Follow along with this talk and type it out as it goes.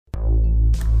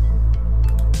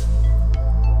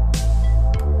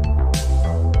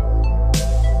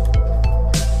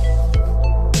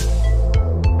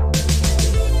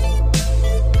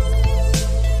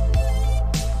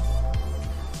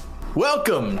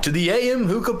Welcome to the AM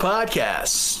Hookah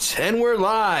Podcast, and we're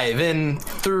live in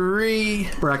 3...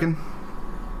 Bracken,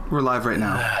 we're live right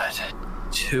now.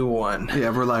 2, 1.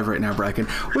 Yeah, we're live right now, Bracken.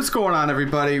 What's going on,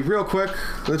 everybody? Real quick,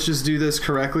 let's just do this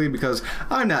correctly because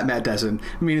I'm not Matt Dessen,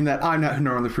 meaning that I'm not who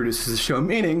normally produces the show,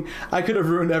 meaning I could have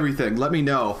ruined everything. Let me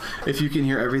know if you can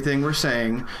hear everything we're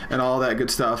saying and all that good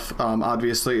stuff,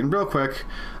 obviously. And real quick,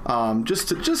 just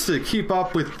to keep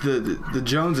up with the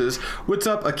Joneses, what's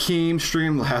up, Akeem,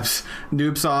 Streamlabs,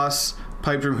 Noob Sauce,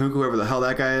 Pipe Dream Hookah, whoever the hell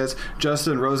that guy is,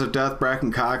 Justin, Rose of Death,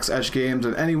 Bracken Cox, Etch Games,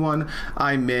 and anyone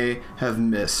I may have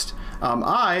missed.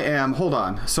 Hold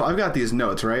on. So I've got these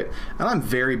notes, right? And I'm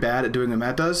very bad at doing what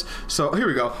Matt does. So here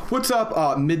we go. What's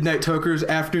up, Midnight Tokers,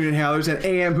 Afternoon Inhalers, and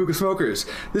AM Hookah Smokers?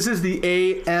 This is the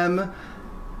AM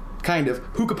kind of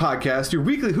Hookah Podcast, your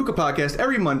weekly Hookah Podcast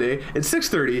every Monday at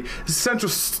 6:30 Central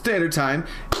Standard Time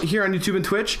here on YouTube and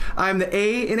Twitch. I'm the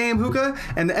A in AM Hookah,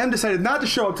 and the M decided not to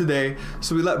show up today,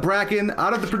 so we let Bracken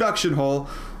out of the production hole.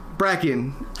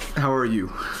 Bracken, how are you?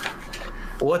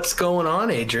 What's going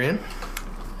on, Adrian?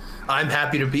 I'm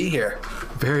happy to be here.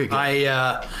 Very good.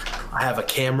 I have a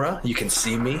camera. You can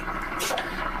see me.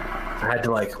 I had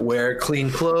to wear clean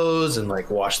clothes and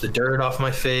wash the dirt off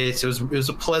my face. It was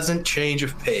a pleasant change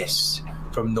of pace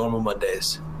from normal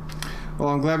Mondays. Well,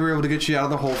 I'm glad we were able to get you out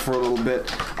of the hole for a little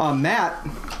bit. Matt,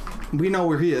 we know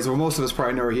where he is. Well, most of us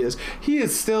probably know where he is. He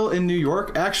is still in New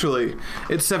York. Actually,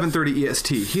 it's 7:30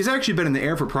 EST. He's actually been in the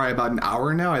air for probably about an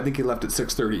hour now. I think he left at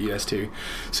 6:30 EST.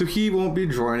 So he won't be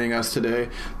joining us today.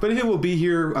 But he will be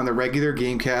here on the regular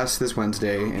Gamecast this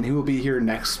Wednesday. And he will be here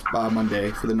next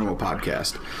Monday for the normal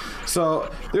podcast.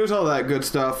 So there's all that good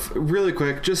stuff. Really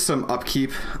quick, just some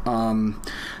upkeep.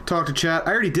 Talk to chat.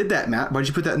 I already did that, Matt. Why'd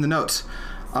you put that in the notes?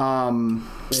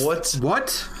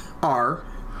 What are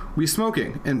we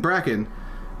smoking? And Bracken,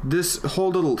 this whole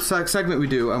little segment we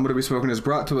do on What Are We Smoking is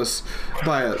brought to us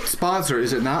by a sponsor,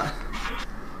 is it not?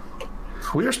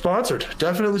 We are sponsored.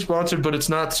 Definitely sponsored, but it's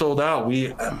not sold out.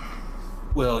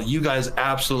 Well, you guys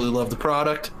absolutely love the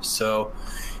product, so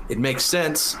it makes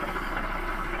sense.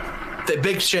 The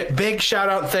big shout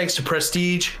out and thanks to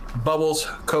Prestige Bubbles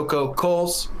Cocoa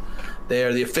Coals. They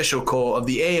are the official coal of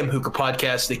the AM Hookah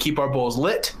Podcast. They keep our bowls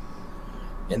lit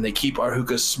and they keep our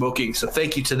hookahs smoking. So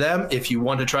thank you to them. If you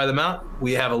want to try them out,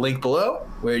 we have a link below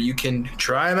where you can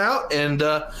try them out, and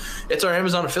it's our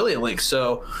Amazon affiliate link.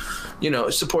 So,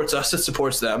 it supports us, it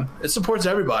supports them, it supports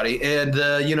everybody, and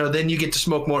then you get to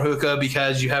smoke more hookah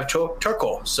because you have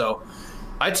charcoal. So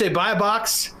I'd say buy a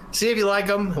box, see if you like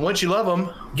them, and once you love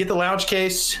them, get the lounge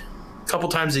case a couple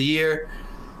times a year.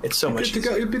 It's so much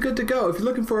easier. You'd be good to go. If you're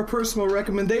looking for a personal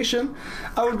recommendation,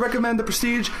 I would recommend the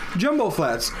Prestige Jumbo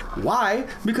Flats. Why?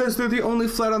 Because they're the only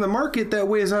flat on the market that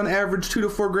weighs on average 2 to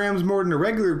 4 grams more than a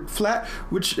regular flat,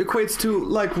 which equates to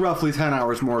roughly 10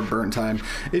 hours more burn time.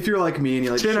 If you're like me and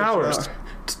you 10 hours.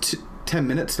 10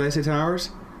 minutes? Did I say 10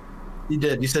 hours? You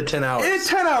did. You said 10 hours. It's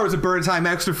 10 hours of burn time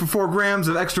extra for 4 grams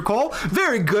of extra coal.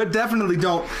 Very good. Definitely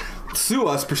don't sue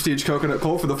us, Prestige Coconut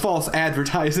Coal, for the false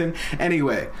advertising.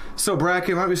 Anyway, so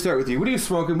Bracken, why don't we start with you? What are you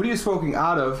smoking? What are you smoking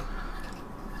out of?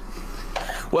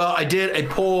 Well, I did a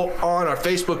poll on our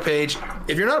Facebook page.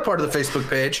 If you're not a part of the Facebook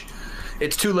page,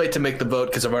 it's too late to make the vote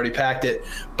because I've already packed it.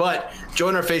 But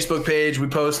join our Facebook page. We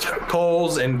post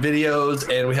polls and videos,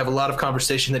 and we have a lot of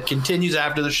conversation that continues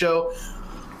after the show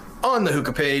on the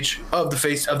hookah page of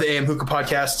the AM Hookah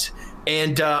Podcast.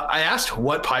 And I asked,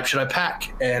 what pipe should I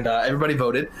pack? And everybody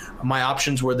voted. My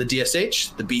options were the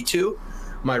DSH, the B2,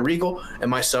 my Regal, and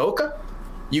my Saoka.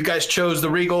 You guys chose the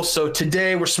Regal, so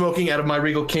today we're smoking out of my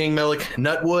Regal King Melik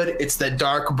Nutwood. It's that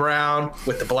dark brown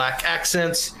with the black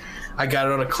accents. I got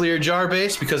it on a clear jar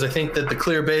base because I think that the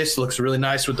clear base looks really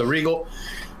nice with the Regal.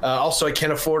 Also, I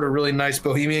can't afford a really nice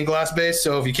Bohemian glass base,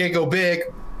 so if you can't go big,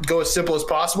 go as simple as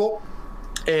possible.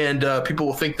 And people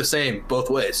will think the same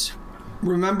both ways.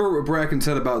 Remember what Bracken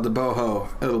said about the boho.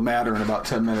 It'll matter in about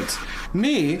 10 minutes.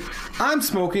 Me, I'm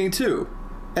smoking too.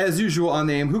 As usual on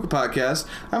the AM Hookah Podcast,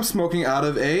 I'm smoking out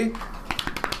of a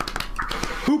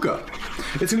hookah.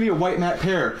 It's going to be a white matte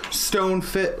pear, Stone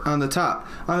Fit on the top.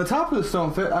 On the top of the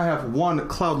Stone Fit, I have one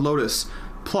Cloud Lotus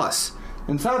Plus.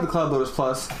 Inside of the Cloud Lotus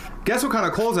Plus, guess what kind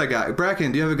of coals I got?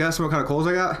 Bracken, do you have a guess what kind of coals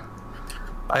I got?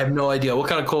 I have no idea. What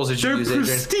kind of coals did you use, Adrian?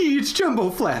 Prestige Jumbo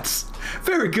Flats.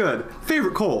 Very good.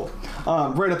 Favorite coal.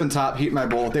 Right up in top, heat my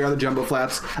bowl. They are the Jumbo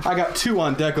Flats. I got 2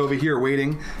 on deck over here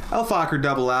waiting. Elfacher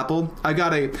Double Apple. I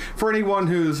got for anyone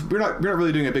who's, we're not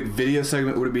really doing a big video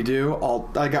segment, what did we do?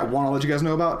 I got one I'll let you guys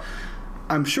know about.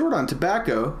 I'm short on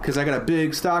tobacco because I got a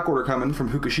big stock order coming from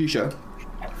Hookah Shisha.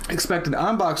 Expect an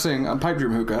unboxing on Pipe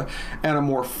Dream Hookah and a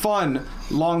more fun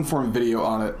long-form video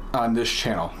on it on this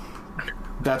channel.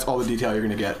 That's all the detail you're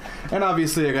going to get. And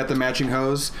obviously, I got the matching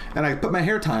hose, and I put my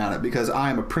hair tie on it because I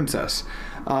am a princess.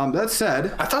 That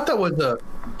said, I thought that was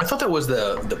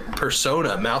the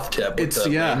persona mouth tip with the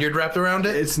lanyard wrapped around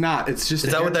it. It's not. It's just.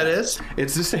 Is that what that is?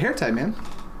 It's just a hair tie, man.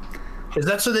 Is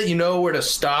that so that you know where to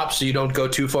stop so you don't go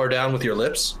too far down with your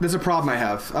lips? There's a problem I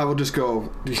have. I will just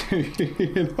go,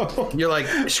 you know. You're like,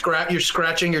 you're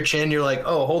scratching your chin. You're like,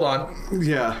 oh, hold on.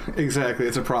 Yeah, exactly.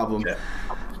 It's a problem. Yeah.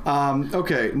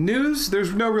 Okay, news.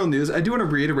 There's no real news. I do want to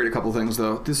reiterate a couple things,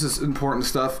 though. This is important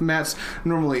stuff. Matt's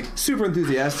normally super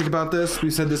enthusiastic about this.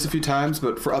 We've said this a few times,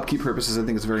 but for upkeep purposes, I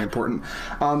think it's very important.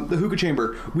 The Hookah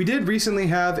Chamber. We did recently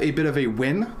have a bit of a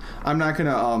win. I'm not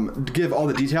going to give all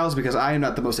the details because I am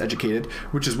not the most educated,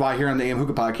 which is why here on the AM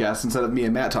Hookah podcast, instead of me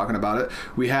and Matt talking about it,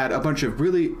 we had a bunch of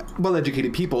really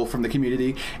well-educated people from the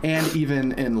community and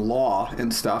even in law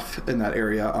and stuff in that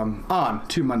area on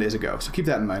 2 Mondays ago. So keep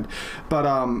that in mind.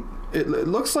 But it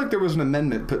looks like there was an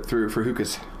amendment put through for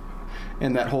hookahs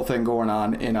and that whole thing going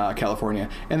on in California.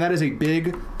 And that is a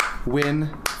big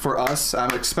win for us.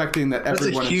 I'm expecting that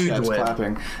everyone in chat's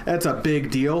clapping. That's a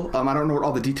big deal. I don't know what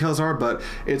all the details are, but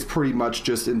it's pretty much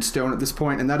just in stone at this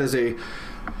point. And that is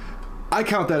I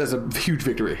count that as a huge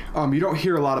victory. You don't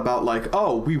hear a lot about like,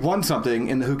 oh, we won something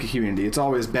in the hookah community. It's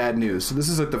always bad news. So this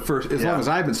is like the first, as long as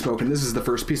I've been spoken, this is the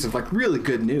first piece of like really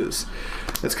good news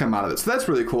that's come out of it. So that's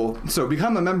really cool. So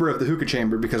become a member of the Hookah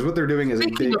Chamber because what they're doing is a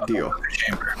big deal. Hookah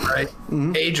Chamber, right?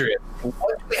 Mm-hmm. Adrian,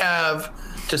 what do we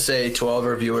have to say to all of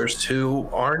our viewers who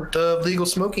aren't of legal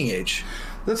smoking age?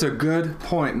 That's a good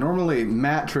point. Normally,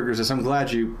 Matt triggers this. I'm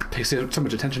glad you pay so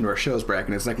much attention to our shows,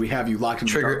 Bracken. It's like we have you locked in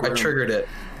the dark room. I triggered it.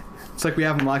 It's like we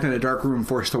have them locked in a dark room,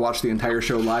 forced to watch the entire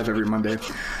show live every Monday.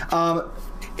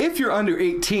 If you're under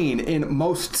 18 in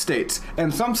most states,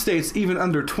 and some states even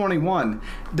under 21,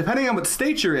 depending on what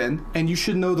state you're in, and you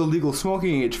should know the legal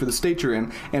smoking age for the state you're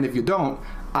in, and if you don't,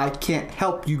 I can't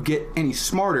help you get any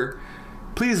smarter.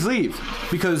 Please leave,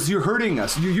 because you're hurting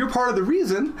us. You're part of the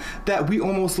reason that we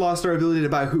almost lost our ability to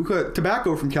buy hookah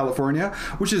tobacco from California,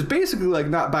 which is basically like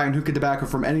not buying hookah tobacco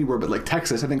from anywhere but like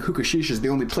Texas. I think hookah shisha is the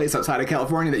only place outside of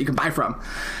California that you can buy from.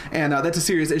 And that's a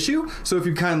serious issue. So if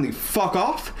you kindly fuck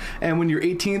off, and when your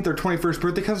 18th or 21st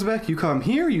birthday comes back, you come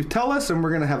here, you tell us, and we're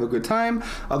going to have a good time.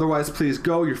 Otherwise, please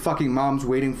go. Your fucking mom's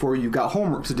waiting for you. You've got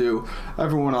homework to do.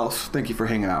 Everyone else, thank you for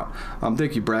hanging out.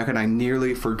 Thank you, Bracken. I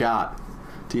nearly forgot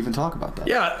to even talk about that.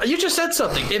 Yeah, you just said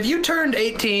something. If you turned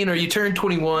 18 or you turned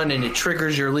 21 and it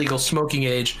triggers your legal smoking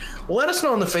age, let us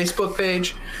know on the Facebook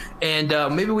page, and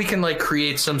maybe we can like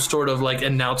create some sort of like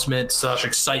announcement /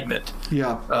 excitement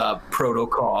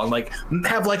protocol, and like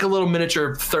have like a little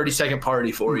miniature 30-second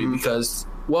party for you, because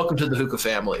welcome to the hookah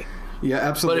family. Yeah,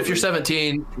 absolutely. But if you're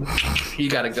 17, you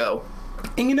got to go.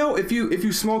 And you know, if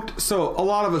you smoked, so a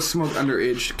lot of us smoked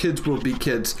underage. Kids will be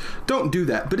kids. Don't do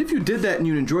that. But if you did that and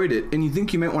you enjoyed it, and you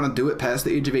think you might want to do it past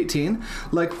the age of 18,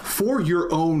 like for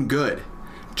your own good,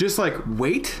 just like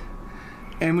wait.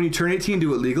 And when you turn 18,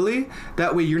 do it legally.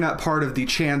 That way you're not part of the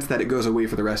chance that it goes away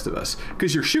for the rest of us.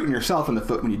 Because you're shooting yourself in the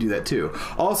foot when you do that too.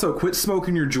 Also, quit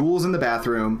smoking your jewels in the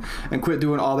bathroom, and quit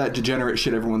doing all that degenerate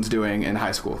shit everyone's doing in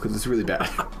high school, because it's really bad.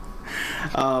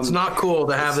 It's not cool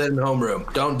to have that in the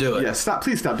homeroom. Don't do it. Yeah,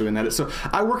 please stop doing that. So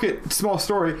I work at, small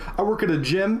story, I work at a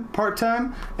gym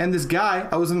part-time, and this guy,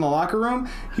 I was in the locker room,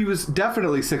 he was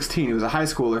definitely 16, he was a high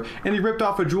schooler, and he ripped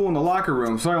off a jewel in the locker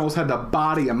room, so I almost had to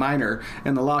body a minor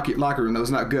in the locker room. That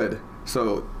was not good.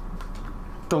 So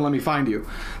don't let me find you.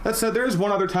 That said, there is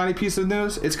one other tiny piece of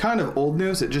news. It's kind of old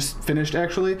news. It just finished,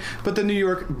 actually. But the New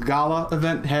York Gala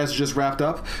event has just wrapped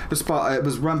up. It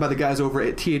was run by the guys over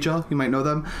at THL. You might know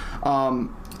them.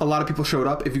 A lot of people showed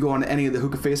up. If you go on any of the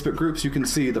Hookah Facebook groups, you can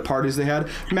see the parties they had.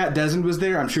 Matt Desmond was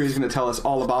there. I'm sure he's going to tell us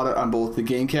all about it on both the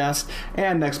Gamecast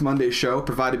and next Monday's show,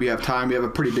 provided we have time. We have a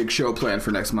pretty big show planned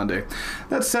for next Monday.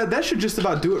 That said, that should just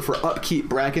about do it for Upkeep,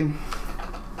 Bracken.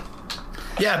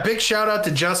 Yeah, big shout out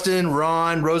to Justin,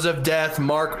 Ron, Rose of Death,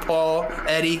 Mark, Paul,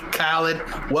 Eddie, Khaled.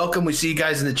 Welcome. We see you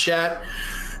guys in the chat.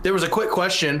 There was a quick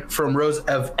question from Rose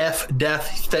of F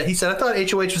Death that he said, I thought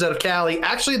HOH was out of Cali.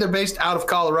 Actually, they're based out of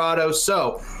Colorado,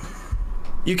 so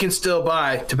you can still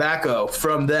buy tobacco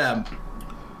from them.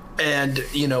 And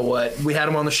you know what? We had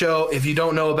them on the show. If you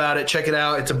don't know about it, check it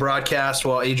out. It's a broadcast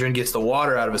while Adrian gets the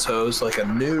water out of his hose like a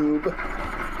noob.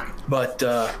 But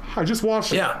I just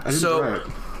watched it. Yeah, so...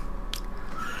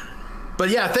 But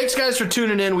yeah, thanks guys for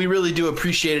tuning in. We really do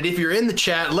appreciate it. If you're in the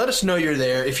chat, let us know you're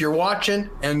there. If you're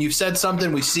watching and you've said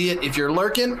something, we see it. If you're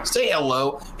lurking, say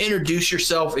hello. Introduce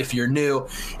yourself if you're new.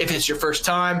 If it's your first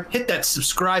time, hit that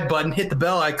subscribe button, hit the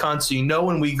bell icon so you know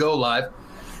when we go live.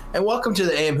 And welcome to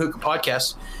the AM Hookah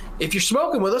Podcast. If you're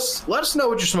smoking with us, let us know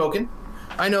what you're smoking.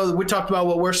 I know that we talked about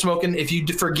what we're smoking. If you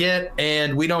forget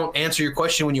and we don't answer your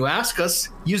question when you ask us,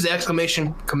 use the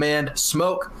exclamation command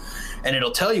smoke, and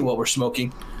it'll tell you what we're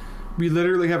smoking. We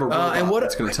literally have a robot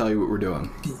that's going to tell you what we're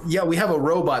doing. Yeah, we have a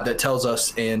robot that tells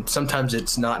us, and sometimes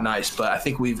it's not nice, but I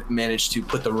think we've managed to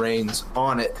put the reins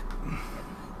on it.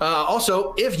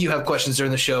 Also, if you have questions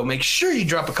during the show, make sure you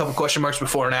drop a couple question marks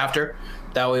before and after.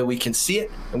 That way we can see it,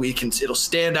 and it'll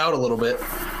stand out a little bit,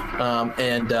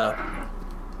 and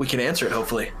we can answer it,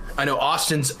 hopefully. I know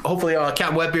Austin's, hopefully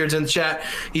Captain Wetbeard's in the chat.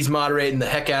 He's moderating the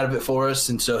heck out of it for us,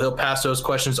 and so he'll pass those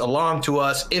questions along to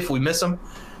us if we miss them.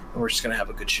 And we're just going to have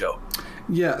a good show.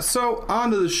 Yeah, so on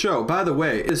to the show. By the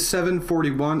way, it's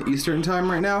 7:41 Eastern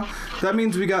time right now. That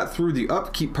means we got through the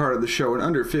upkeep part of the show in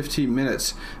under 15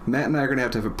 minutes. Matt and I are going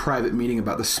to have a private meeting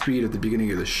about the speed at the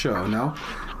beginning of the show, no?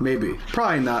 Maybe.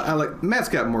 Probably not. Matt's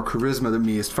got more charisma than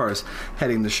me as far as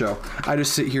heading the show. I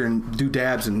just sit here and do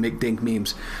dabs and make dank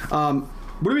memes.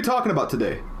 What are we talking about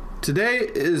today? Today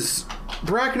is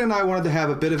Bracken and I wanted to have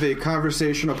a bit of a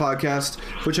conversational podcast,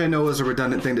 which I know is a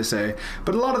redundant thing to say,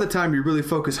 but a lot of the time you really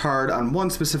focus hard on one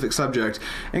specific subject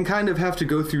and kind of have to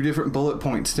go through different bullet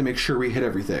points to make sure we hit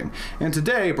everything. And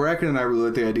today, Bracken and I really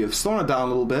like the idea of slowing it down a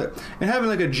little bit and having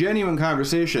like a genuine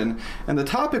conversation, and the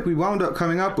topic we wound up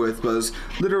coming up with was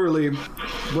literally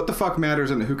what the fuck matters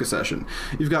in a hookah session.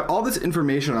 You've got all this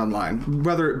information online,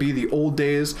 whether it be the old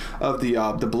days of the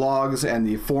blogs and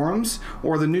the forums,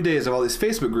 or the new days of all these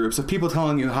Facebook groups of people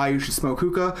telling you how you should smoke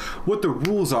hookah, what the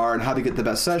rules are, and how to get the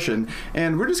best session.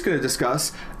 And we're just going to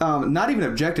discuss, not even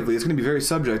objectively, it's going to be very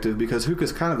subjective because hookah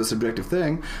is kind of a subjective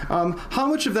thing, how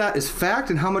much of that is fact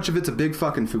and how much of it's a big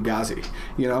fucking fugazi.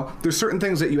 You know, there's certain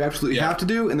things that you absolutely have to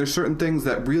do, and there's certain things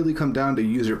that really come down to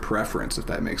user preference, if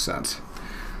that makes sense.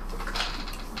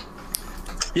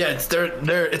 Yeah, it's going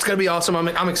to be awesome.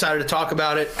 I'm excited to talk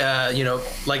about it.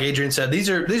 Like Adrian said, these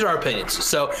are our opinions.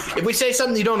 So if we say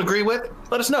something you don't agree with,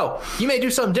 let us know. You may do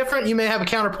something different. You may have a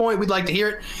counterpoint. We'd like to hear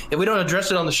it. If we don't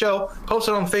address it on the show, post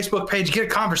it on the Facebook page. Get a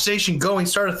conversation going.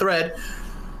 Start a thread.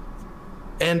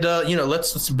 And,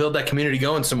 let's build that community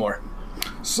going some more.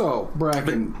 So,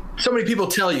 Bracken. But so many people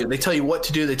tell you. They tell you what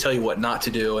to do. They tell you what not to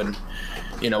do. And,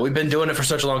 we've been doing it for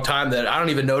such a long time that I don't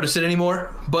even notice it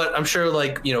anymore. But I'm sure,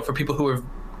 for people who are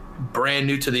brand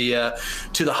new to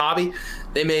the hobby,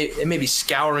 they may be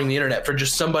scouring the internet for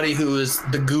just somebody who is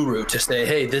the guru to say,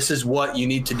 hey, this is what you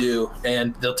need to do,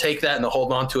 and they'll take that and they'll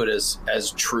hold on to it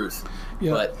as truth.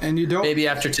 Yeah, but and you don't, maybe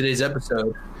after today's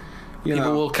episode,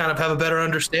 people will kind of have a better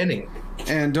understanding.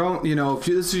 And don't, if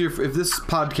this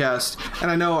podcast,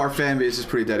 and I know our fan base is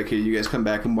pretty dedicated, you guys come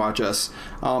back and watch us.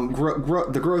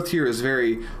 The growth here is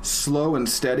very slow and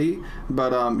steady,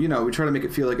 but we try to make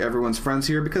it feel like everyone's friends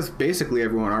here because basically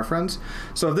everyone are friends.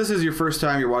 So if this is your first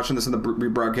time you're watching this in the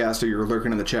rebroadcast or you're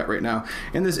lurking in the chat right now,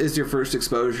 and this is your first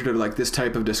exposure to this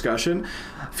type of discussion,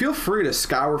 feel free to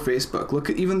scour Facebook.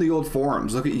 Look at even the old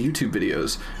forums. Look at YouTube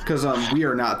videos because we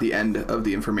are not the end of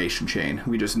the information chain.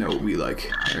 We just know what we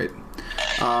like, right?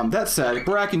 That said,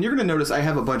 Bracken, you're going to notice I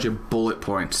have a bunch of bullet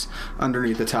points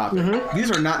underneath the topic. Mm-hmm. These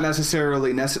are not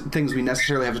necessarily things we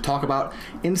necessarily have to talk about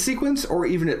in sequence or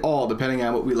even at all, depending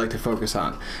on what we like to focus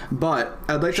on. But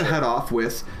I'd like to head off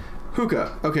with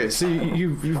hookah. Okay, so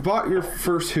you've bought your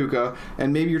first hookah,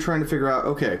 and maybe you're trying to figure out,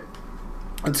 okay,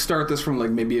 let's start this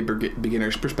from maybe a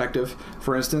beginner's perspective,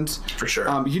 for instance. For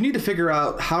sure. You need to figure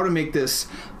out how to make this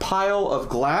pile of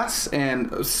glass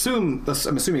and I'm assuming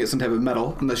it's some type of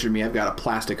metal. Unless you're me, I've got a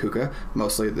plastic hookah.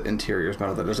 Mostly the interior is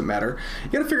metal. That doesn't matter.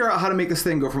 You got to figure out how to make this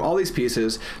thing go from all these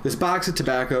pieces, this box of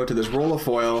tobacco, to this roll of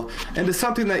foil, and to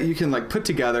something that you can put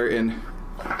together and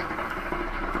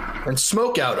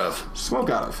smoke out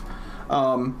of.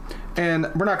 And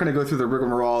we're not going to go through the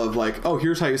rigmarole of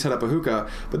here's how you set up a hookah,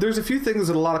 but there's a few things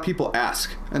that a lot of people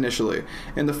ask initially.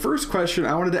 And the first question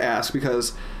I wanted to ask,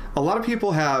 because a lot of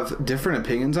people have different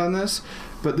opinions on this,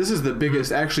 but this is the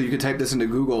biggest. Actually, you could type this into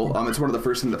Google. It's one of the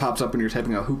first things that pops up when you're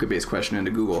typing a hookah-based question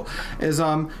into Google. Is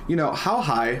how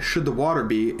high should the water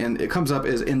be? And it comes up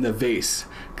as in the vase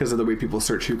because of the way people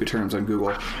search hookah terms on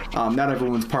Google. Not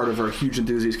everyone's part of our huge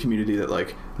enthusiast community that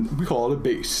we call it a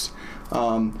base.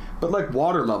 But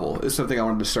water level is something I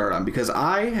wanted to start on because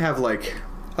I have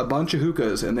a bunch of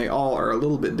hookahs and they all are a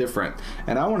little bit different,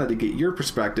 and I wanted to get your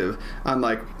perspective on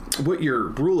what your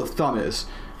rule of thumb is.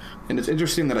 And it's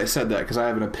interesting that I said that because I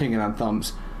have an opinion on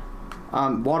thumbs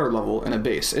on water level in a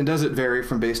base. And does it vary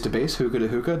from base to base, hookah to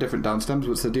hookah, different downstems?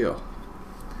 What's the deal?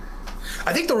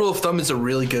 I think the rule of thumb is a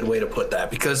really good way to put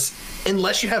that because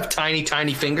unless you have tiny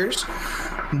fingers,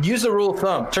 use the rule of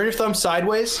thumb. Turn your thumb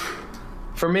sideways.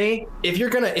 For me, if you're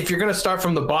gonna start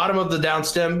from the bottom of the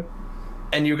downstem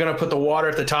and you're going to put the water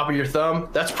at the top of your thumb,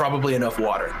 that's probably enough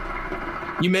water.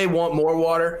 You may want more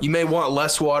water. You may want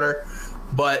less water.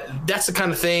 But that's the kind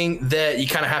of thing that you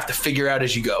kind of have to figure out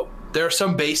as you go. There are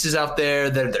some bases out there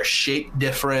that they're shaped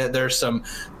different. There's some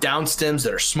down stems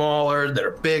that are smaller, that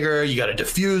are bigger. You got a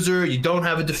diffuser. You don't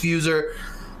have a diffuser.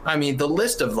 I mean, the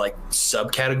list of like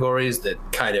subcategories that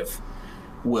kind of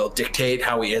will dictate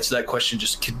how we answer that question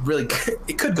just could really,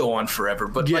 it could go on forever.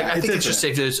 But yeah, like, I think it's just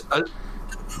safe to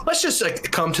let's just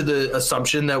like come to the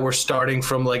assumption that we're starting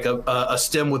from like a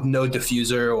stem with no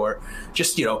diffuser, or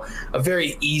just, you know, a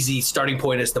very easy starting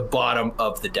point is the bottom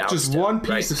of the down just stem, one piece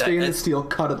right? of stainless steel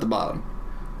cut at the bottom.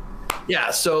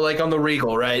 Yeah, so like on the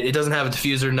Regal, right, it doesn't have a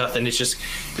diffuser, nothing.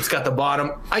 It's got the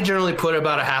bottom. I generally put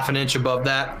about a half an inch above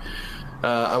that.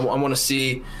 I want to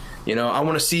see, you know, I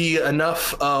want to see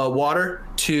enough water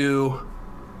to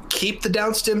keep the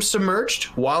down stem submerged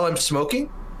while I'm smoking.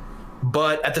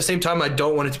 But at the same time, I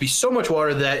don't want it to be so much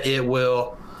water that it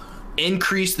will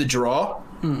increase the draw.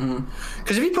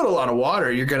 Because if you put a lot of water,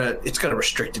 it's gonna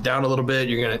restrict it down a little bit.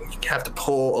 You're gonna have to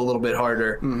pull a little bit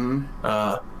harder.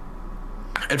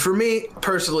 And for me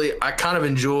personally, I kind of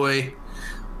enjoy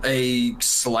a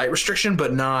slight restriction,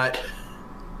 but not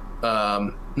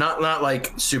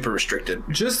like super restricted.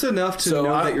 Just enough to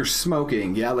know that you're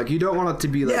smoking. Yeah, like you don't want it to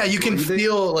be like. Yeah, you can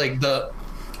feel like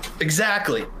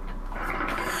exactly.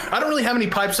 I don't really have any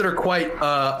pipes that are quite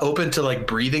open to like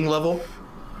breathing level,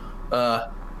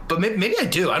 but maybe I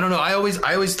do. I don't know. I always,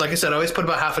 like I said, I always put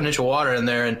about half an inch of water in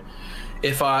there, and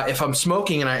if I'm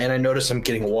smoking and I notice I'm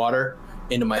getting water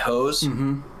into my hose,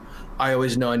 I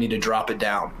always know I need to drop it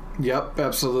down. Yep,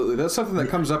 absolutely. That's something that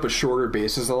comes up with shorter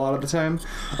bases a lot of the time.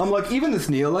 Like even this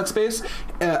Neolux base,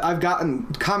 I've gotten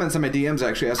comments on my DMs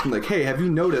actually asking like, "Hey, have you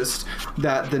noticed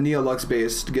that the Neolux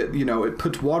base it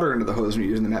puts water into the hose when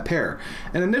you're using that pair?"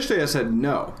 And initially I said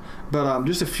no, but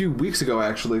just a few weeks ago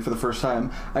actually, for the first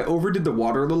time, I overdid the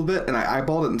water a little bit and I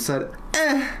eyeballed it and said,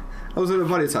 I was at a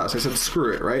buddy's house. I said,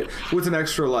 screw it, right? With an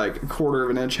extra, like, quarter of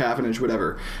an inch, half an inch,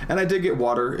 whatever. And I did get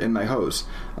water in my hose.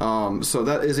 So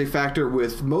that is a factor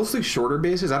with mostly shorter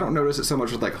bases. I don't notice it so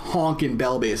much with, like, honkin'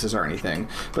 bell bases or anything.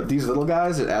 But these little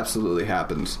guys, it absolutely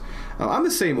happens. I'm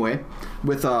the same way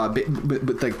with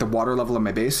like, the water level in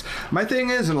my base. My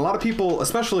thing is, and a lot of people,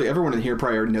 especially everyone in here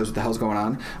probably already knows what the hell's going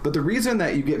on, but the reason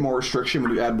that you get more restriction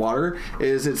when you add water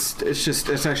is it's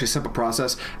actually a simple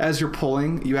process. As you're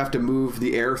pulling, you have to move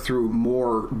the air through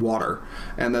more water,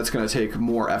 and that's going to take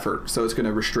more effort, so it's going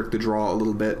to restrict the draw a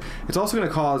little bit. It's also going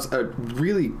to cause a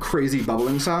really crazy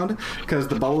bubbling sound, because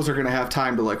the bubbles are going to have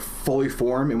time to like fully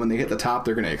form, and when they hit the top,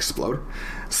 they're going to explode.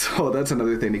 So that's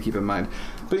another thing to keep in mind.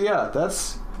 But yeah,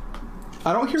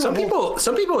 I don't hear some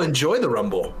people enjoy the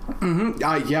rumble.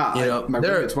 Yeah, you know, my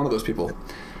roommate's one of those people.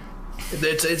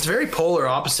 It's very polar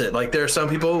opposite. Like there are some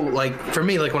people, like for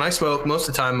me, like when I smoke, most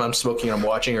of the time I'm smoking, I'm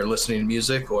watching or listening to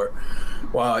music or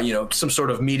some sort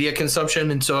of media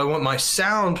consumption, and so I want my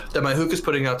sound that my hookah is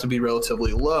putting out to be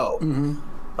relatively low.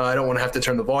 I don't want to have to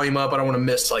turn the volume up. I don't want to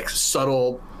miss like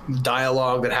subtle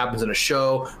dialogue that happens in a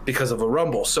show because of a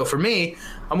rumble. So for me,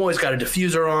 I'm always got a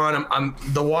diffuser on. I'm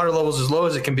the water level's as low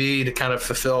as it can be to kind of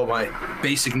fulfill my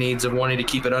basic needs of wanting to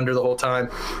keep it under the whole time.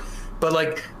 But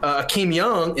like Akeem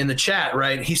Young in the chat,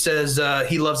 right? He says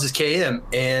he loves his KM,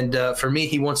 and for me,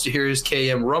 he wants to hear his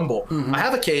KM rumble. I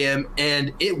have a KM,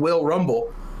 and it will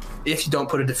rumble if you don't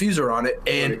put a diffuser on it,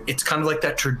 and it's kind of like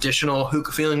that traditional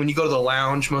hookah feeling when you go to the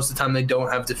lounge. Most of the time they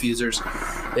don't have diffusers,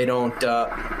 they don't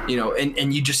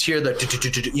and you just hear the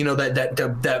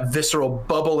that visceral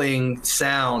bubbling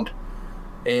sound.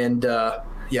 And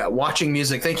watching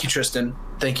music, thank you, Tristan,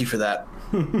 thank you for that.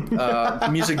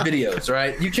 Music videos,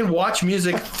 right? You can watch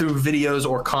music through videos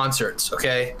or concerts.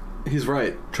 Okay, he's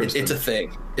right, Tristan.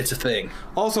 It's a thing.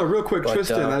 Also, real quick,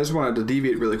 Tristan, I just wanted to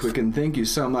deviate really quick and thank you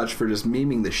so much for just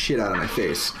memeing the shit out of my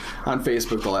face on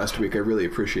Facebook the last week. I really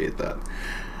appreciate that.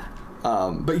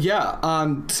 But yeah,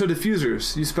 so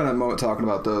diffusers, you spent a moment talking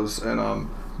about those, and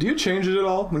do you change it at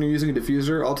all when you're using a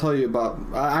diffuser? I'll tell you about.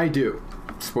 I do.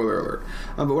 Spoiler alert.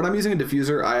 But when I'm using a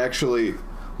diffuser, I actually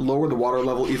lower the water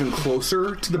level even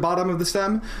closer to the bottom of the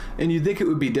stem, and you'd think it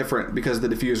would be different because the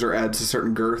diffuser adds a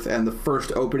certain girth and the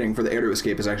first opening for the air to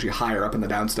escape is actually higher up in the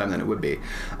downstem than it would be.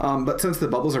 But since the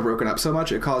bubbles are broken up so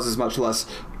much, it causes much less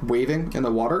waving in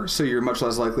the water, so you're much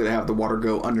less likely to have the water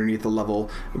go underneath the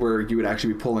level where you would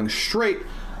actually be pulling straight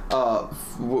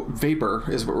vapor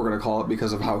is what we're going to call it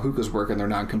because of how hookahs work and their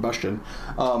non-combustion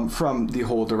from the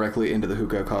hole directly into the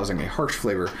hookah, causing a harsh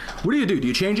flavor. What do? Do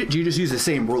you change it? Do you just use the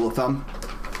same rule of thumb?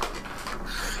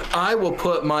 I will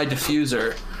put my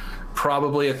diffuser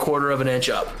probably a quarter of an inch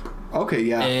up. Okay,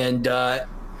 yeah. And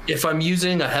if I'm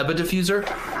using a HEBA diffuser,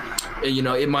 You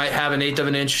know, it might have an 1/8 of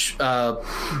an inch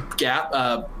gap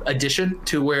addition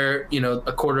to where, you know,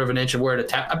 1/4 of an inch of where to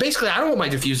tap. Basically, I don't want my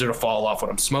diffuser to fall off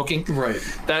when I'm smoking. Right.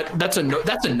 That's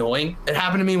annoying. It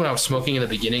happened to me when I was smoking in the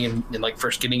beginning and like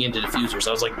first getting into diffusers.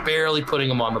 I was like barely putting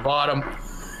them on the bottom.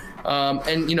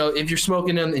 And you know, if you're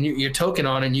smoking them and you're toking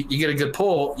on and you get a good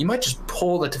pull, you might just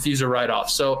pull the diffuser right off.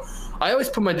 So I always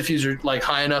put my diffuser like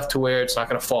high enough to where it's not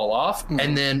going to fall off.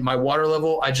 And then my water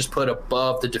level, I just put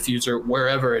above the diffuser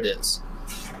wherever it is.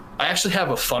 I actually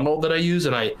have a funnel that I use,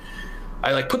 and I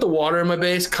like put the water in my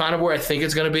base kind of where I think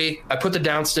it's going to be. I put the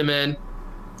downstem in,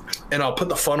 and I'll put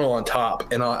the funnel on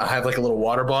top, and I have like a little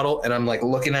water bottle, and I'm like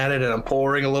looking at it, and I'm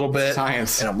pouring a little bit.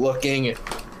 Science. And I'm looking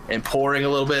and pouring a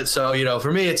little bit. So, you know,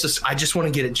 for me, it's just, I just want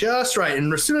to get it just right.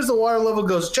 And as soon as the water level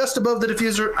goes just above the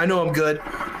diffuser, I know I'm good.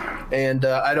 And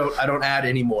I don't add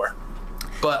any more.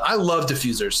 But I love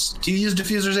diffusers. Do you use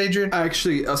diffusers, Adrian?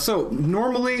 Actually, so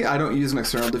normally I don't use an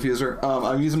external diffuser.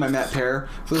 I'm using my Matte Pair.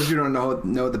 For those of you who don't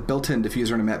know, the built-in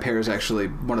diffuser in a Matte Pair is actually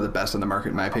one of the best on the market,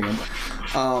 in my opinion.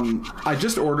 I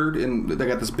just ordered, and they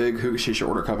got this big Hookah Shisha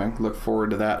order coming. Look forward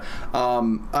to that.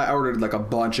 I ordered like a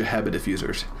bunch of Heba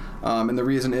diffusers. And the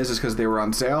reason is because they were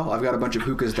on sale. I've got a bunch of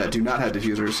hookahs that do not have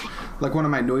diffusers. Like one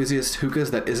of my noisiest hookahs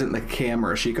that isn't like a KM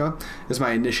or a Sheikah is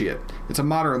my Initiate. It's a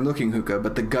modern looking hookah,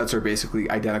 but the guts are basically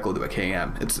identical to a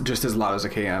KM. It's just as loud as a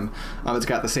KM. It's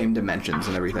got the same dimensions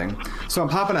and everything. So I'm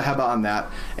popping a Heba on that.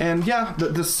 And yeah,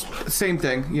 this same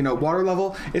thing, you know, water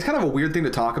level, it's kind of a weird thing to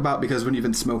talk about because when you've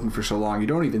been smoking for so long, you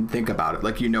don't even think about it.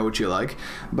 Like, you know what you like.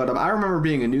 But I remember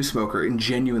being a new smoker and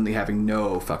genuinely having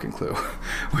no fucking clue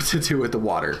what to do with the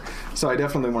water. So I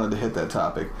definitely wanted to hit that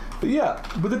topic. But yeah,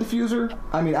 with the diffuser,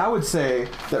 I mean, I would say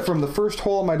that from the first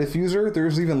hole in my diffuser,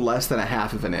 there's even less than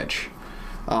 1/2 of an inch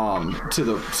to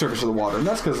the surface of the water. And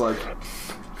that's because, like,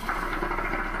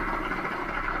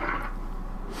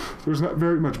 there's not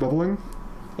very much bubbling.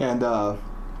 And the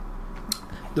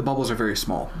bubbles are very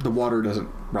small. The water doesn't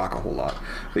rock a whole lot.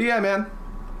 But yeah, man,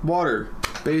 water,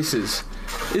 bases,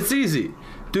 it's easy.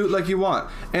 Do it like you want.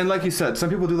 And like you said, some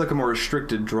people do like a more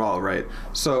restricted draw, right?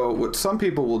 So what some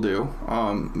people will do,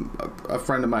 a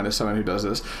friend of mine is someone who does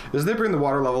this, is they bring the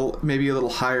water level maybe a little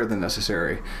higher than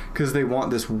necessary because they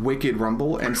want this wicked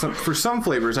rumble. And for some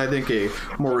flavors, I think a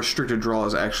more restricted draw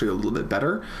is actually a little bit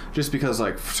better, just because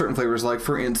like certain flavors, like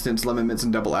for instance, lemon mints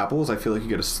and double apples, I feel like you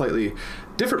get a slightly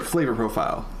different flavor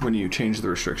profile when you change the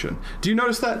restriction. Do you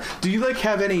notice that? Do you like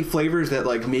have any flavors that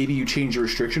like maybe you change your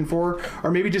restriction for,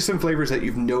 or maybe just some flavors that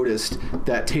you've noticed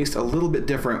that taste a little bit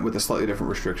different with a slightly different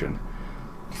restriction?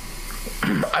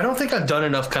 I don't think I've done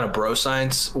enough kind of bro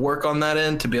science work on that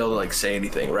end to be able to like say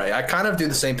anything, right? I kind of do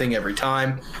the same thing every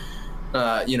time.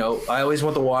 You know, I always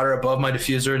want the water above my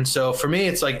diffuser, and so for me,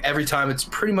 it's like every time it's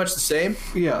pretty much the same.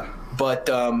 Yeah.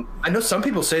 But I know some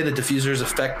people say the diffusers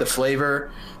affect the flavor.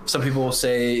 Some people will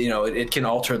say, you know, it can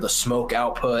alter the smoke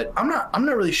output. I'm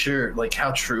not really sure like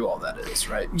how true all that is,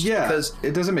 right? Just because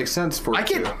it doesn't make sense for it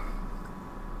to.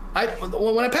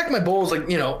 When I pack my bowls, like,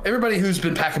 you know, everybody who's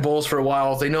been packing bowls for a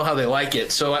while, they know how they like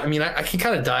it. So, I mean, I can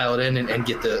kind of dial it in and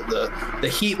get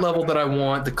the heat level that I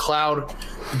want, the cloud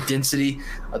density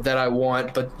that I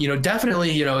want. But, you know,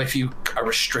 definitely, you know, if you are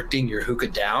restricting your hookah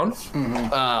down,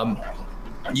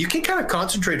 you can kind of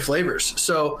concentrate flavors.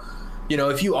 So, you know,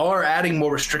 if you are adding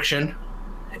more restriction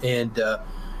and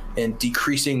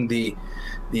decreasing the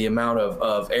amount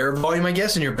of air volume, I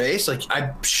guess, in your base, like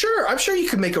I'm sure you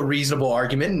could make a reasonable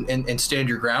argument and stand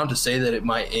your ground to say that it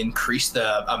might increase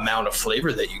the amount of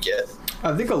flavor that you get.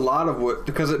 I think a lot of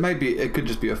because it could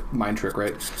just be a mind trick,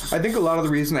 right? I think a lot of the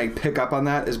reason I pick up on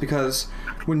that is because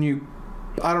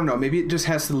I don't know, maybe it just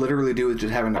has to literally do with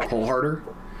just having to pull harder.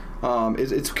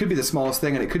 It could be the smallest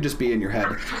thing, and it could just be in your head.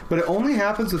 But it only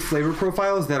happens with flavor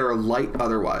profiles that are light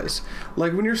otherwise.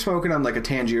 Like when you're smoking on like a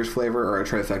Tangier's flavor or a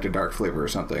Trifecta Dark flavor or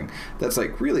something that's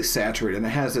like really saturated and it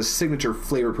has this signature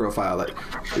flavor profile that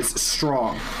is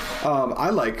strong.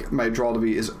 I like my draw to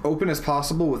be as open as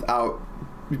possible without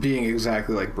being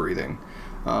exactly like breathing.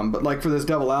 But like for this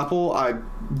double apple, I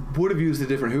would have used a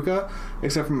different hookah,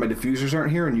 except for my diffusers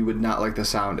aren't here, and you would not like the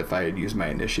sound if I had used my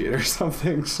Initiate or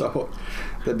something, so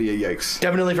that'd be a yikes.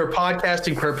 Definitely for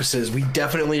podcasting purposes, we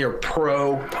definitely are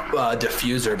pro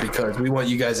diffuser because we want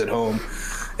you guys at home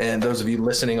and those of you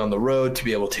listening on the road to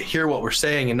be able to hear what we're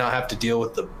saying and not have to deal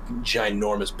with the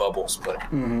ginormous bubbles. But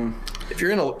if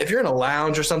you're in a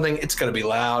lounge or something, it's going to be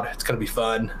loud, it's going to be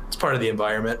fun, it's part of the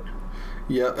environment.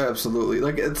 Yeah, absolutely.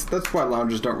 Like that's why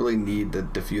lounges don't really need the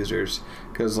diffusers,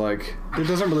 because like it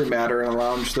doesn't really matter in a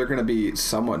lounge. They're going to be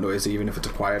somewhat noisy even if it's a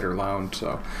quieter lounge,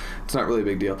 so it's not really a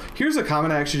big deal. Here's a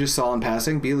comment I actually just saw in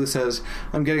passing. Belu says,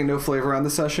 "I'm getting no flavor on the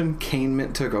session. Cane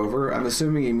mint took over." I'm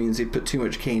assuming he means he put too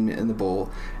much cane mint in the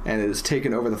bowl and it has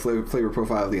taken over the flavor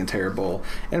profile of the entire bowl.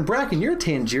 And Bracken, you're a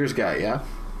Tangiers guy, yeah?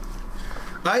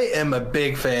 I am a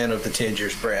big fan of the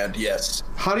Tangiers brand, yes.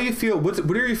 How do you feel? What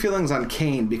are your feelings on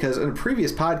cane? Because in a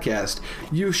previous podcast,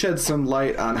 you shed some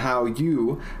light on how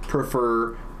you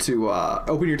prefer to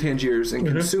open your Tangiers and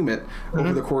consume it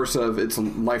over the course of its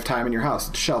lifetime in your house,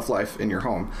 its shelf life in your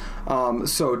home.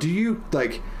 So do you,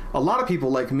 like, a lot of people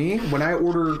like me, when I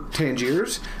order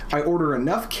Tangiers, I order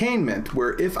enough cane mint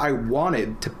where if I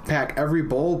wanted to pack every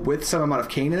bowl with some amount of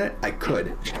cane in it, I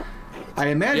could. I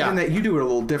imagine that you do it a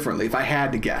little differently, if I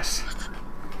had to guess.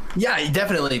 Yeah,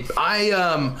 definitely.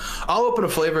 I'll open a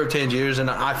flavor of Tangiers, and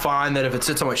I find that if it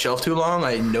sits on my shelf too long,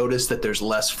 I notice that there's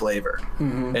less flavor.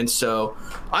 And so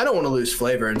I don't want to lose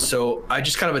flavor. And so I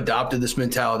just kind of adopted this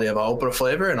mentality of I'll open a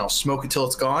flavor and I'll smoke it till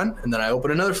it's gone, and then I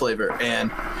open another flavor.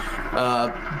 And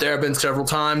there have been several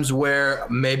times where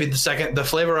maybe the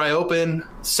flavor I open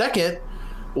second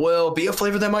will be a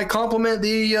flavor that might complement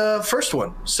the first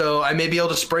one. So I may be able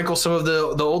to sprinkle some of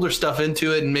the older stuff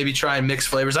into it and maybe try and mix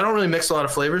flavors. I don't really mix a lot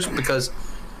of flavors because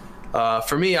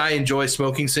for me, I enjoy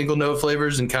smoking single note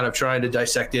flavors and kind of trying to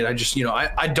dissect it. I just,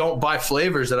 I don't buy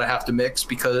flavors that I have to mix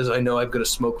because I know I'm going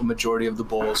to smoke a majority of the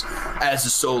bowls as a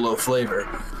solo flavor.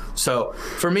 So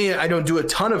for me, I don't do a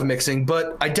ton of mixing,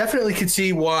 but I definitely could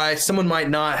see why someone might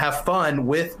not have fun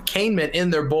with cane mint in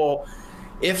their bowl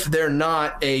if they're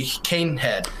not a cane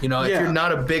head. If you're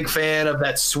not a big fan of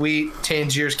that sweet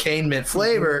Tangiers cane mint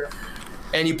flavor,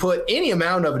 and you put any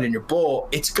amount of it in your bowl,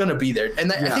 it's gonna be there.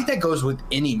 And I think that goes with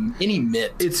any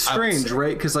mint. It's strange,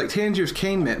 right? Because like Tangiers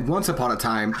cane mint, once upon a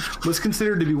time, was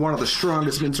considered to be one of the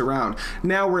strongest mints around.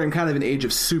 Now we're in kind of an age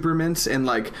of super mints, and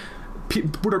like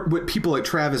what people like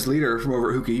Travis Leader from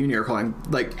over at Hookah Uni are calling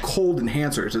like cold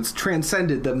enhancers. It's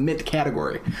transcended the mint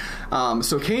category.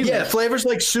 So cane mint, flavors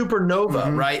like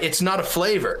Supernova, right? It's not a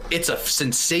flavor, it's a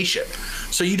sensation.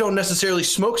 So you don't necessarily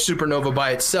smoke Supernova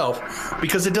by itself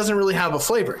because it doesn't really have a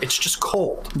flavor. It's just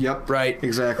cold. Yep. Right.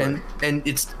 Exactly. And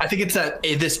I think it's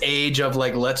this age of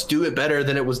like, let's do it better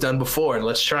than it was done before, and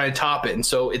let's try and top it. And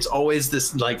so it's always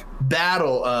this like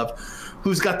battle of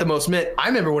who's got the most mint. I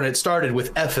remember when it started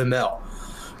with FML,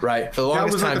 right? For the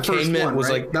longest time, cane mint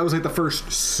was like that was like the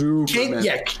first super mint.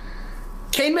 Yeah,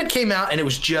 cane mint came out and it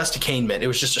was just a cane mint. It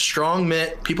was just a strong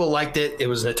mint. People liked it. It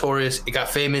was notorious. It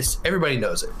got famous. Everybody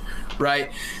knows it,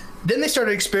 right? Then they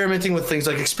started experimenting with things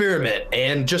like experiment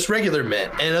and just regular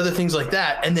mint and other things like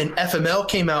that. And then FML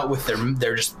came out with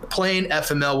their just plain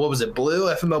FML. What was it?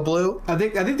 Blue? FML Blue? I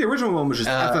think the original one was just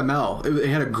FML. It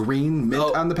had a green mint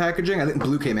on the packaging. I think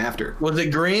blue came after. Was it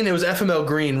green? It was FML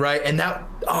green, right? And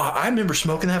I remember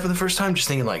smoking that for the first time, just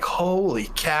thinking like,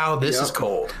 holy cow, this is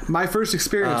cold. My first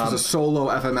experience was a solo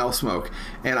FML smoke,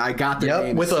 and I got the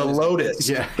name with a Lotus.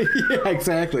 Yeah,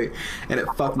 exactly. And it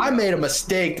fucked me up. Made a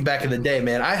mistake back in the day,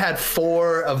 man. I had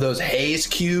 4 of those haze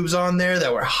cubes on there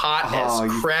that were hot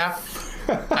as crap.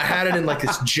 I had it in like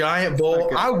this giant bowl.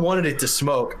 I wanted it to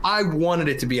smoke. I wanted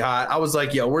it to be hot. I was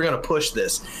like, yo, we're going to push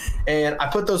this. And I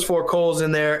put those 4 coals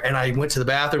in there, and I went to the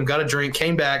bathroom, got a drink,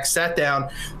 came back, sat down,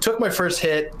 took my first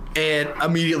hit, and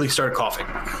immediately started coughing.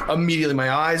 Immediately,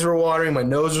 my eyes were watering, my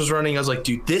nose was running. I was like,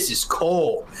 dude, this is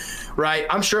cold. Right?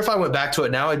 I'm sure if I went back to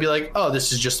it now, I'd be like, oh,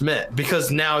 this is just mint. Because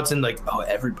now it's in like,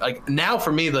 now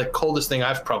for me, the coldest thing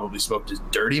I've probably smoked is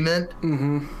dirty mint.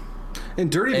 Mm-hmm. And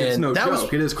dirty mint's no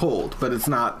joke. It is cold, but it's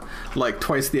not like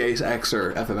Twice the Ice X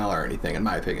or FML or anything, in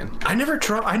my opinion. I never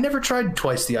tried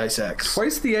Twice the Ice X.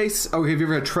 Twice the Ice. Oh, have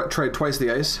you ever tried Twice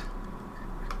the Ice?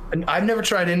 I've never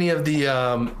tried any of the.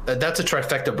 That's a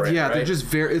trifecta brand. Yeah, right? they're just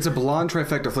very. It's a blonde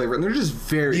trifecta flavor, and they're just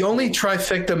very. The only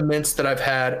trifecta mints that I've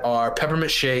had are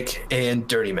peppermint shake and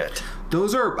dirty mint.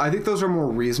 I think those are more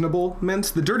reasonable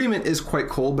mints. The dirty mint is quite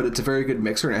cold, but it's a very good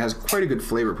mixer and it has quite a good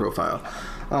flavor profile.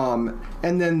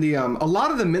 And then a lot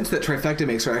of the mints that Trifecta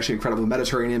makes are actually incredible.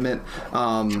 Mediterranean mint.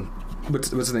 What's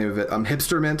the name of it?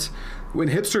 Hipster mint. When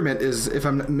hipster mint is, if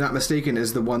I'm not mistaken,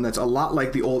 is the one that's a lot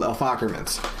like the old Alfacher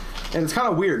mints. And it's kind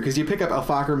of weird because you pick up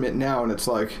Alfacher mint now and it's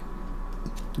like,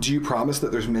 do you promise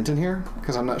that there's mint in here?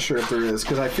 Because I'm not sure if there is,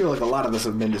 because I feel like a lot of us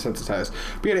have been desensitized.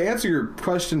 But yeah, to answer your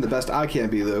question the best I can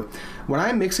be, Lou, when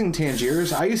I'm mixing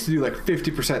Tangiers, I used to do like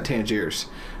 50% Tangiers,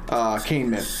 cane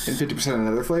mint, and 50%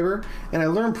 another flavor. And I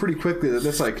learned pretty quickly that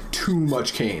that's like too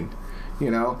much cane,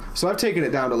 So I've taken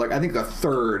it down to like, I think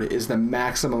 1/3 is the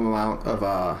maximum amount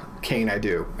of cane I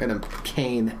do. And a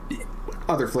cane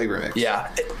other flavor mix.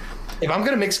 Yeah. If I'm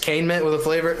going to mix cane mint with a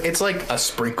flavor, it's like a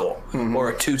sprinkle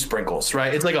or 2 sprinkles,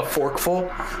 right? It's like a forkful,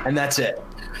 and that's it,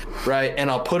 right? And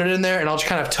I'll put it in there, and I'll just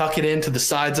kind of tuck it into the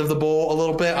sides of the bowl a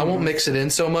little bit. I won't mix it in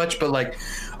so much, but like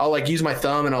I'll like use my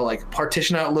thumb, and I'll like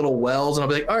partition out little wells, and I'll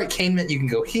be like, all right, cane mint, you can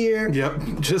go here,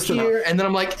 just here. enough. And then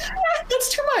I'm like,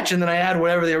 that's too much. And then I add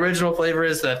whatever the original flavor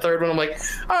is. The third one, I'm like,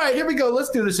 all right, here we go. Let's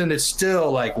do this. And it's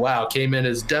still like, wow, cane mint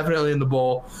is definitely in the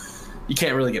bowl. You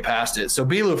can't really get past it. So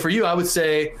Bilu, for you, I would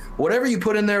say whatever you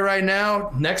put in there right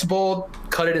now, next bowl,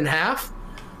 cut it in half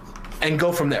and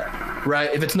go from there, right?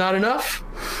 If it's not enough,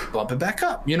 bump it back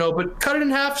up, but cut it in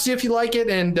half, see if you like it,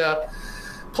 and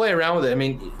play around with it. I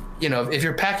mean, if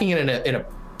you're packing it in a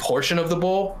portion of the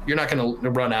bowl, you're not going to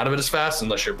run out of it as fast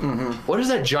unless you're what is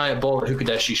that giant bowl that Hookah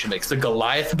Deshi makes, the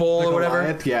Goliath bowl or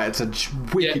whatever? Yeah, it's a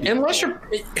wicked unless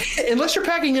you're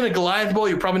packing in a Goliath bowl,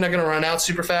 you're probably not going to run out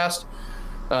super fast.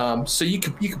 So you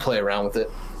could play around with it.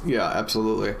 Yeah,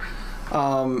 absolutely.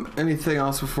 Anything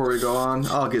else before we go on?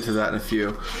 I'll get to that in a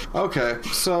few. Okay,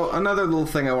 so another little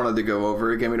thing I wanted to go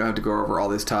over. Again, we don't have to go over all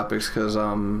these topics because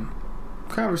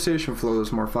conversation flow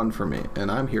is more fun for me,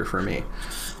 and I'm here for me.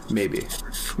 Maybe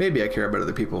I care about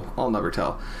other people. I'll never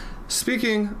tell.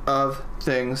 Speaking of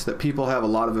things that people have a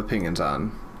lot of opinions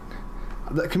on,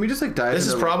 can we just like dive This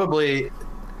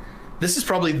is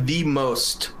probably the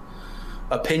most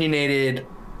opinionated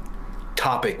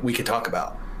topic we could talk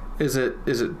about. Is it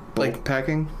bowl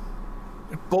packing?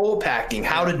 Bowl packing,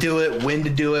 how to do it, when to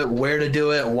do it, where to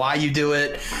do it, why you do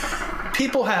it.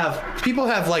 People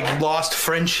have like lost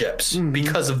friendships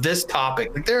because of this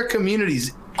topic. Like, there are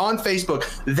communities on Facebook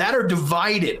that are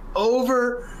divided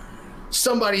over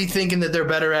somebody thinking that they're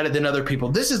better at it than other people.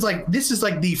 This is like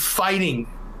the fighting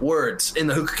words in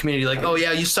the hookah community. Like, oh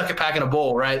yeah, you suck at packing a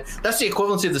bowl, right? That's the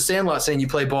equivalency of the Sandlot saying you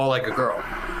play ball like a girl,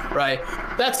 right?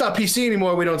 That's not PC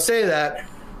anymore. We don't say that.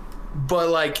 But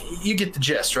like, you get the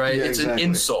gist, right? Yeah, it's exactly. an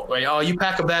insult, right? Oh, you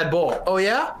pack a bad bowl. Oh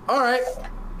yeah? All right.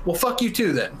 Well, fuck you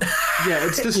too then. Yeah,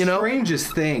 it's the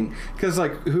strangest thing, because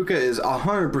like hookah is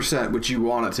 100% what you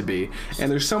want it to be,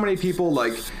 and there's so many people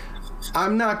like, I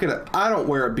don't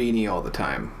wear a beanie all the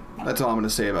time. That's all I'm going to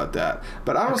say about that.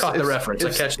 But I caught the reference.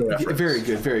 I catch the reference. Very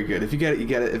good, very good. If you get it, you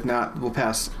get it. If not, we'll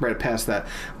pass right past that.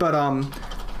 But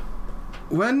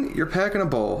when you're packing a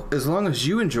bowl, as long as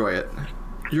you enjoy it,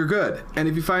 you're good. And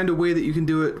if you find a way that you can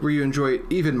do it where you enjoy it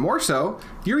even more so,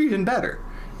 you're even better.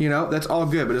 That's all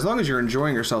good. But as long as you're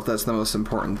enjoying yourself, that's the most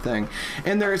important thing.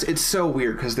 And it's so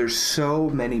weird because there's so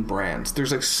many brands.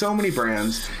 There's like so many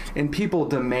brands, and people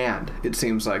demand, it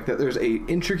seems like, that there's a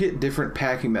intricate different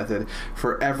packing method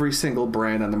for every single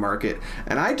brand on the market.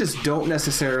 And I just don't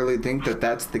necessarily think that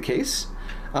that's the case.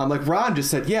 Like Ron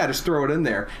just said, yeah, just throw it in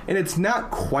there. And it's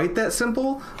not quite that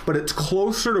simple, but it's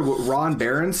closer to what Ron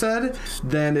Barron said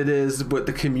than it is what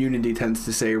the community tends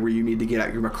to say, where you need to get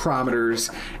out your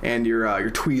micrometers and your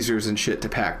tweezers and shit to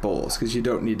pack bowls, because you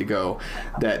don't need to go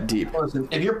that deep. Listen,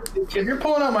 if you're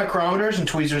pulling out micrometers and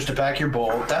tweezers to pack your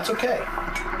bowl, that's okay,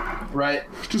 right?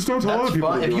 Just don't tell other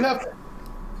people. If you have,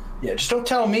 just don't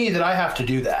tell me that I have to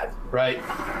do that, right?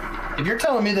 If you're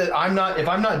telling me that if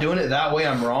I'm not doing it that way,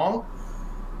 I'm wrong.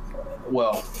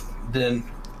 Well, then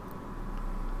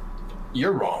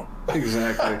you're wrong.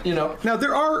 Exactly. Now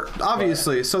there are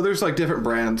obviously, so there's like different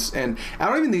brands, and I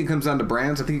don't even think it comes down to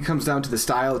brands. I think it comes down to the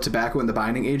style of tobacco and the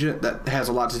binding agent that has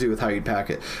a lot to do with how you pack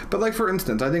it. But like, for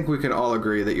instance, I think we can all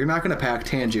agree that you're not going to pack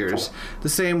Tangiers the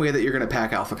same way that you're going to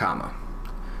pack Alpha Kama.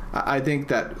 I think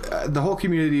that the whole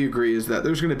community agrees that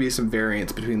there's going to be some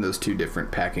variance between those two different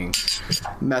packing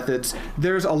methods.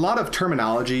 There's a lot of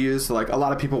terminology used. Like, a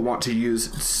lot of people want to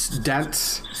use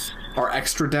dense or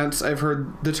extra dense, I've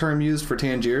heard the term used for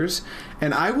Tangiers.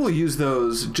 And I will use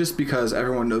those just because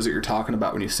everyone knows what you're talking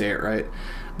about when you say it, right?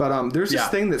 But there's this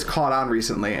thing that's caught on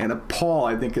recently, and Paul,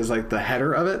 I think, is like the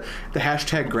header of it, the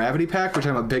hashtag Gravity Pack, which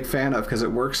I'm a big fan of because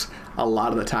it works a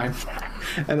lot of the time.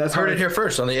 And that's heard it here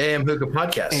first on the AM Hookah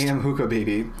podcast. AM Hookah,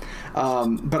 baby.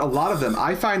 But a lot of them,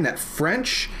 I find that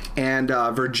French and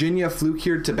Virginia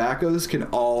flue-cured tobaccos can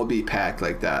all be packed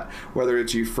like that. Whether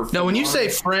it's you for now, when you say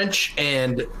French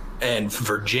and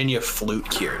Virginia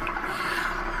flute-cured,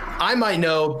 I might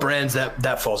know brands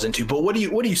that falls into. But what are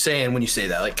you saying when you say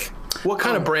that? Like, What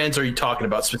kind of brands are you talking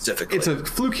about specifically? It's a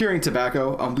flue-curing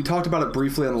tobacco. We talked about it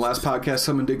briefly on the last podcast.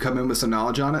 Someone did come in with some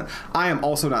knowledge on it. I am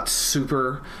also not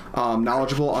super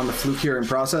knowledgeable on the flue-curing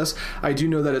process. I do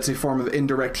know that it's a form of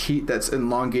indirect heat that's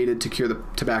elongated to cure the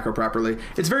tobacco properly.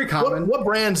 It's very common. What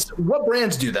brands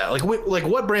do that? Like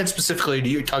what brand specifically do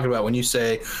you talking about when you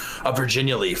say a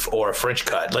Virginia leaf or a French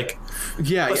cut? Like,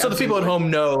 yeah. So the people at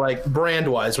home know, like,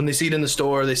 brand-wise, when they see it in the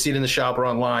store, they see it in the shop or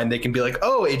online, they can be like,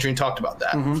 oh, Adrian talked about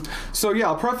that. Mm-hmm. So yeah,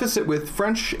 I'll preface it with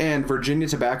French and Virginia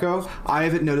tobacco. I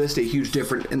haven't noticed a huge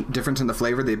difference in the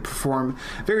flavor. They perform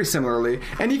very similarly,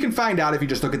 and you can find out if you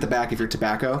just look at the back of your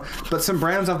tobacco. But some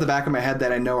brands off the back of my head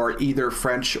that I know are either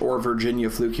French or Virginia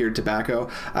flue-cured tobacco.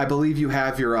 I believe you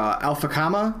have your Alpha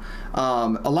Kama.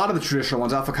 A lot of the traditional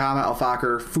ones, Alpha Kama,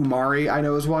 Alfaker, Fumari, I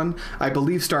know is one. I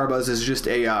believe Starbuzz is just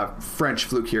a French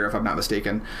flue-cure, if I'm not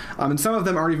mistaken. And some of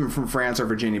them aren't even from France or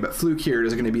Virginia, but flue-cured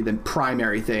is going to be the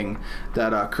primary thing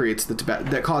that creates the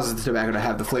that causes the tobacco to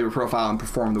have the flavor profile and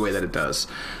perform the way that it does.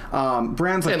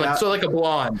 Brands like that. So like a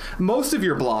blonde. Most of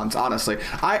your blondes, honestly.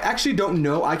 I actually don't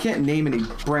know. I can't name any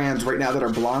brands right now that are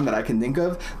blonde that I can think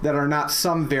of that are not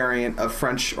some variant of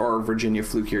French or Virginia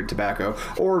flue-cured tobacco.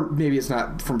 Or maybe it's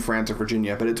not from France or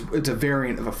Virginia, but it's a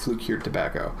variant of a flue-cured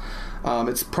tobacco.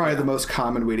 It's probably the most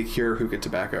common way to cure hookah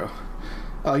tobacco.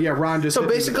 Yeah, Ron just so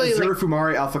basically Zero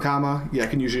Fumari, Alpha Kama,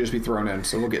 can usually just be thrown in,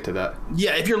 so we'll get to that.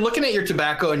 Yeah, if you're looking at your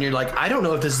tobacco and you're like, I don't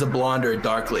know if this is a blonde or a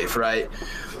dark leaf, right?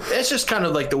 It's just kind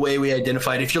of like the way we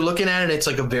identify it. If you're looking at it, it's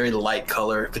like a very light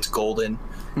color. If it's golden,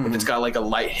 if it's got like a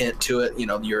light hint to it,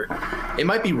 it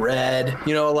might be red.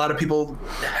 A lot of people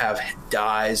have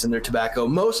dyes in their tobacco.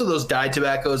 Most of those dyed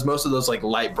tobaccos, most of those like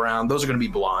light brown, those are going to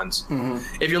be blondes.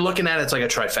 If you're looking at it, it's like a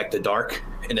trifecta dark,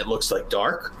 and it looks like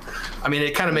dark. I mean,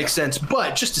 it kind of makes sense.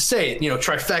 But just to say it,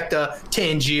 trifecta,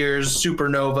 Tangiers,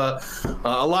 Supernova,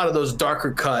 a lot of those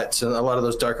darker cuts and a lot of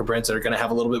those darker brands that are going to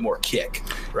have a little bit more kick,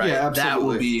 right? Yeah, absolutely. That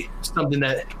will be something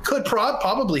that could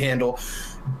probably handle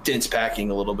dense packing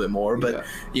a little bit more. But,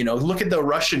 look at the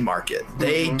Russian market.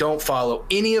 They don't follow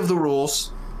any of the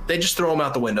rules. They just throw them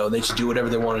out the window. They just do whatever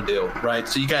they want to do, right?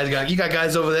 So you got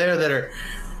guys over there that are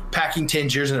packing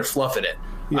Tangiers and they're fluffing it.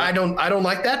 Yeah. I don't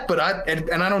like that, but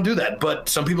I don't do that. But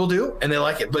some people do, and they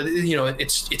like it. But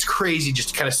it's crazy just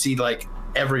to kind of see like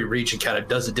every region kind of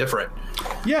does it different.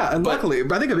 Yeah, and luckily,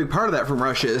 I think a big part of that from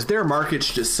Russia is their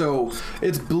market's just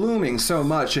it's blooming so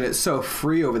much, and it's so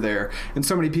free over there, and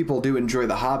so many people do enjoy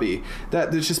the hobby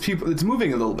that there's just it's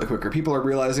moving a little bit quicker. People are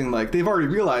realizing, like, they've already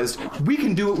realized we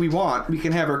can do what we want. We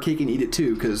can have our cake and eat it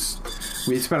too, because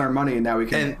we spent our money and now we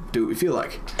can do what we feel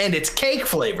like. And it's cake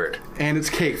flavored.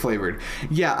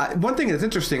 Yeah, one thing that's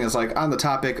interesting is, like, on the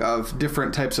topic of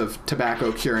different types of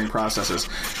tobacco curing processes.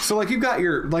 So, like, you've got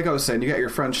like I was saying, you got your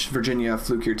French Virginia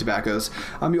flue-cured tobaccos.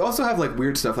 You also have like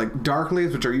weird stuff like dark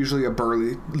leaves, which are usually a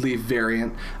burley leaf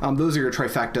variant. Those are your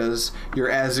trifectas, your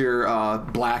azure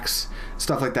blacks,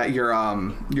 stuff like that. Your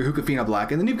hookah pheno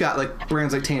black, and then you've got like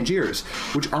brands like Tangiers,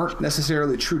 which aren't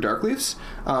necessarily true dark leaves.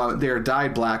 They are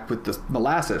dyed black with the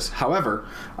molasses. However,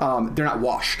 they're not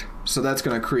washed, so that's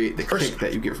going to create the kick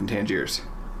that you get from Tangiers.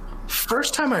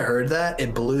 First time I heard that,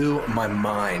 it blew my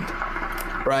mind.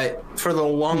 Right. For the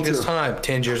longest time,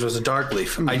 Tangiers was a dark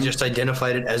leaf. I just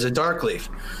identified it as a dark leaf.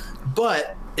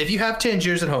 But if you have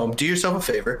Tangiers at home, do yourself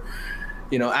a favor.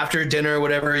 After dinner or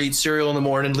whatever, eat cereal in the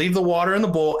morning, leave the water in the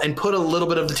bowl and put a little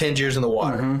bit of the Tangiers in the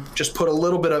water. Just put a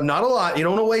little bit of, not a lot. You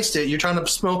don't want to waste it. You're trying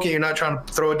to smoke it. You're not trying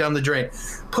to throw it down the drain.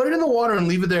 Put it in the water and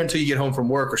leave it there until you get home from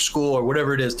work or school or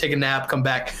whatever it is. Take a nap, come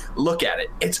back, look at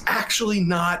it. It's actually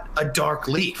not a dark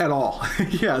leaf. At all.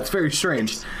 Yeah, it's very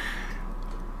strange.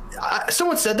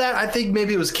 Someone said that. I think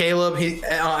maybe it was Caleb. He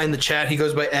in the chat. He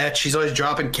goes by Etch. He's always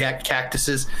dropping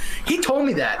cactuses. He told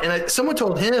me that, and someone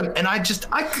told him, and I just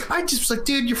was like,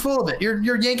 dude, you're full of it.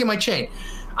 You're yanking my chain.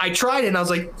 I tried it, and I was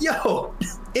like, yo,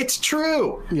 it's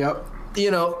true. Yep.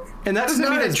 And that doesn't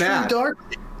mean it's bad. Dark.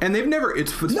 And they've never.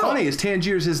 What's funny is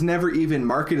Tangiers has never even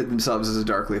marketed themselves as a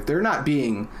dark leaf. They're not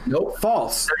being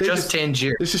false. They're just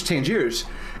Tangiers. It's just Tangiers.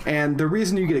 And the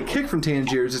reason you get a kick from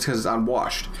Tangiers is because it's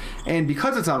unwashed. And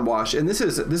because it's unwashed, and this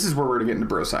is where we're going to get into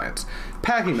bro science.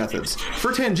 Packing methods.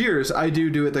 For Tangiers, I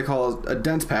do what they call a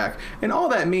dense pack. And all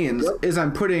that means is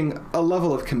I'm putting a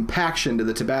level of compaction to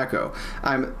the tobacco.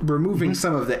 I'm removing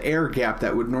some of the air gap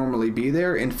that would normally be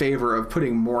there in favor of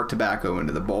putting more tobacco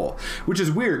into the bowl. Which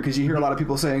is weird because you hear a lot of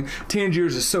people saying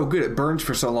Tangiers is so good, it burns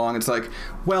for so long. It's like,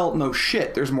 well, no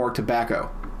shit, there's more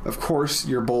tobacco. of course,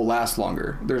 your bowl lasts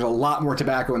longer. There's a lot more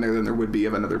tobacco in there than there would be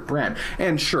of another brand.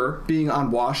 And sure, being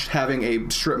unwashed, having a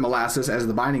strip molasses as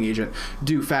the binding agent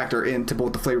do factor into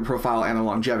both the flavor profile and the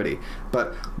longevity.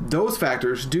 But those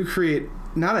factors do create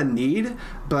not a need,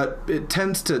 but it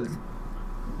tends to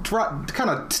kind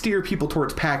of steer people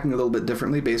towards packing a little bit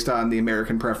differently based on the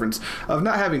American preference of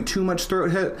not having too much throat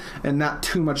hit and not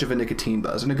too much of a nicotine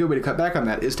buzz. And a good way to cut back on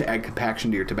that is to add compaction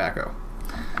to your tobacco.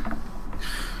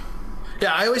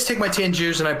 Yeah, I always take my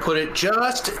Tangiers and I put it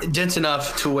just dense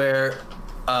enough to where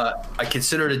I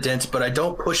consider it a dense, but I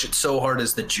don't push it so hard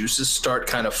as the juices start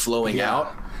kind of flowing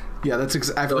out. Yeah, that's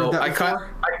I've heard that before.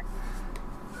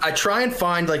 I try and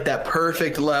find like that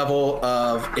perfect level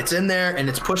of it's in there and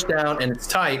it's pushed down and it's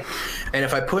tight. And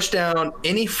if I push down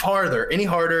any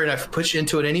harder, and I push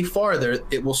into it any farther,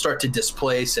 it will start to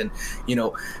displace and, you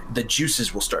know, the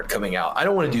juices will start coming out. I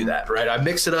don't want to do that, right? I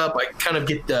mix it up. I kind of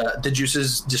get the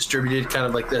juices distributed kind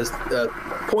of like this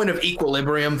point of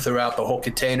equilibrium throughout the whole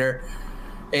container.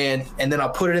 And then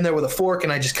I'll put it in there with a fork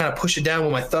and I just kind of push it down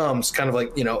with my thumbs, kind of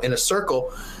like, you know, in a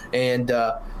circle. And,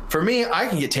 for me, I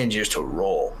can get Tangiers to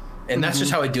roll, and that's just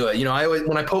how I do it. You know,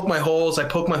 when I poke my holes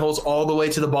all the way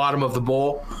to the bottom of the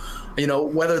bowl. You know,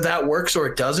 whether that works or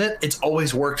it doesn't, it's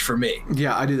always worked for me.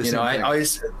 Yeah, I do the same thing.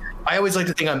 I always like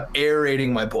to think I'm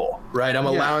aerating my bowl, right? I'm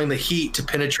allowing the heat to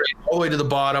penetrate all the way to the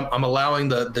bottom. I'm allowing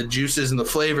the juices and the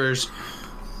flavors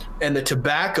and the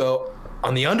tobacco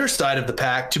on the underside of the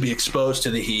pack to be exposed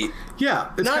to the heat.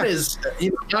 Yeah, not as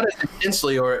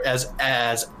intensely or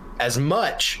as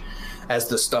much as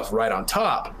the stuff right on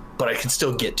top, but I can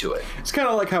still get to it. It's kind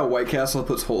of like how White Castle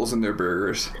puts holes in their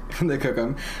burgers when they cook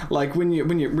them. Like when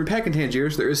you're packing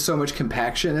Tangiers, there is so much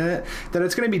compaction in it that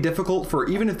it's going to be difficult for,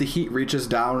 even if the heat reaches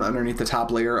down underneath the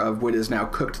top layer of what is now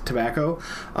cooked tobacco,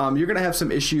 you're going to have some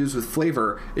issues with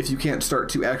flavor if you can't start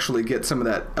to actually get some of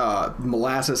that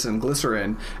molasses and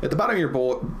glycerin at the bottom of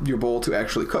your bowl to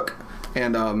actually cook.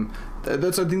 And I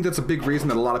think that's a big reason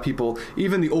that a lot of people,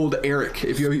 even the old Eric,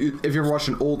 if you ever watched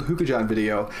an old Hookah John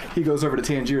video, he goes over to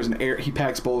Tangiers and he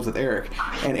packs bowls with Eric.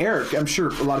 And Eric, I'm sure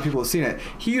a lot of people have seen it,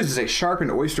 he uses a sharpened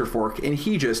oyster fork, and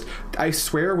I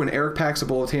swear when Eric packs a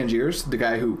bowl of Tangiers, the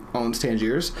guy who owns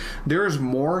Tangiers, there is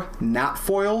more not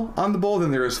foil on the bowl than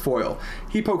there is foil.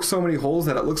 He pokes so many holes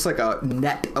that it looks like a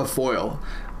net of foil,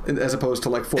 as opposed to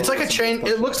like foil. It's like a chain.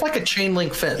 It looks like a chain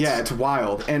link fence. Yeah, it's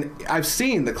wild. And I've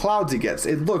seen the clouds he gets.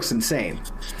 It looks insane.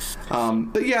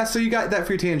 But yeah, so you got that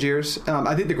for your Tangiers.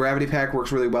 I think the Gravity Pack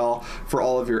works really well for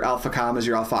all of your Alpha Commas,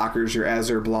 your Alpha Ockers, your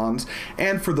Azure Blondes.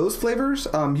 And for those flavors,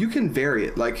 you can vary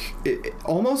it. Like, it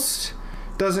almost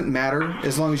doesn't matter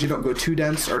as long as you don't go too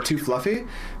dense or too fluffy,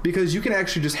 because you can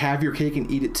actually just have your cake and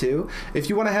eat it too. If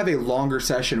you want to have a longer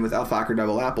session with Alpha Ocker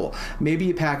Double Apple, maybe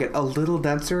you pack it a little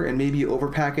denser and maybe you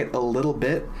overpack it a little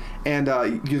bit, and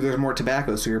there's more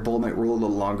tobacco, so your bowl might roll a little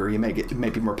longer. It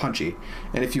might be more punchy.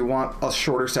 And if you want a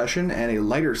shorter session and a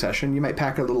lighter session, you might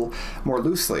pack it a little more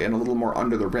loosely and a little more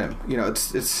under the rim. You know,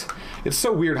 it's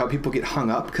so weird how people get hung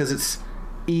up because it's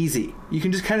easy. You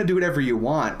can just kind of do whatever you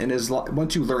want, and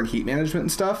once you learn heat management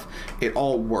and stuff, it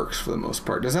all works for the most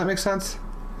part. Does that make sense?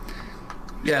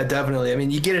 Yeah, definitely. I mean,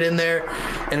 you get it in there,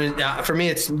 and for me,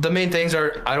 it's the main things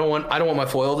are I don't want my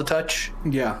foil to touch.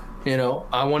 Yeah. You know,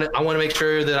 I want to make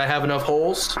sure that I have enough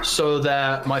holes so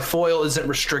that my foil isn't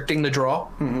restricting the draw.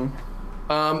 Mm-hmm.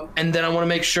 And then I want to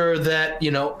make sure that, you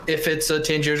know, if it's a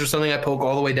Tangiers or something, I poke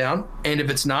all the way down, and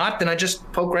if it's not, then I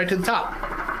just poke right to the top.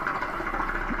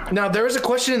 Now, there is a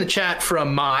question in the chat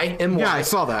from Yeah, I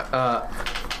saw that. I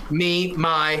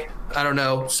don't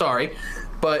know, sorry.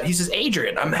 But he says,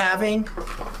 Adrian, I'm having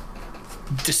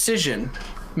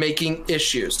decision-making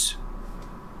issues.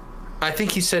 I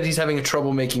think he said he's having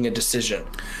trouble making a decision.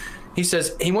 He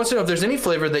says he wants to know if there's any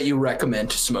flavor that you recommend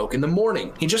to smoke in the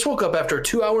morning. He just woke up after a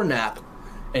 2-hour nap,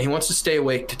 and he wants to stay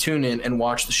awake to tune in and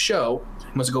watch the show.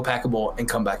 He wants to go pack a bowl and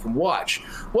come back and watch.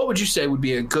 What would you say would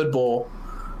be a good bowl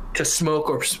to smoke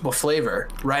or flavor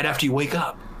right after you wake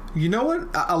up? You know what?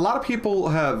 A lot of people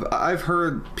I've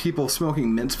heard people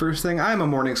smoking mints first thing. I'm a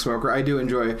morning smoker. I do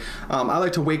enjoy, I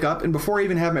like to wake up, and before I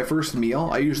even have my first meal,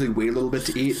 I usually wait a little bit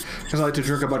to eat, because I like to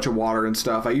drink a bunch of water and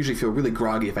stuff. I usually feel really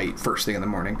groggy if I eat first thing in the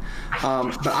morning.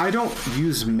 But I don't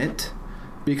use mint,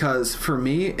 because for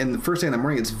me, in the first thing in the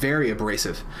morning, it's very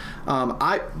abrasive.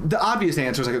 The obvious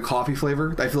answer is like a coffee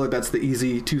flavor. I feel like that's the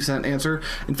easy 2-cent answer.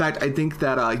 In fact, I think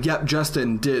that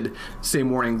Justin did say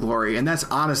Morning Glory, and that's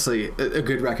honestly a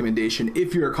good recommendation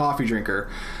if you're a coffee drinker.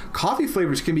 Coffee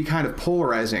flavors can be kind of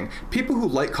polarizing. People who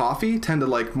like coffee tend to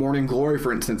like Morning Glory,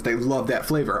 for instance. They love that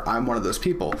flavor. I'm one of those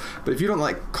people. But if you don't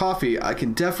like coffee, I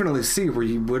can definitely see where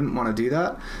you wouldn't want to do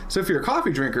that. So if you're a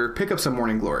coffee drinker, pick up some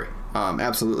Morning Glory.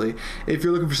 Absolutely. If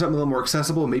you're looking for something a little more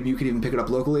accessible, maybe you can even pick it up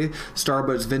locally.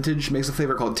 Starbuds Vintage makes a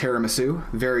flavor called tiramisu,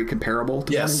 very comparable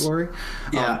to Morning Glory.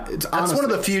 Yeah, that's one of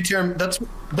the few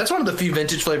that's one of the few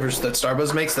vintage flavors that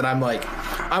Starbucks makes that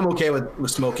I'm okay with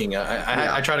smoking.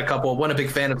 I tried a couple. Wasn't a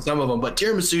big fan of some of them, but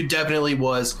tiramisu definitely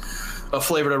was a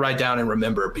flavor to write down and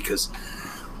remember because.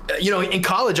 In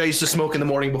college, I used to smoke in the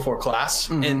morning before class,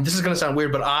 and this is going to sound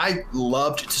weird, but I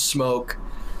loved to smoke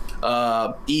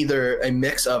either a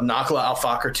mix of Nakala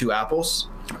Alfak or 2 apples,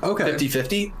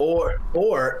 50-50,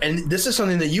 or and this is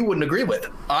something that you wouldn't agree with.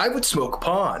 I would smoke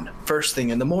Pon first thing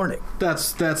in the morning.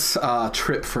 That's a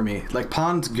trip for me. Like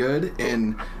Pon's good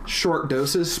in short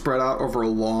doses spread out over a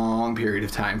long period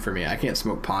of time for me. I can't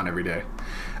smoke Pon every day.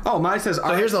 Oh, mine says,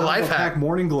 so here's the life hack.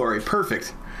 Morning Glory.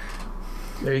 Perfect.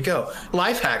 There you go.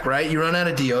 Life hack, right? You run out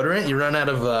of deodorant, you run out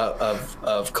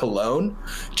of cologne,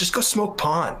 just go smoke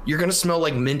Pon. You're gonna smell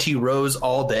like minty rose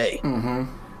all day.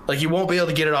 Like you won't be able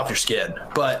to get it off your skin,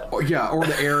 but or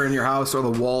the air in your house or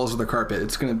the walls or the carpet.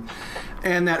 It's gonna,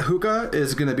 and that hookah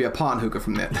is gonna be a Pon hookah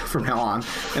from now on,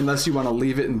 unless you want to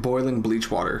leave it in boiling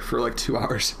bleach water for like 2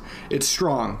 hours. It's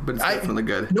strong, but it's definitely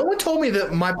good. No one told me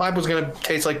that my pipe was gonna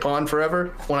taste like Pon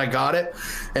forever when I got it,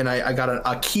 and I got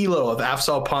a kilo of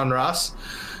Afsal Pon Ras.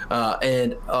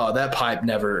 And that pipe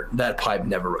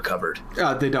never recovered.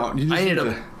 They don't.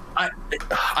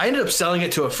 I ended up selling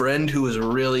it to a friend who was a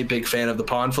really big fan of the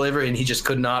Pon flavor, and he just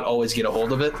could not always get a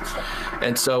hold of it.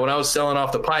 And so when I was selling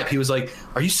off the pipe, he was like,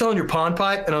 "Are you selling your Pon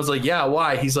pipe?" And I was like, "Yeah,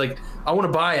 why?" He's like, "I want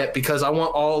to buy it because I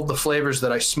want all the flavors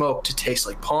that I smoke to taste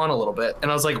like Pon a little bit."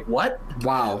 And I was like, "What?"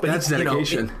 Wow, but that's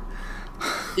dedication.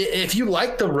 If you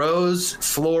like the rose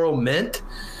floral mint,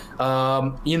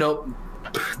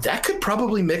 that could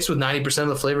probably mix with 90% of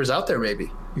the flavors out there, maybe.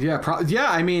 Yeah,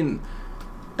 I mean,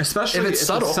 especially if it's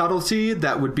subtlety,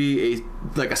 that would be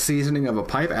a seasoning of a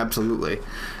pipe. Absolutely.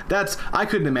 I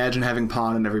couldn't imagine having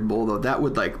Pon in every bowl though. That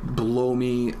would blow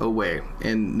me away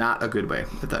in not a good way,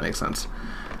 if that makes sense.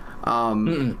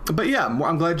 But yeah,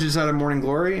 I'm glad you decided Morning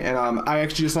Glory, and I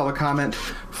actually just saw the comment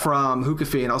from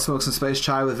Hookah, and I'll smoke some spice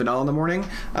chai with vanilla in the morning.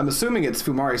 I'm assuming it's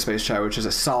Fumari spice chai, which is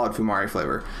a solid Fumari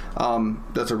flavor.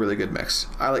 That's a really good mix.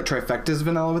 I like Trifecta's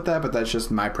vanilla with that, but that's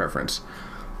just my preference.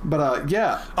 But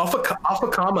yeah, Alpha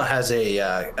Kama has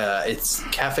it's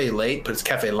cafe late, but it's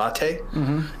cafe latte,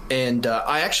 and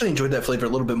I actually enjoyed that flavor a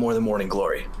little bit more than Morning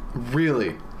Glory.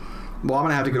 Really? Well, I'm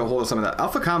going to have to get a hold of some of that.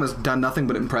 Alpha Com has done nothing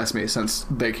but impress me since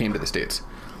they came to the States.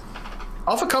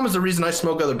 Alpha Com is the reason I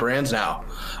smoke other brands now.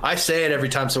 I say it every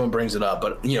time someone brings it up,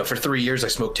 but for 3 years I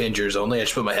smoked Tangiers only. I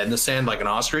just put my head in the sand like an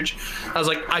ostrich. I was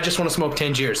like, I just want to smoke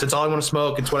Tangiers. That's all I want to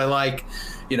smoke. It's what I like.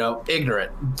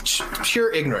 Ignorant,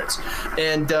 pure ignorance.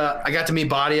 And I got to meet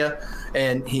Badia,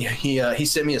 and he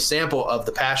sent me a sample of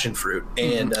the passion fruit,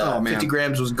 and 50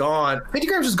 grams was gone. 50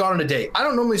 grams was gone in a day. I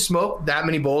don't normally smoke that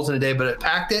many bowls in a day, but it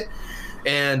packed it.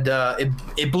 And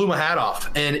it blew my hat off,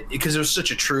 and because it was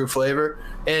such a true flavor,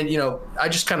 and I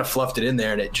just kind of fluffed it in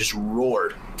there, and it just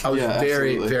roared. I was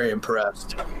very, very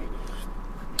impressed.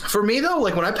 For me though,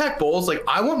 when I pack bowls,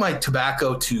 I want my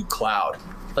tobacco to cloud.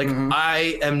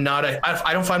 I am not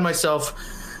I don't find myself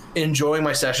enjoying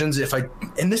my sessions if I,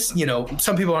 and this,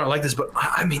 some people aren't like this, but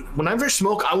I mean, whenever I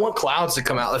smoke, I want clouds to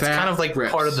come out. That's kind of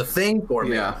part of the thing for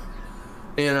me.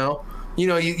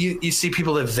 You see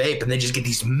people that vape and they just get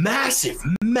these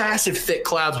massive thick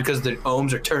clouds because their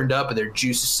ohms are turned up and their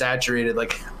juice is saturated.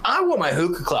 I want my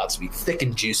hookah clouds to be thick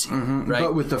and juicy, right?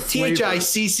 But with the flavor.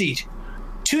 THICC,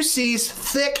 2 C's,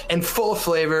 thick and full of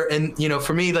flavor. And,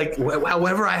 for me,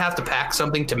 however I have to pack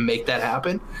something to make that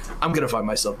happen, I'm going to find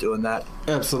myself doing that.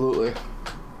 Absolutely.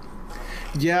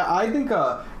 Yeah, I think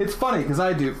it's funny because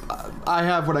I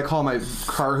have what I call my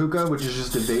car hookah, which is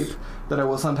just a vape that I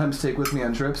will sometimes take with me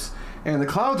on trips. And the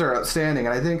clouds are outstanding,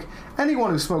 and I think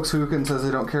anyone who smokes hookah and says they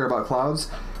don't care about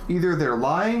clouds, either they're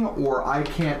lying or I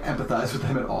can't empathize with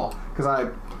them at all.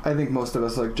 Because I think most of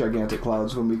us like gigantic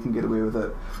clouds when we can get away with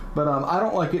it. But I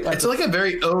don't like it. It's like a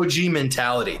very OG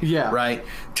mentality, right?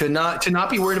 To not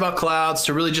be worried about clouds,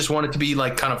 to really just want it to be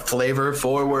kind of flavor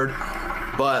forward.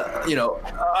 But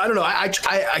I don't know.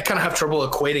 I kind of have trouble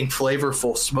equating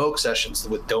flavorful smoke sessions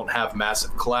with don't have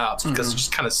massive clouds, because it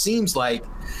just kind of seems like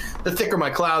the thicker my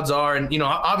clouds are, and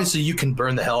obviously you can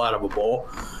burn the hell out of a bowl,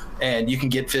 and you can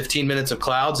get 15 minutes of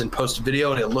clouds and post a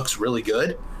video, and it looks really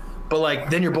good. But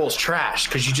then your bowl's trash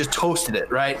because you just toasted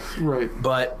it, right? Right.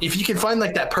 But if you can find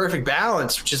that perfect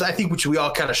balance, which is I think which we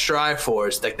all kind of strive for,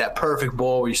 is that perfect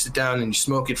bowl where you sit down and you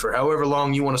smoke it for however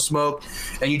long you want to smoke,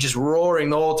 and you just roaring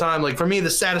the whole time. For me, the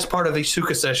saddest part of a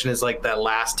hookah session is that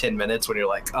last 10 minutes when you're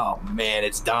like, oh man,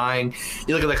 it's dying.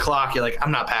 You look at the clock, you're like,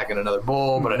 I'm not packing another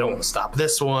bowl, but I don't want to stop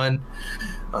this one.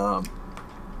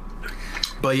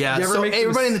 But yeah, so hey,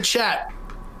 everybody in the chat,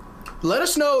 let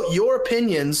us know your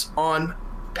opinions on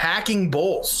packing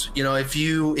bowls. You know, if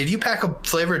you pack a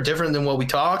flavor different than what we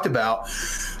talked about,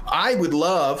 I would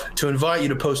love to invite you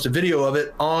to post a video of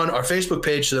it on our Facebook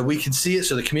page so that we can see it,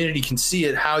 so the community can see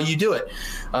it, how you do it.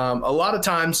 A lot of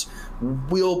times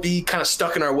we'll be kind of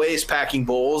stuck in our ways packing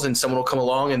bowls, and someone will come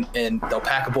along and they'll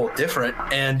pack a bowl different.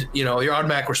 And, you know, your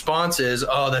automatic response is,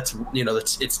 oh, that's, you know,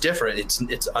 it's different.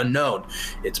 It's unknown.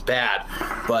 It's bad.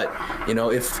 But, you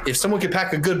know, if someone can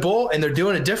pack a good bowl and they're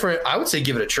doing it different, I would say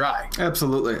give it a try.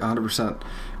 Absolutely. 100%.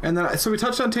 And then, so we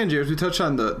touched on Tangiers, we touched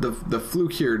on the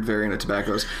flue-cured variant of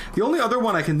tobaccos. The only other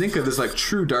one I can think of is like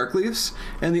true dark leaves,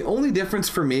 and the only difference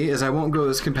for me is I won't go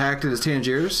as compacted as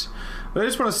Tangiers, but I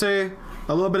just want to say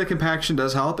a little bit of compaction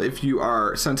does help if you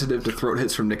are sensitive to throat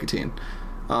hits from nicotine.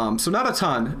 So not a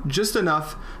ton, just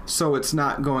enough so it's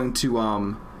not going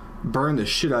to burn the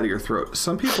shit out of your throat.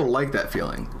 Some people like that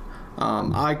feeling.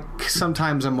 I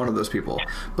sometimes am one of those people,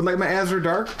 but like my Azure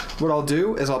Dark, what I'll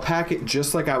do is I'll pack it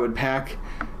just like I would pack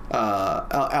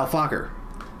Alfacher,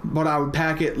 but I would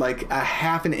pack it like a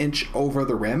half an inch over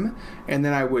the rim, and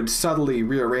then I would subtly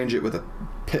rearrange it with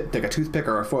like a toothpick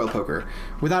or a foil poker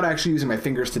without actually using my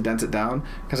fingers to dent it down,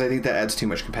 because I think that adds too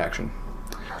much compaction.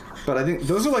 But I think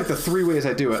those are like the three ways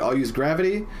I do it. I'll use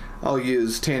gravity, I'll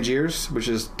use Tangiers, which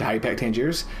is how you pack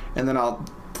Tangiers, and then I'll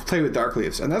play with dark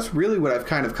leaves. And that's really what I've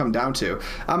kind of come down to.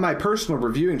 On my personal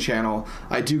reviewing channel,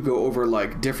 I do go over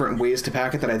like different ways to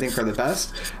pack it that I think are the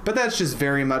best, but that's just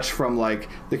very much from like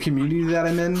the community that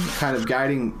I'm in, kind of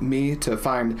guiding me to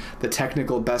find the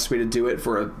technical best way to do it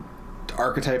for a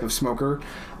archetype of smoker,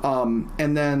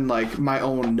 and then like my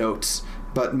own notes.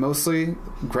 But mostly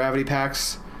gravity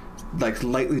packs, like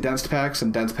lightly dense packs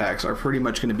and dense packs, are pretty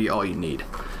much going to be all you need.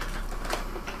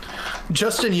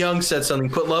 Justin Young said something,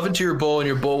 put love into your bowl and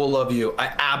your bowl will love you.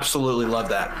 I absolutely love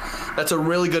that. That's a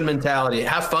really good mentality.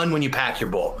 Have fun when you pack your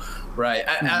bowl, right?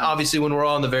 Obviously, when we're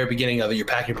all in the very beginning of it, you're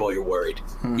packing your bowl, you're worried.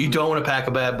 You don't want to pack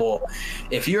a bad bowl.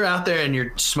 If you're out there and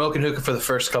you're smoking hookah for the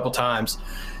first couple times,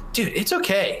 dude, it's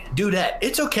okay. Dudette,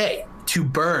 it's okay to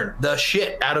burn the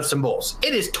shit out of some bowls.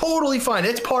 It is totally fine.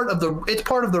 It's part of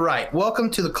the right. Welcome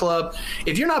to the club.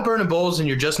 If you're not burning bowls and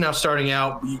you're just now starting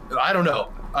out, I don't know.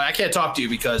 I can't talk to you,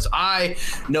 because I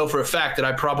know for a fact that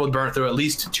I probably burnt through at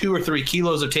least 2 or 3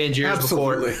 kilos of Tangiers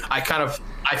before I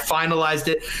finalized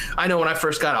it. I know when I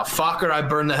first got Alfacher, I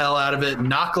burned the hell out of it.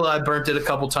 Nakala, I burnt it a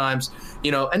couple times,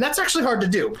 you know, and that's actually hard to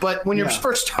do. But when you're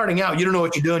first starting out, you don't know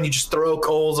what you're doing. You just throw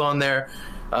coals on there.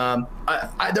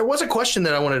 There was a question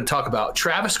that I wanted to talk about.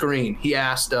 Travis Green, he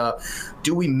asked,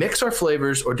 do we mix our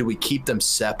flavors or do we keep them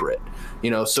separate? You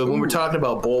know, so when we're talking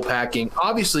about bowl packing,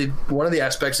 obviously one of the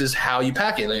aspects is how you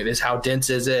pack it. Like, is how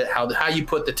dense is it, how you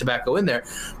put the tobacco in there.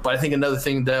 But I think another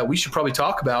thing that we should probably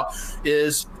talk about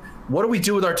is, what do we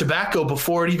do with our tobacco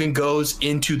before it even goes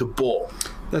into the bowl?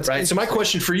 That's right. So my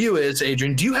question for you is,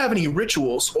 Adrian, do you have any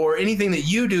rituals or anything that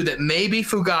you do that may be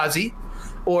fugazi,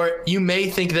 or you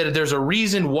may think that there's a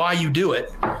reason why you do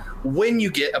it when you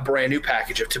get a brand new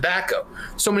package of tobacco?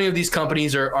 So many of these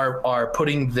companies are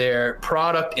putting their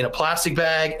product in a plastic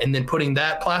bag and then putting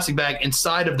that plastic bag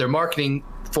inside of their marketing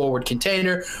forward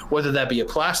container, whether that be a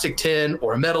plastic tin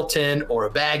or a metal tin or a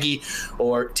baggie,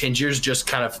 or Tangiers just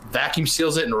kind of vacuum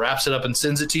seals it and wraps it up and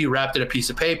sends it to you wrapped in a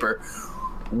piece of paper.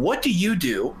 What do you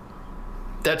do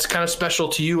that's kind of special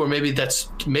to you, or maybe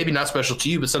not special to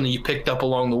you, but something you picked up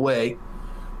along the way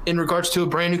in regards to a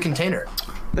brand new container?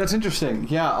 That's interesting.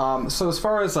 Yeah. So as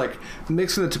far as like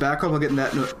mixing the tobacco, we'll get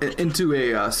into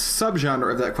a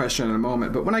subgenre of that question in a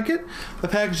moment. But when I get a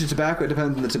package of tobacco, it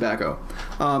depends on the tobacco.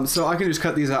 So I can just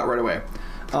cut these out right away.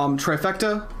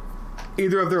 Trifecta,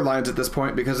 either of their lines at this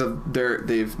point, because of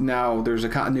there's a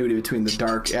continuity between the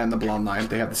dark and the blonde line.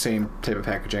 They have the same type of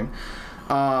packaging.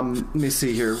 Let me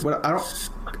see here.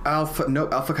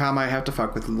 Alpha Gamma I have to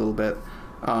fuck with a little bit.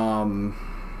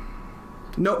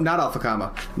 Nope, not Alpha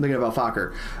Gamma. I'm thinking of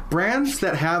Alfacher. Brands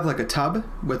that have like a tub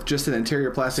with just an interior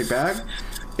plastic bag,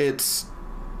 it's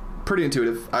pretty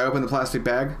intuitive. I open the plastic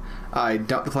bag, I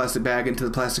dump the plastic bag into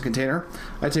the plastic container,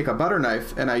 I take a butter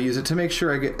knife and I use it to make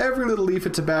sure I get every little leaf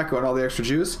of tobacco and all the extra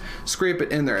juice, scrape it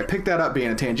in there. I picked that up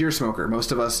being a Tangier smoker.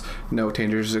 Most of us know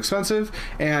Tangiers is expensive,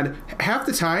 and half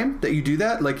the time that you do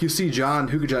that, like you see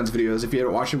Hookah John's videos, if you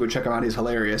haven't watched him, go check him out, he's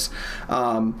hilarious.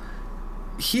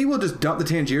 He will just dump the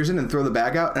Tangiers in and throw the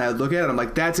bag out, and I look at it, I'm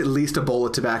like, that's at least a bowl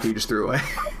of tobacco you just threw away.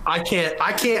 I can't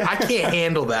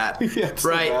handle that. Yeah,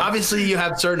 right. So obviously you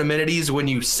have certain amenities when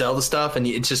you sell the stuff and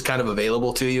it's just kind of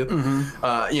available to you.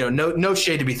 No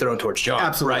shade to be thrown towards John.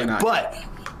 Absolutely right? not. But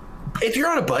if you're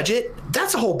on a budget,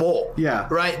 that's a whole bowl. Yeah.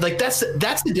 Right? Like that's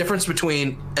the difference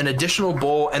between an additional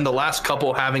bowl and the last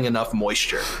couple having enough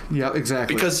moisture. Yeah,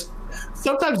 exactly. Because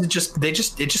sometimes it's just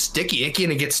sticky, icky,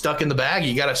 and it gets stuck in the bag.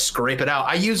 You got to scrape it out.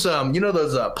 I use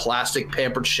those plastic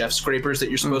Pampered Chef scrapers that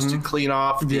you're supposed to clean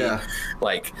off.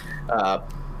 Like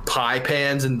pie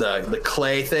pans and the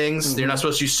clay things. You're not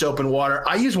supposed to use soap and water.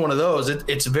 I use one of those.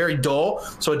 It's very dull,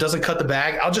 so it doesn't cut the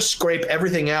bag. I'll just scrape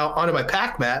everything out onto my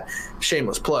pack mat.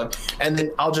 Shameless plug. And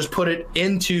then I'll just put it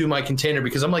into my container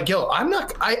because I'm like, yo,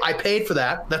 I paid for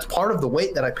that. That's part of the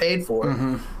weight that I paid for.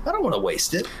 I don't want to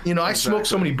waste it. I smoke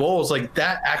so many bowls. Like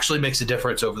that actually makes a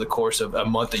difference over the course of a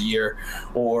month, a year,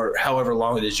 or however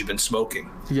long it is you've been smoking.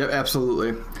 Yep,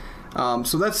 absolutely.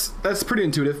 So that's pretty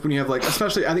intuitive when you have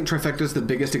especially I think Trifecta is the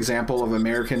biggest example of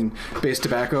American-based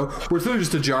tobacco where it's literally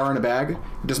just a jar in a bag.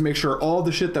 Just make sure all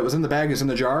the shit that was in the bag is in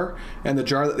the jar, and the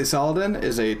jar that they sell it in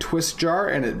is a twist jar,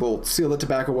 and it will seal the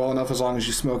tobacco well enough as long as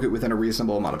you smoke it within a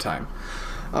reasonable amount of time.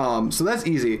 So that's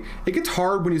easy. It gets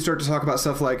hard when you start to talk about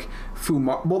stuff like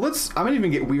Fumar. Well, I'm gonna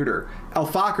even get weirder.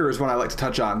 Alfaker is one I like to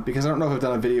touch on because I don't know if I've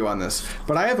done a video on this,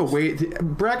 but I have a weight.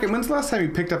 Bracken, when's the last time you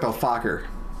picked up Alfaker?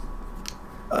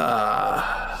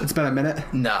 It's been a minute?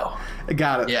 No.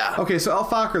 Got it. Yeah. Okay, so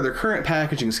Alfaker, their current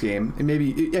packaging scheme, and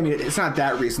it's not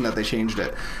that recent that they changed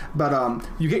it, but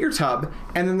you get your tub,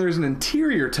 and then there's an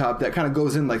interior tub that kind of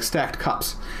goes in like stacked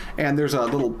cups, and there's a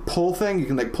little pull thing. You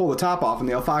can pull the top off, and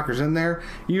the Alfaker's in there.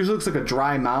 It usually looks like a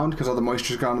dry mound because all the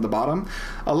moisture's gone to the bottom.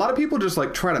 A lot of people just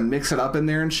try to mix it up in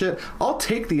there and shit. I'll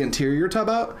take the interior tub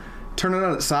out, turn it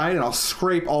on its side, and I'll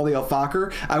scrape all the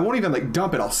Alfaker. I won't even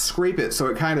dump it. I'll scrape it so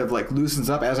it kind of loosens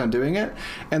up as I'm doing it.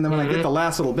 And then when I get the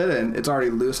last little bit in, it's already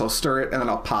loose. I'll stir it, and then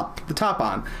I'll pop the top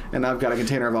on, and I've got a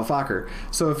container of Alfaker.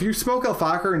 So if you smoke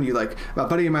Alfaker and you a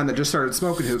buddy of mine that just started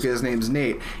smoking hookah, his name's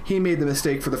Nate. He made the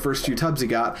mistake for the first few tubs he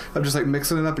got of just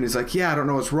mixing it up, and he's like, yeah, I don't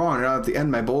know what's wrong. And at the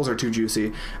end, my bowls are too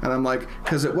juicy. And I'm like,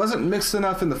 because it wasn't mixed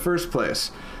enough in the first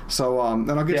place. So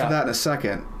then I'll get to that in a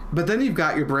second. But then you've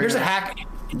got your brain. Here's a hack.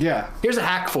 Yeah. Here's a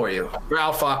hack for you for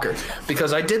Alfaker,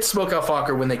 because I did smoke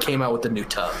Alfaker when they came out with the new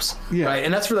tubs. Yeah. Right.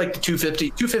 And that's for the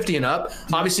 250 and up.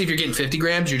 Obviously, if you're getting 50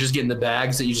 grams, you're just getting the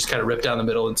bags that you just kind of rip down the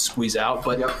middle and squeeze out.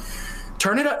 But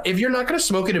turn it up. If you're not going to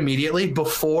smoke it immediately,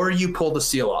 before you pull the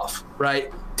seal off,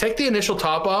 right? Take the initial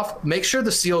top off, make sure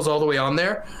the seal's all the way on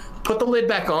there, put the lid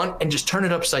back on, and just turn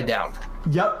it upside down.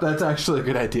 Yep, that's actually a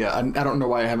good idea. I don't know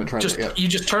why I haven't tried it yet. You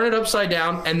just turn it upside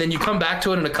down, and then you come back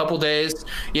to it in a couple days.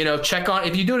 Check on,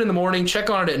 if you do it in the morning, check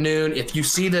on it at noon. If you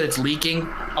see that it's leaking,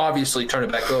 obviously turn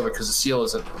it back over because the seal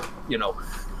isn't,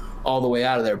 all the way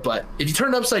out of there. But if you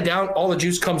turn it upside down, all the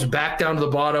juice comes back down to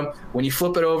the bottom. When you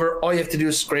flip it over, all you have to do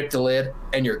is scrape the lid,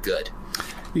 and you're good.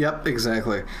 Yep,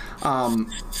 exactly.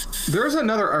 There's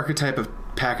another archetype of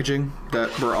packaging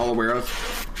that we're all aware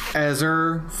of.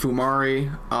 Ezer,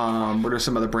 Fumari, what are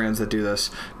some other brands that do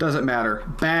this? Doesn't matter.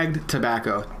 Bagged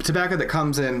tobacco. Tobacco that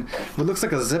comes in what looks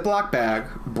like a Ziploc bag,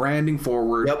 branding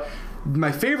forward. Yep.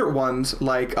 My favorite ones,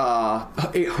 Hookah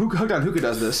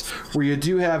does this, where you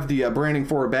do have the branding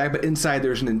forward bag, but inside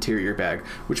there's an interior bag,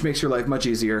 which makes your life much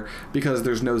easier because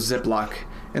there's no Ziploc.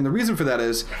 And the reason for that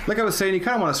is, like I was saying, you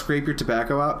kind of want to scrape your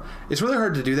tobacco out. It's really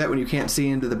hard to do that when you can't see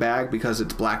into the bag because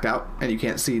it's blacked out and you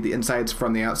can't see the insides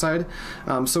from the outside.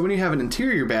 So when you have an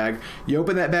interior bag, you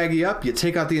open that baggie up, you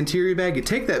take out the interior bag, you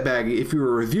take that baggie. If you're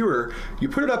a reviewer, you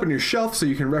put it up on your shelf so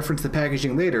you can reference the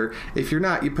packaging later. If you're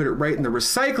not, you put it right in the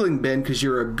recycling bin because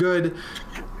you're a good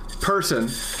person.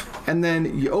 And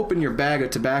then you open your bag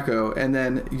of tobacco, and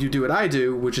then you do what I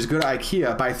do, which is go to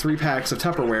IKEA, buy 3 packs of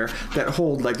Tupperware that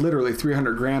hold literally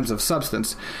 300 grams of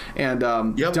substance, and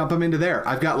dump them into there.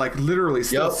 I've got literally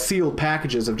still sealed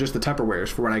packages of just the Tupperwares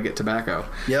for when I get tobacco.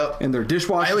 Yep. And they're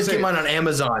dishwasher. I always get mine on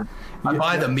Amazon. I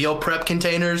buy the meal prep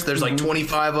containers. There's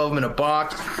 25 of them in a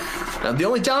box. Now, the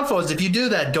only downfall is if you do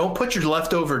that, don't put your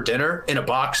leftover dinner in a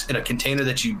box in a container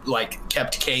that you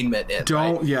kept cane mint in.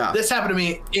 Yeah. This happened to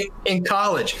me in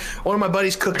college. One of my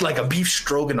buddies cooked a beef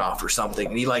stroganoff or something,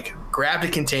 and he grabbed a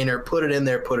container, put it in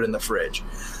there, put it in the fridge.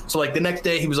 So the next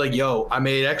day he was like, "Yo, I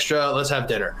made extra. Let's have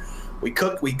dinner." We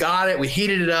cooked, we got it, we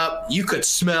heated it up. You could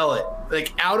smell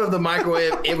it. Out of the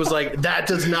microwave, it was that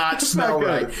does not smell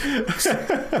right.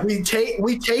 We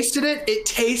tasted it. It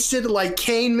tasted like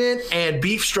cane mint and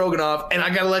beef stroganoff. And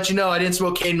I got to let you know, I didn't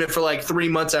smoke cane mint for 3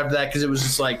 months after that because it was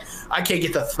just I can't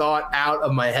get the thought out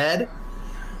of my head.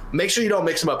 make sure you don't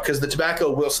mix them up because the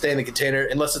tobacco will stay in the container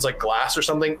unless it's like glass or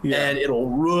something, and it'll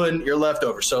ruin your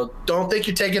leftovers. So don't think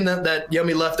you're taking that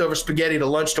yummy leftover spaghetti to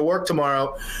lunch to work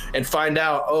tomorrow and find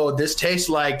out, oh, this tastes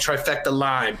like trifecta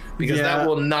lime, because that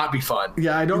will not be fun.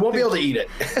 Yeah, you won't be able to eat it.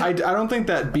 I don't think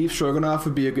that beef stroganoff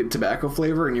would be a good tobacco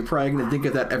flavor, and you're probably going to think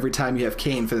of that every time you have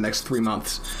cane for the next 3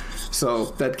 months. So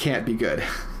that can't be good.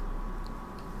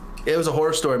 It was a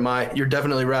horror story, Mai. You're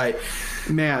definitely right.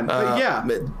 Man,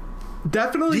 but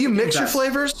definitely. Do you mix your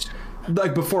flavors?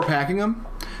 Like before packing them?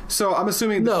 So I'm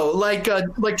assuming no, like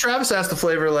Travis asked the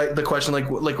flavor, like the question, like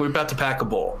we're about to pack a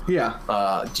bowl. Yeah.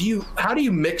 How do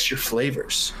you mix your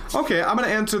flavors? Okay, I'm gonna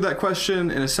answer that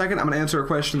question in a second. I'm gonna answer a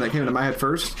question that came into my head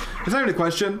first. It's not even a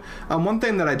question. One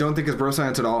thing that I don't think is bro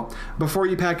science at all. Before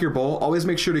you pack your bowl, always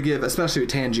make sure to give, especially with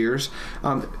Tangiers,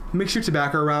 mix your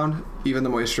tobacco around, even the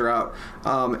moisture out.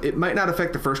 It might not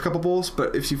affect the first couple bowls,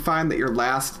 but if you find that your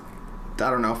last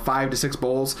 5 to 6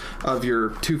 bowls of your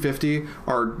 250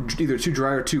 are either too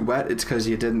dry or too wet, it's because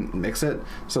you didn't mix it.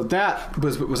 So that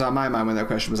was on my mind when that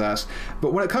question was asked.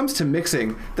 But when it comes to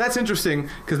mixing, that's interesting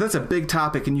because that's a big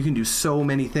topic and you can do so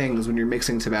many things when you're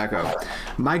mixing tobacco.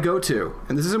 My go-to,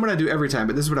 and this isn't what I do every time,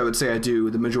 but this is what I would say I do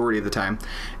the majority of the time,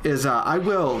 is I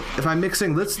will, if I'm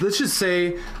mixing, let's just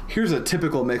say, here's a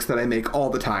typical mix that I make all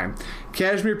the time.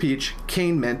 Cashmere peach,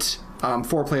 cane mint,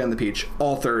 foreplay on the peach,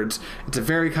 all thirds. It's a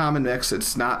very common mix.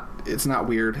 It's not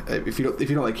weird. If you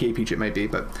don't like K peach, it might be.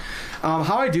 But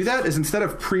how I do that is instead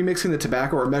of pre-mixing the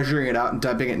tobacco or measuring it out and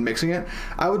dumping it and mixing it,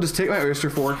 I would just take my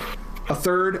oyster fork, a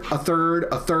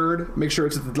third, make sure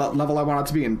it's at the level I want it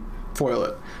to be, and foil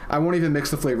it. I won't even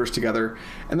mix the flavors together.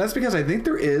 And that's because I think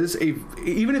there is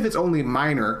even if it's only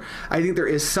minor, I think there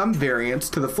is some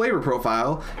variance to the flavor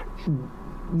profile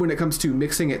when it comes to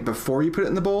mixing it before you put it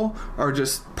in the bowl or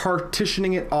just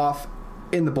partitioning it off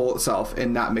in the bowl itself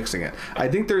and not mixing it. I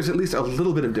think there's at least a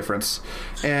little bit of difference.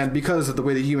 And because of the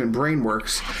way the human brain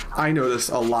works, I notice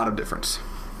a lot of difference.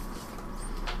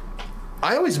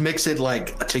 I always mix it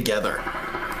like together.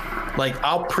 Like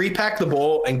I'll pre-pack the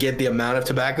bowl and get the amount of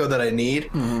tobacco that I need.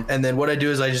 Mm-hmm. And then what I do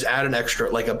is I just add an extra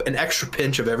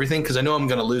pinch of everything because I know I'm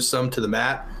going to lose some to the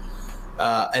mat.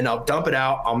 And I'll dump it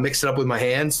out. I'll mix it up with my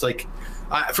hands.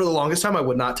 For the longest time, I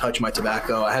would not touch my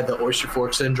tobacco. I had the oyster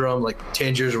fork syndrome. Like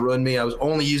Tangiers ruined me. I was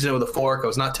only using it with a fork. I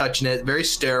was not touching it. Very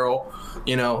sterile.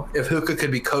 You know, if hookah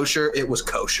could be kosher, it was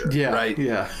kosher. Yeah. Right.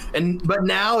 Yeah. But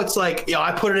now it's like,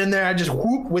 I put it in there. I just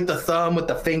whoop with the thumb, with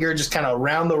the finger, just kind of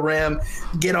around the rim,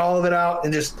 get all of it out,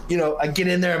 and just I get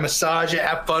in there and massage it,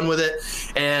 have fun with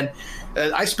it, and.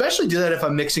 I especially do that if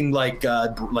I'm mixing like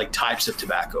types of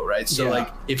tobacco, right? So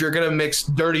if you're gonna mix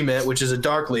dirty mint, which is a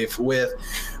dark leaf, with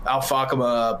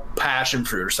alfalfa passion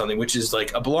fruit or something, which is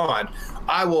like a blonde,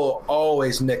 I will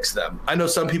always mix them. I know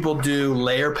some people do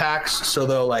layer packs, so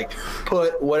they'll like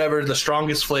put whatever the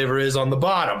strongest flavor is on the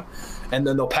bottom, and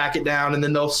then they'll pack it down, and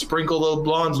then they'll sprinkle the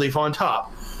blonde leaf on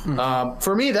top. Mm-hmm.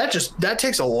 For me, that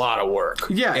takes a lot of work.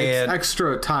 Yeah, it's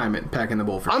extra time at packing the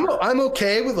bowl. For sure. I'm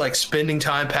okay with like spending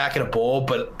time packing a bowl,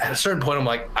 but at a certain point, I'm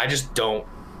like, I just don't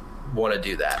want to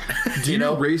do that. Do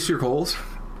you race your coals?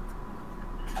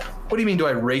 What do you mean? Do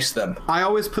I race them? I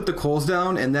always put the coals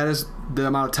down, and that is the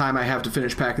amount of time I have to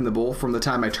finish packing the bowl from the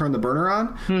time I turn the burner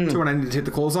on to when I need to take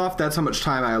the coals off. That's how much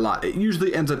time I allot. It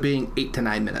usually ends up being 8 to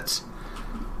 9 minutes,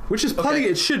 which is plenty.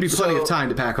 Okay. It should be plenty of time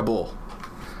to pack a bowl.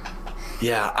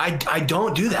 Yeah, I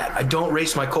don't do that. I don't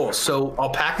race my coals. So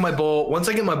I'll pack my bowl. Once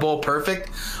I get my bowl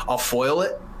perfect, I'll foil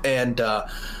it and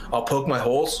I'll poke my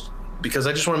holes because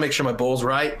I just want to make sure my bowl's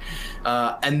right.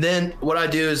 And then what I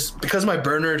do is, because my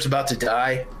burner is about to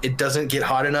die, it doesn't get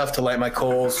hot enough to light my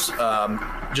coals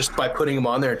just by putting them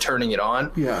on there and turning it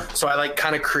on. Yeah. So I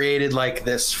kind of created like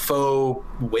this faux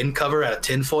wind cover out of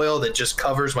tin foil that just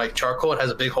covers my charcoal. It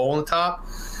has a big hole in the top.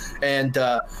 And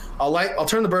I'll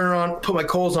turn the burner on, put my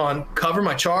coals on, cover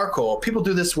my charcoal. People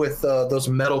do this with those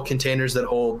metal containers that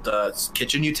hold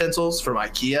kitchen utensils from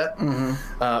IKEA.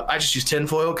 Mm-hmm. I just use tin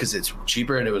foil because it's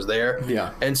cheaper and it was there.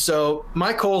 Yeah. And so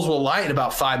my coals will light in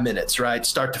about 5 minutes, right,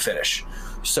 start to finish.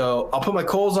 So I'll put my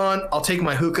coals on. I'll take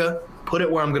my hookah, put it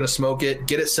where I'm going to smoke it,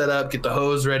 get it set up, get the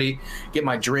hose ready, get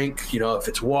my drink, if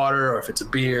it's water or if it's a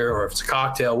beer or if it's a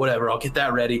cocktail, whatever, I'll get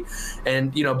that ready.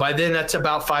 And, by then that's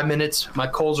about 5 minutes. My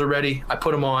coals are ready. I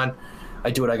put them on. I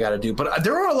do what I got to do. But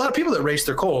there are a lot of people that race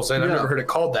their coals, and I've never heard it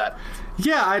called that.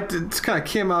 Yeah, it kind of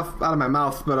came out of my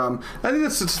mouth, but I think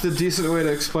that's just a decent way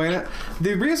to explain it.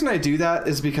 The reason I do that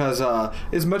is because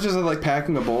as much as I like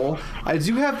packing a bowl, I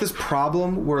do have this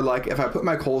problem where, like, if I put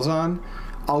my coals on,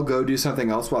 I'll go do something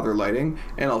else while they're lighting,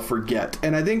 and I'll forget.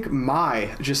 And I think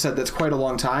Mai just said that's quite a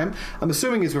long time. I'm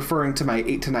assuming he's referring to my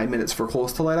 8 to 9 minutes for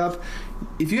coals to light up.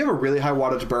 If you have a really high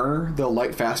wattage burner, they'll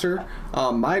light faster.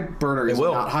 My burner is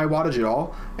not high wattage at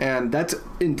all, and that's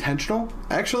intentional,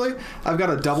 actually. I've got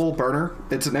a double burner.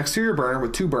 It's an exterior burner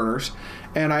with 2 burners,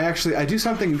 and I do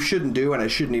something you shouldn't do, and I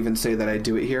shouldn't even say that I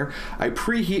do it here. I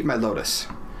preheat my Lotus.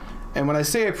 And when I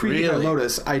say I preheat my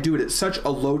Lotus, I do it at such a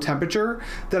low temperature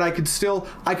that I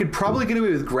could probably get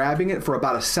away with grabbing it for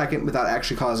about a second without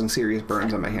actually causing serious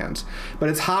burns on my hands. But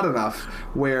it's hot enough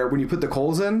where when you put the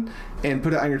coals in and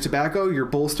put it on your tobacco, your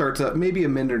bowl starts up maybe a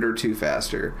minute or 2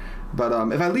 faster. But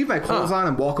if I leave my coals on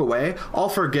and walk away, I'll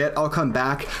forget, I'll come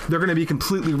back. They're going to be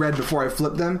completely red before I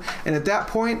flip them. And at that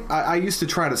point, I used to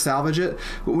try to salvage it.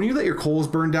 But when you let your coals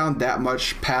burn down that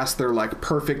much past their like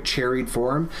perfect cherried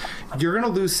form, you're going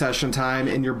to lose session time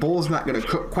and your bowl's not going to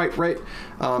cook quite right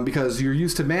because you're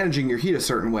used to managing your heat a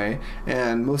certain way.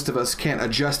 And most of us can't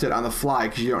adjust it on the fly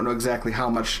because you don't know exactly how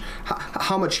much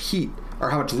heat or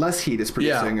how much less heat it's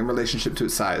producing in relationship to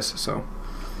its size. So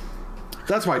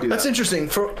that's why I do that. That's interesting.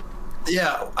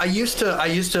 I used to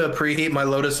preheat my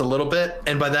Lotus a little bit,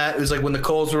 and by that it was like when the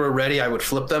coals were ready, I would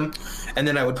flip them, and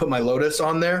then I would put my Lotus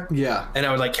on there. Yeah, and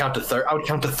I would like count to 30. I would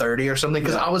count to 30 or something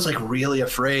because I was like really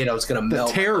afraid I was gonna melt.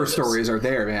 The terror stories are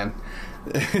there, man.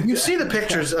 You see the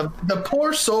pictures of the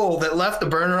poor soul that left the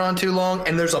burner on too long,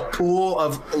 and there's a pool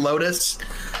of Lotus.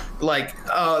 Like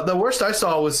the worst I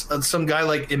saw was some guy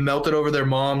like it melted over their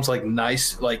mom's like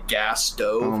nice like gas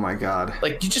stove. Oh my god!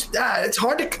 Like you just it's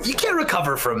hard to you can't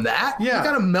recover from that. Yeah, you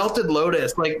got a melted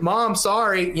Lotus. Like mom,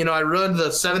 sorry, I ruined the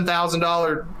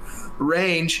 $7,000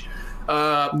 range.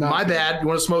 My bad. You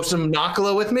want to smoke some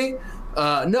Nocala with me?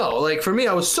 No, like for me,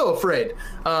 I was so afraid.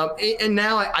 And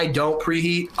now I don't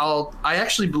preheat. I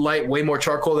actually light way more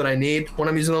charcoal than I need when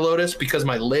I'm using the Lotus because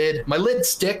my lid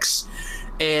sticks,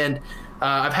 and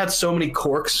I've had so many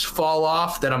corks fall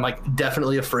off that I'm like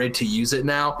definitely afraid to use it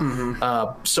now.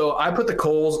 Mm-hmm. So I put the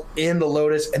coals in the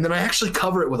Lotus, and then I actually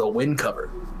cover it with a wind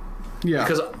cover. Yeah,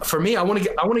 because for me, I want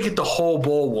to get the whole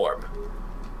bowl warm.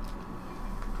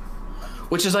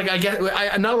 Which is like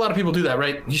not a lot of people do that,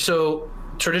 right? So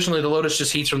traditionally the Lotus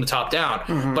just heats from the top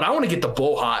down, but I want to get the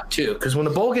bowl hot too, because when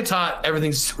the bowl gets hot,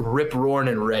 everything's rip roaring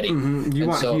and ready. Mm-hmm. You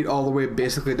want heat all the way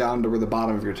basically down to where the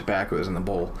bottom of your tobacco is in the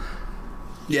bowl.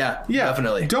 Yeah,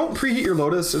 definitely. Don't preheat your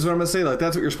Lotus is what I'm going to say. Like,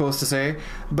 that's what you're supposed to say.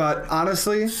 But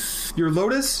honestly, your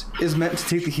Lotus is meant to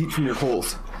take the heat from your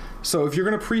coals. So if you're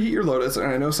going to preheat your Lotus, and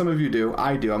I know some of you do,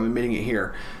 I do, I'm admitting it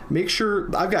here, make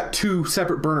sure, I've got 2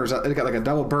 separate burners. I got like a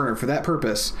double burner for that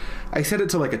purpose. I set it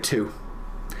to like a 2,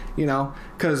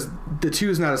 because the 2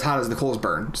 is not as hot as the coals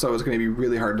burn. So it's going to be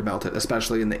really hard to melt it,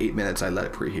 especially in the 8 minutes I let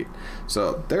it preheat.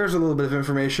 So there's a little bit of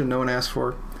information no one asked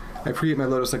for. I preheat my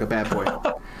Lotus like a bad boy.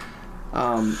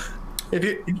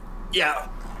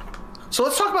 So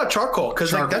let's talk about charcoal,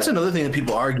 because like, that's another thing that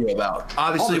people argue about.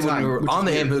 Obviously, when we were on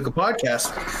the Hookah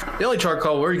podcast, the only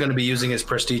charcoal we're going to be using is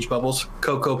Prestige Bubbles,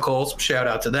 Cocoa Coals. Shout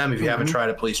out to them. If you haven't tried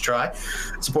it, please try.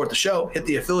 Support the show. Hit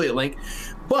the affiliate link.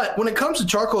 But when it comes to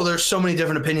charcoal, there's so many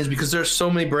different opinions because there's so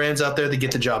many brands out there that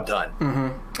get the job done.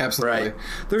 Mm-hmm. Absolutely.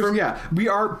 Right? We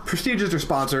are Prestige is their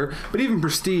sponsor, but even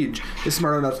Prestige is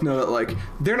smart enough to know that like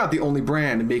they're not the only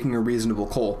brand making a reasonable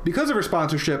coal. Because of our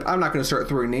sponsorship, I'm not going to start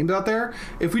throwing names out there.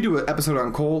 If we do an episode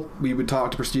on coal, we would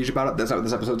talk to Prestige about it. That's not what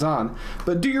this episode's on.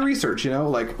 But do your research.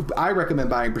 Like I recommend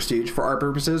buying Prestige for our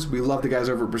purposes. We love the guys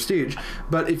over at Prestige.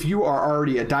 But if you are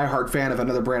already a diehard fan of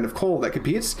another brand of coal that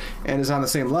competes and is on the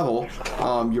same level,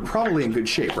 you're probably in good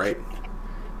shape, right?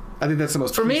 I think that's the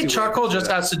most. For me, charcoal just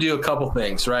has to do a couple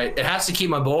things, right? It has to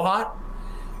keep my bowl hot,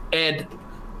 and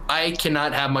I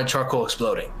cannot have my charcoal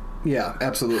exploding. Yeah,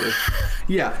 absolutely.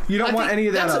 Yeah, you don't want any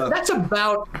of that.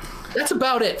 That's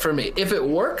about it for me. If it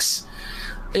works,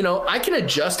 I can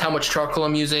adjust how much charcoal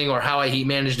I'm using or how I heat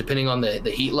manage depending on the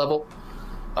heat level.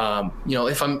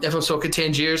 If I'm soaking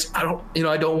Tangiers, I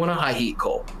don't want a high heat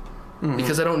coal.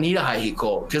 Because I don't need a high heat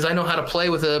coal, because I know how to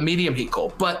play with a medium heat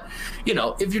coal. But,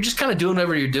 if you're just kind of doing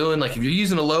whatever you're doing, like if you're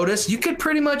using a Lotus, you could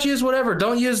pretty much use whatever.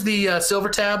 Don't use the silver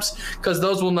tabs, because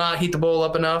those will not heat the bowl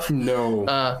up enough.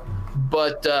 No.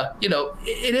 But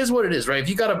it is what it is, right? If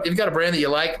you got a brand that you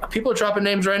like, people are dropping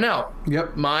names right now.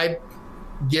 Yep.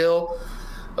 Gil,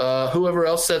 whoever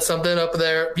else said something up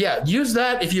there. Yeah, use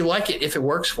that if you like it, if it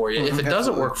works for you. If it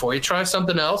doesn't work for you, try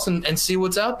something else and see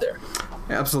what's out there.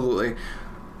 Absolutely.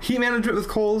 Heat management with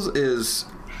coals is,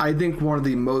 I think, one of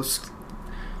the most...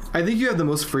 I think you have the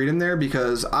most freedom there,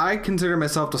 because I consider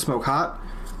myself to smoke hot.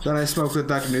 Then I smoked with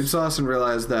Dr. Nude Sauce and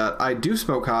realized that I do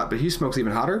smoke hot, but he smokes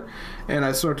even hotter. And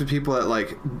I smoked with people that,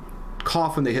 like,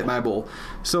 cough when they hit my bowl.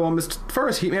 So as far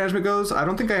as heat management goes, I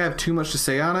don't think I have too much to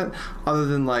say on it, other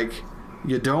than like,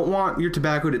 you don't want your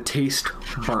tobacco to taste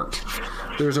burnt.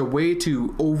 There's a way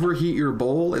to overheat your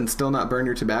bowl and still not burn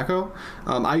your tobacco.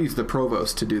 I use the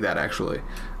Provost to do that, actually.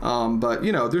 But,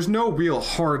 you know, there's no real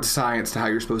hard science to how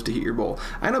you're supposed to heat your bowl.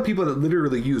 I know people that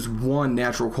literally use one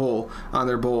natural coal on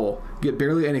their bowl, get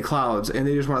barely any clouds, and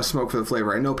they just want to smoke for the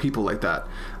flavor. I know people like that.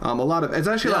 It's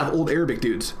actually a lot of old Arabic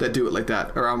dudes that do it like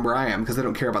that around where I am, because they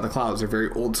don't care about the clouds. They're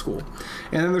very old school.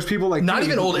 And then there's people like... Not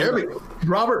even old Arabic.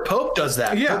 Robert Pope does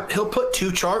that. Yeah. He'll put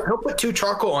two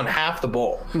charcoal on half the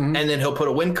bowl, and then he'll put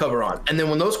a wind cover on. And then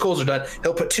when those coals are done,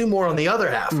 he'll put two more on the other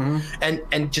half,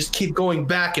 and just keep going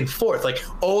back and forth, like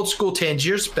old school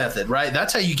Tangiers method, right?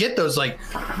 That's how you get those like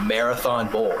marathon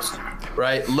bowls,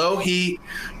 right? Low heat,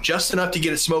 just enough to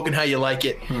get it smoking how you like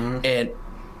it, and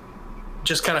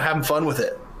just kind of having fun with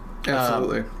it.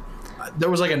 Absolutely. There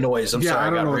was like a noise. I'm sorry, I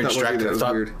got very distracted. That was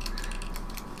weird.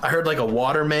 I heard like a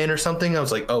water main or something. I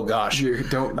was like, oh gosh.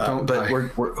 Don't. But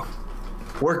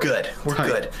we're good. We're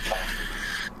good.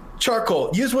 Charcoal.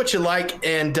 Use what you like,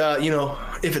 and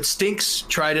if it stinks,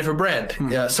 try a different brand.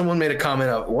 Yeah. Someone made a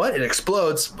comment of what it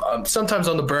explodes. Sometimes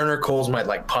on the burner, coals might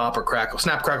like pop or crackle.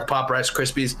 Snap, crackle, pop, Rice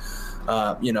Krispies.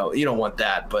 You don't want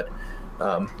that, but.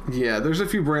 Yeah, there's a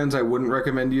few brands I wouldn't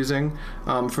recommend using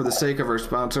for the sake of our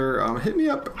sponsor. Hit me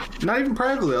up, not even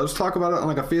privately. I'll just talk about it on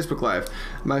like a Facebook Live.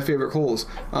 My favorite coals.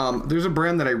 There's a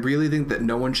brand that I really think that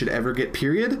no one should ever get,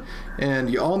 period.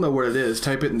 And you all know what it is.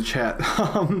 Type it in the chat.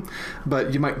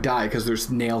 But you might die because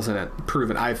there's nails in it.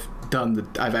 Proven. I've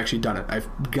actually done it.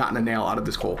 I've gotten a nail out of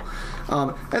this coal.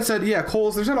 That said, yeah,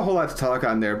 coals, there's not a whole lot to talk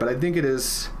on there, but I think it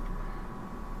is...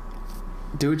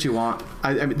 Do what you want.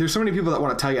 I mean, there's so many people that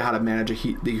want to tell you how to manage your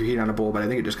heat on a bowl, but I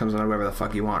think it just comes on whatever the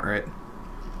fuck you want, right?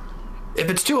 If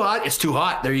it's too hot, it's too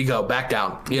hot. There you go. Back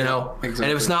down. Exactly.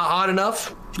 And if it's not hot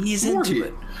enough, ease into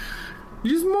it.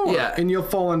 Use more. Yeah. And you'll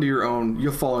fall into your own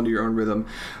rhythm.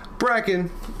 Bracken,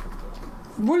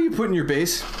 what do you put in your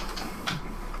base?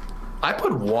 I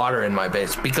put water in my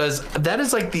base because that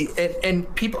is like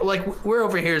and people like we're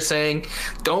over here saying,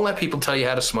 don't let people tell you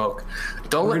how to smoke.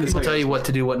 Don't let people tell you what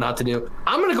to do, what not to do.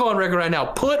 I'm going to go on record right now.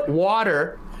 Put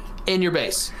water in your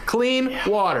base. Clean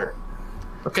water.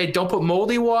 Okay, don't put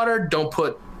moldy water. Don't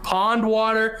put pond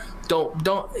water.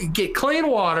 Don't get clean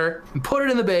water and put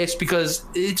it in the base because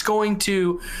it's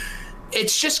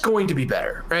just going to be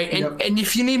better, right? And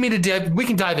if you need me to we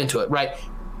can dive into it, right?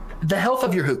 The health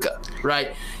of your hookah,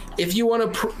 right? If you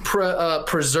want to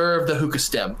preserve the hookah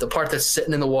stem, the part that's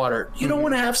sitting in the water, you don't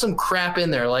want to have some crap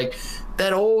in there like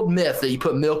that old myth that you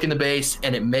put milk in the base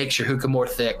and it makes your hookah more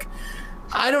thick.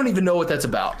 I don't even know what that's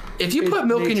about. If you put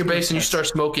milk in your base and you start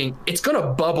smoking, it's going to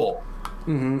bubble.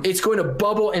 It's going to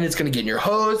bubble and it's going to get in your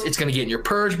hose. It's going to get in your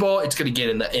purge ball. It's going to get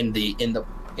in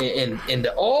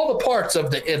all the parts of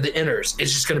the inners.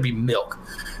 It's just going to be milk.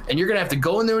 And you're going to have to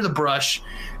go in there with a brush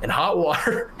and hot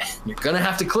water. You're going to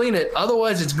have to clean it.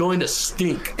 Otherwise, it's going to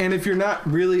stink. And if you're not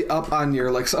really up on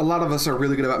your, like, a lot of us are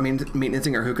really good about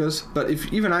maintaining our hookahs. But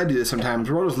if even I do this sometimes,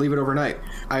 we'll just leave it overnight.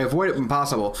 I avoid it when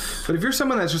possible. But if you're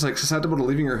someone that's just, like, susceptible to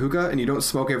leaving your hookah and you don't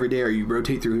smoke every day or you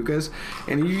rotate through hookahs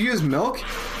and you use milk,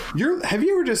 have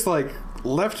you ever just, like,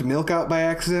 left milk out by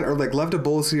accident or, like, left a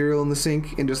bowl of cereal in the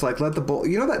sink and just, like, let the bowl...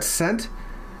 You know that scent?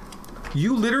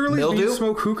 You literally, when you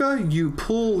smoke hookah, you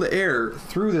pull the air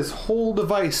through this whole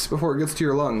device before it gets to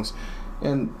your lungs.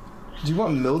 And do you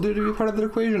want mildew to be part of that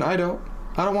equation? I don't.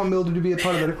 I don't want mildew to be a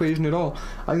part of that equation at all.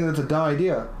 I think that's a dumb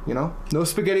idea, No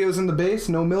SpaghettiOs in the base,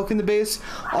 no milk in the base,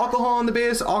 alcohol in the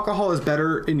base. Alcohol is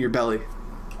better in your belly.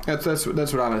 That's what I'm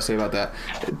going to say about that.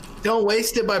 Don't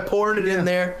waste it by pouring it in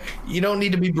there. You don't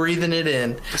need to be breathing it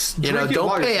in.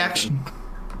 Don't pay extra.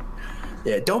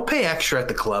 Yeah, don't pay extra at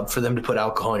the club for them to put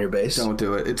alcohol in your base. Don't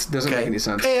do it. It doesn't make any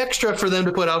sense. Pay extra for them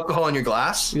to put alcohol in your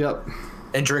glass. Yep.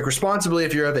 And drink responsibly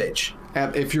if you're of age.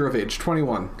 If you're of age,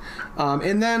 21.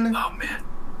 And then... Oh, man.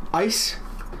 Ice.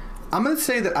 I'm going to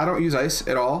say that I don't use ice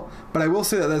at all, but I will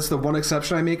say that that's the one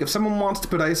exception I make. If someone wants to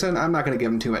put ice in, I'm not going to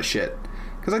give them too much shit.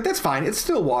 Because, like, that's fine. It's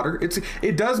still water.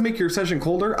 It does make your session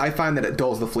colder. I find that it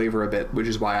dulls the flavor a bit, which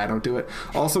is why I don't do it.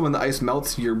 Also, when the ice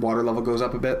melts, your water level goes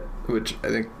up a bit, which I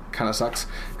think kind of sucks.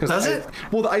 Does it?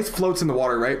 Well, the ice floats in the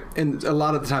water, right? And a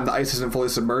lot of the time, the ice isn't fully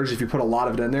submerged if you put a lot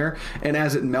of it in there. And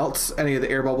as it melts, any of the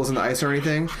air bubbles in the ice or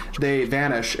anything, they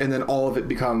vanish, and then all of it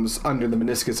becomes under the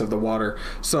meniscus of the water.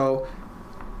 So...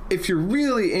 if you're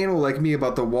really anal like me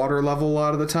about the water level a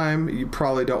lot of the time, you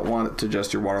probably don't want it to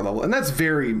adjust your water level. And that's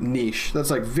very niche. That's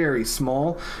like very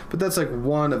small, but that's like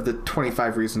one of the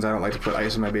 25 reasons I don't like to put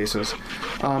ice in my bases.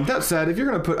 That said, if you're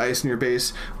going to put ice in your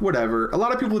base, whatever. A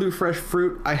lot of people do fresh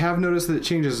fruit. I have noticed that it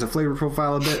changes the flavor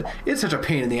profile a bit. It's such a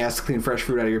pain in the ass to clean fresh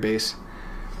fruit out of your base.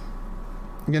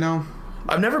 You know?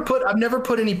 I've never put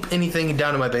anything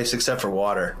down in my base except for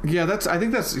water. Yeah, I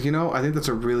think that's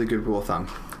a really good rule of thumb.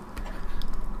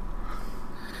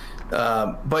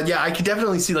 But yeah, I could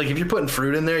definitely see, like, if you're putting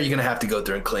fruit in there, you're gonna have to go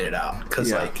through and clean it out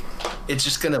because like it's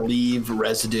just gonna leave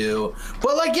residue.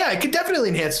 But like, yeah, it could definitely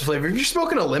enhance the flavor. If you're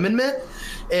smoking a lemon mint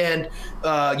and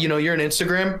you're an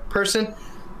Instagram person,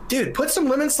 dude, put some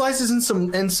lemon slices and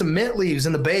some mint leaves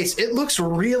in the base. It looks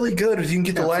really good if you can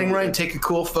get the lighting right and take a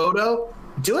cool photo.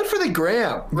 Do it for the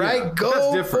gram, right? Yeah,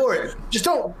 go for it. Just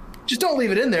don't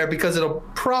leave it in there because it'll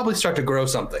probably start to grow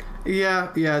something.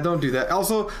 Yeah, don't do that.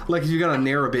 Also, like, if you got a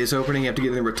narrow base opening, you have to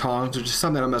get in with tongs, which is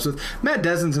something I don't mess with. Matt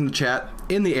Desen's in the chat,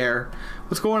 in the air.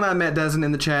 What's going on, Matt Desen,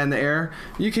 in the chat, in the air?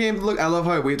 You came, look, I love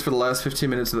how I wait for the last 15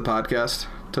 minutes of the podcast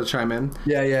to chime in.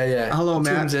 Yeah. Hello,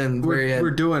 Matt. We're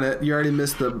in. doing it. You already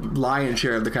missed the lion's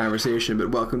share of the conversation, but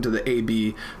welcome to the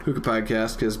AB Hookah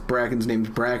podcast, because Bracken's name's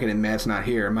Bracken and Matt's not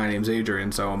here. My name's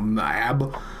Adrian, so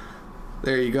Mab.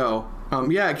 There you go.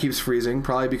 Yeah, it keeps freezing,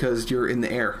 probably because you're in the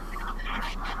air.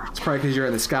 It's probably because you're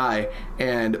in the sky,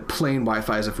 and plain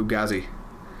Wi-Fi is a Fugazi.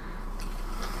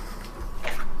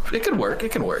 It can work.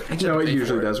 It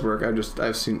usually does work.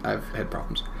 I've had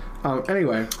problems.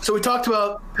 Anyway. So we talked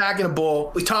about packing a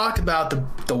bowl. We talked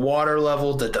about the water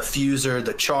level, the diffuser,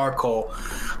 the charcoal.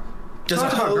 Does the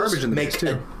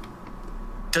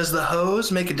hose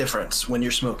make a difference when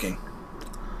you're smoking?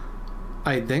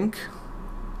 I think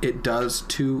it does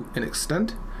to an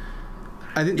extent.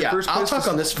 I think I'll talk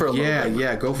on this for a little bit.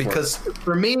 Yeah, go for it. Because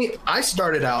for me, I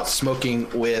started out smoking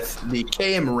with the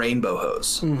KM Rainbow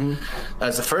hose. Mm-hmm.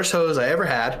 That's the first hose I ever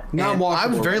had. Non-washable. I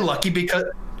was very lucky because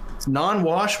it's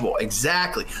non-washable.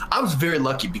 Exactly. I was very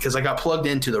lucky because I got plugged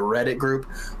into the Reddit group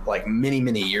like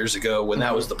many years ago when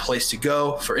that was the place to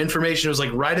go for information. It was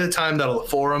like right at the time that all the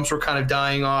forums were kind of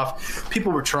dying off.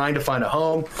 People were trying to find a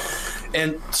home.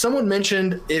 And someone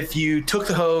mentioned if you took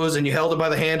the hose and you held it by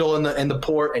the handle and the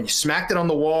port and you smacked it on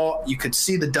the wall, you could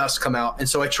see the dust come out. And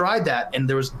so I tried that, and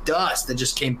there was dust that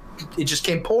just came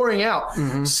pouring out.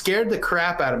 Mm-hmm. Scared the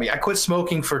crap out of me. I quit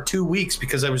smoking for 2 weeks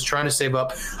because I was trying to save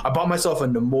up. I bought myself a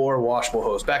Namor washable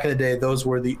hose. Back in the day, those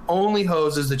were the only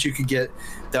hoses that you could get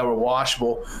that were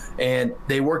washable, and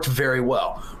they worked very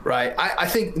well, right? I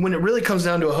think when it really comes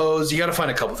down to a hose, you got to find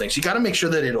a couple things. You got to make sure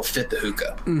that it'll fit the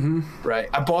hookah, right?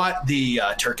 I bought the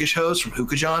Turkish hose from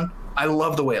Hookah John. I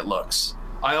love the way it looks.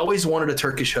 I always wanted a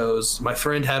Turkish hose. My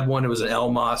friend had one. It was an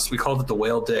Elmas. We called it the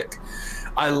whale dick.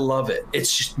 I love it.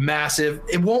 It's just massive.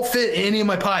 It won't fit any of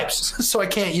my pipes, so I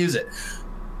can't use it.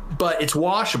 But it's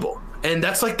washable, and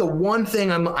that's like the one thing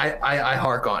I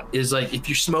hark on is like if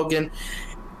you're smoking,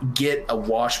 get a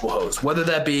washable hose, whether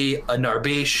that be a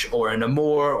Narbish or a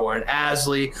Namor or an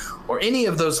Asley or any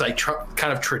of those like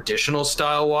kind of traditional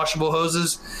style washable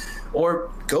hoses, or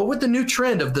go with the new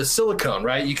trend of the silicone,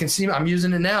 right? You can see I'm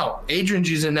using it now. Adrian's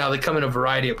using it now. They come in a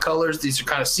variety of colors. These are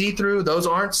kind of see-through. Those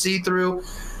aren't see-through.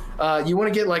 You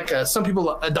want to get like some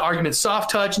people, the argument soft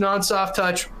touch, non-soft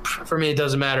touch. For me, it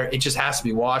doesn't matter. It just has to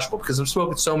be washable because I'm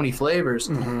smoking so many flavors.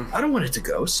 Mm-hmm. I don't want it to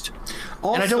ghost.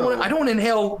 Also, and I don't want to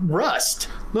inhale rust.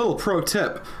 Little pro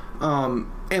tip.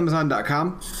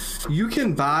 Amazon.com. You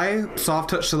can buy soft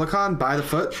touch silicone by the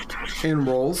foot in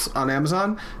rolls on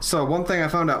Amazon. So one thing I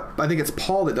found out, I think it's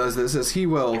Paul that does this, is he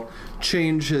will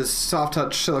change his soft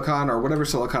touch silicone or whatever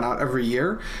silicone out every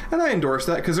year, and I endorse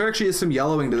that because there actually is some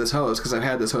yellowing to this hose because I've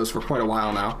had this hose for quite a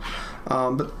while now.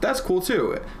 But that's cool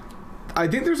too. I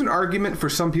think there's an argument for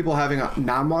some people having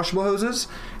non-washable hoses,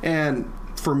 and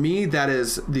for me, that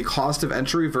is the cost of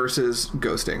entry versus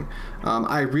ghosting.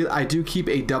 I do keep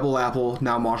a double apple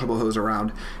non-washable hose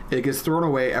around. It gets thrown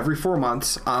away every 4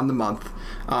 months on the month,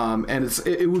 and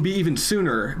it would be even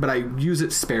sooner, but I use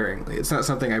it sparingly. It's not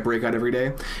something I break out every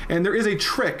day. And there is a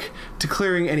trick to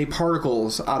clearing any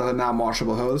particles out of a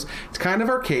non-washable hose. It's kind of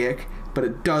archaic, but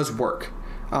it does work.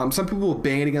 Some people will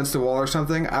bang it against the wall or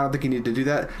something. I don't think you need to do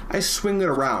that. I swing it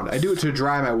around. I do it to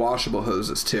dry my washable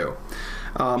hoses too.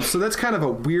 So that's kind of a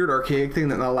weird archaic thing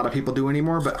that not a lot of people do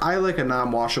anymore, but I like a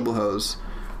non-washable hose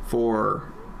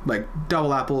for like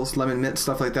double apples, lemon mint,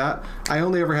 stuff like that. I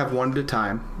only ever have one at a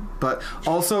time. But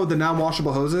also the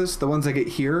non-washable hoses, the ones I get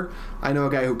here, I know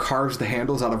a guy who carves the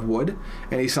handles out of wood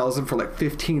and he sells them for like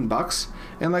 $15,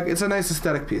 and like it's a nice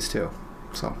aesthetic piece too.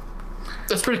 So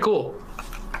that's pretty cool.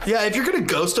 Yeah, if you're gonna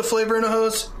ghost a flavor in a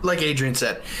hose, like Adrian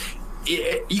said,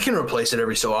 you can replace it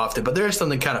every so often, but there's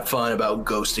something kind of fun about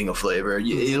ghosting a flavor.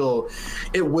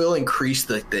 It will increase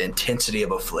the intensity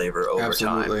of a flavor over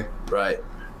time, right?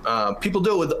 People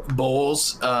do it with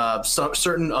bowls.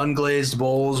 Certain unglazed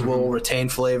bowls will retain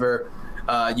flavor.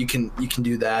 You can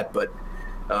do that, but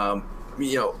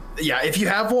if you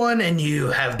have one and you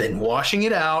have been washing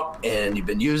it out and you've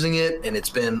been using it and it's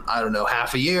been, I don't know,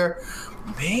 half a year,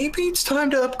 maybe it's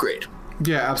time to upgrade.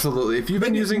 Yeah, absolutely. If you've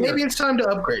been using maybe it's time to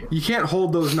upgrade. You can't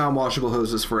hold those non-washable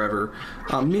hoses forever.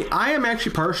 I am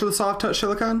actually partial to soft touch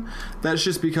silicone. That's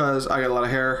just because I got a lot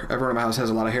of hair. Everyone in my house has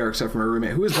a lot of hair except for my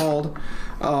roommate, who is bald.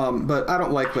 But I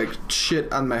don't like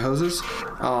shit on my hoses.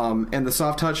 And the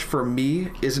soft touch for me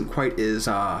isn't quite as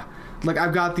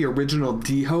I've got the original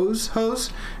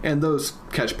hose, and those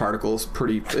catch particles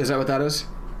pretty. Is that what that is?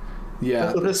 Yeah.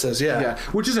 That's what this is, yeah.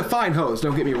 Which is a fine hose,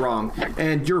 don't get me wrong.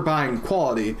 And you're buying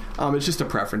quality. It's just a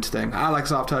preference thing. I like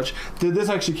soft touch. This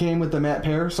actually came with the matte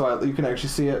pair, so you can actually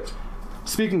see it.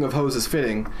 Speaking of hoses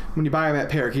fitting, when you buy a matte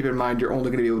pair, keep in mind you're only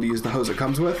going to be able to use the hose it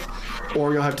comes with,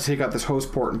 or you'll have to take out this hose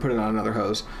port and put it on another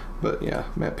hose. But yeah,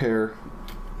 matte pair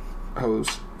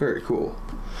hose. Very cool.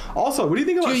 Also, what do you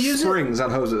think about springs on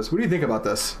hoses? What do you think about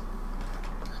this?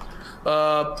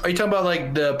 Are you talking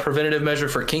about the preventative measure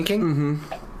for kinking?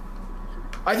 Mm-hmm.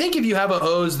 I think if you have a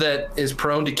hose that is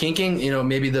prone to kinking,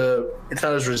 maybe it's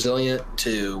not as resilient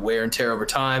to wear and tear over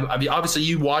time. I mean, obviously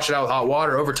you wash it out with hot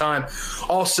water over time,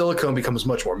 all silicone becomes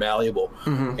much more malleable,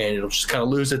 and it'll just kind of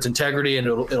lose its integrity and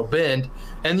it'll bend.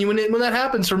 And when that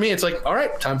happens, for me, it's like, all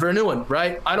right, time for a new one,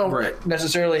 right? I don't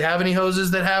necessarily have any hoses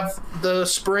that have the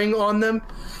spring on them.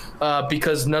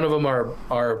 Because none of them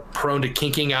are prone to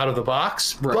kinking out of the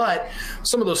box. Right. But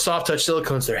some of those soft touch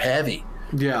silicones, they're heavy.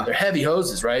 Yeah. They're heavy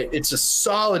hoses, right? It's a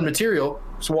solid material.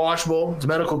 It's washable. It's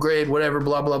medical grade, whatever,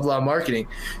 blah, blah, blah marketing.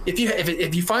 If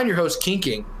you find your hose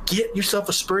kinking, get yourself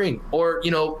a spring. Or,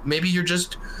 maybe you're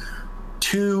just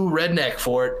too redneck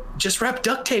for it. Just wrap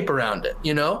duct tape around it,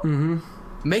 Mm-hmm.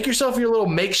 Make yourself your little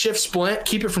makeshift splint.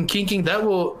 Keep it from kinking. That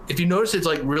will, if you notice it's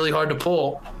really hard to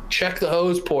pull, check the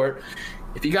hose port.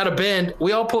 If you got a bend,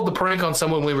 we all pulled the prank on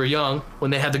someone when we were young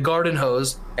when they had the garden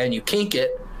hose and you kink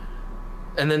it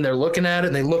and then they're looking at it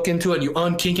and they look into it and you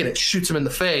unkink it, it shoots them in the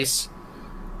face.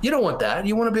 You don't want that.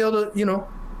 You want to be able to,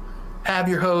 have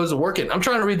your hose working. I'm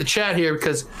trying to read the chat here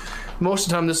because most of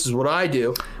the time this is what I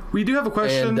do. We do have a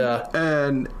question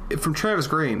and from Travis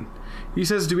Green. He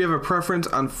says, do we have a preference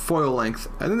on foil length?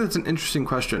 I think that's an interesting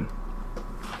question.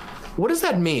 What does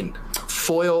that mean?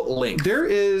 Foil length. There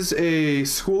is a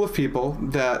school of people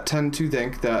that tend to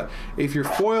think that if your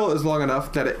foil is long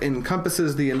enough that it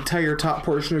encompasses the entire top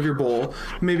portion of your bowl,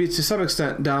 maybe to some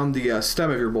extent down the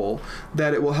stem of your bowl,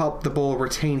 that it will help the bowl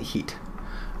retain heat.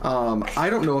 I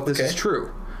don't know if this is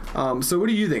true. So what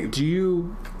do you think?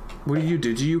 What do you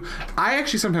do? I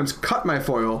actually sometimes cut my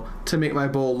foil to make my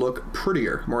bowl look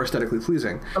prettier, more aesthetically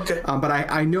pleasing. Okay. But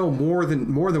I know more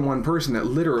than one person that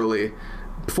literally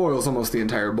foils almost the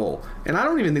entire bowl, and I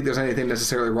don't even think there's anything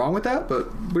necessarily wrong with that.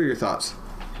 But what are your thoughts?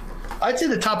 I'd say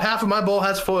the top half of my bowl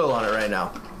has foil on it right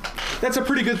now. That's a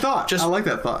pretty good thought. I like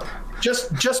that thought.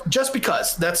 Just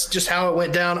because that's just how it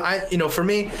went down. For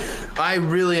me, I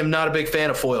really am not a big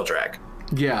fan of foil drag.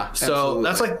 Yeah. So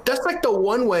absolutely. that's the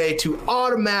one way to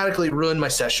automatically ruin my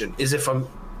session is if I'm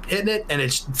hitting it and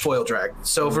it's foil drag.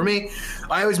 So for me,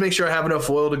 I always make sure I have enough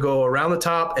foil to go around the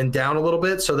top and down a little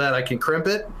bit so that I can crimp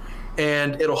it.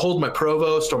 And it'll hold my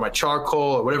Provost or my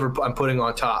charcoal or whatever I'm putting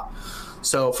on top.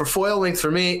 So for foil length,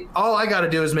 for me, all I got to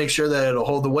do is make sure that it'll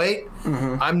hold the weight.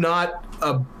 Mm-hmm. I'm not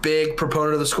a big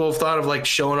proponent of the school of thought of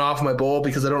showing off my bowl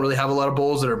because I don't really have a lot of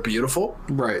bowls that are beautiful.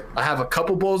 Right. I have a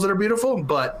couple bowls that are beautiful,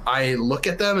 but I look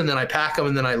at them and then I pack them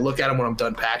and then I look at them when I'm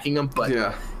done packing them. But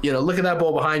look at that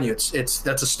bowl behind you. That's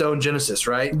a Stone Genesis,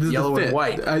 right? Yellow and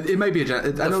white. It might be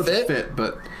I know it's fit,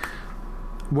 but.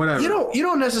 Whatever. You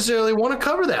don't necessarily want to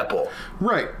cover that bowl.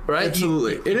 Right.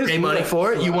 Absolutely. It is pay money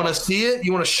for it. You want to see it.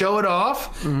 You want to show it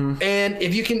off. Mm-hmm. And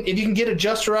if you can get it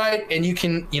just right and you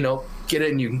can, get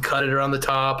it and you can cut it around the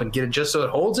top and get it just so it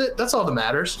holds it, that's all that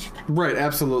matters. Right,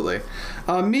 absolutely.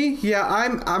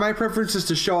 My preference is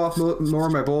to show off more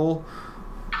of my bowl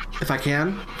if I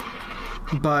can.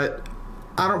 But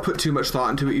I don't put too much thought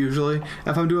into it usually.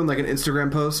 If I'm doing an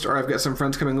Instagram post or I've got some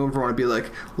friends coming over and want to be like,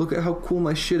 look at how cool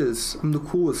my shit is. I'm the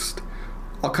coolest.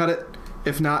 I'll cut it.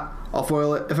 If not, I'll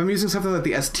foil it. If I'm using something like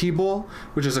the ST bowl,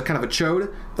 which is a kind of a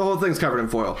chode, the whole thing's covered in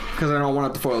foil because I don't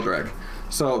want it to foil drag.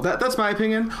 So that's my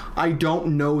opinion. I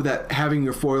don't know that having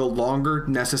your foil longer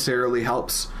necessarily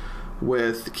helps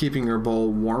with keeping your bowl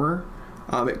warmer.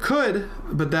 It could,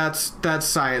 but that's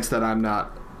science that I'm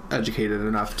not educated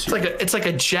enough to. It's like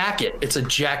a jacket. It's a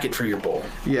jacket for your bowl.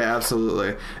 Yeah,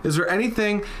 absolutely. Is there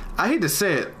anything? I hate to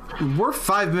say it, we're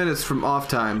 5 minutes from off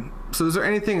time. So is there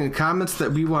anything in comments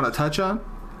that we want to touch on?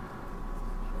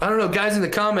 I don't know, guys in the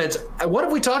comments, what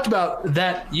have we talked about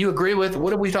that you agree with?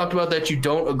 What have we talked about that you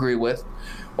don't agree with?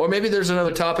 Or maybe there's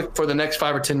another topic for the next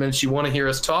 5 or 10 minutes you want to hear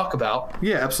us talk about.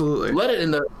 Yeah, absolutely. Let it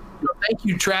in the... Thank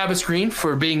you, Travis Green,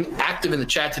 for being active in the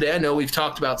chat today. I know we've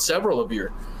talked about several of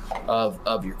your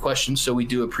questions, so we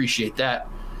do appreciate that.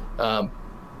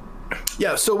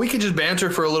 Yeah, so we can just banter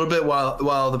for a little bit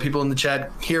while the people in the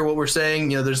chat hear what we're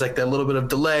saying. You know, there's like that little bit of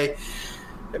delay.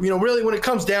 You know, really, when it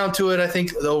comes down to it, I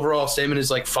think the overall statement is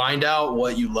like find out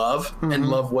what you love and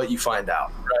love what you find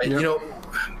out, right? Yep. You know,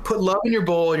 put love in your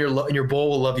bowl, and your bowl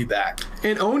will love you back.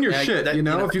 And own your shit.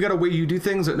 If you got a way you do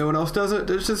things that no one else does it,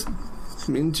 it just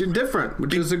means you're different,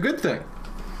 which is a good thing.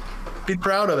 Be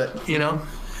proud of it, you know.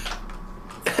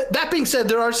 That being said,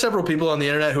 there are several people on the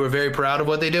internet who are very proud of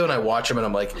what they do, and I watch them and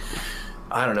I'm like,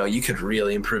 I don't know, you could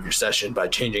really improve your session by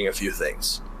changing a few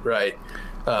things, right?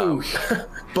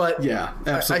 But yeah,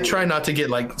 absolutely. I try not to get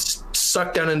like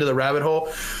sucked down into the rabbit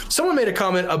hole. Someone made a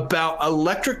comment about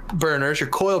electric burners, your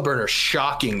coil burner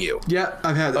shocking you. Yeah,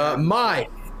 I've had that.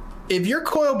 If your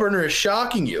coil burner is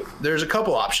shocking you, there's a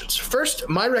couple options. First,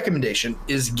 my recommendation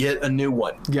is get a new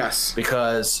one. Yes.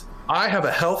 Because I have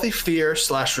a healthy fear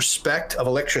 / respect of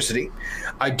electricity.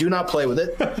 I do not play with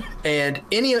it, and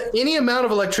any amount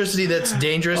of electricity that's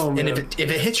dangerous, and if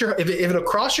it hits if it'll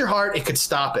cross your heart, it could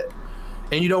stop it,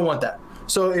 and you don't want that.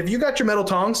 So if you got your metal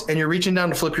tongs and you're reaching down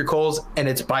to flip your coals and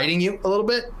it's biting you a little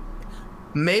bit,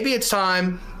 maybe it's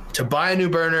time to buy a new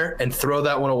burner and throw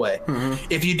that one away.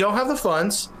 If you don't have the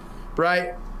funds,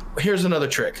 right? Here's another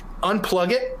trick: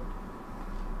 unplug it,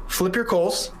 flip your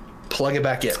coals, plug it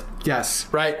back in. Yes.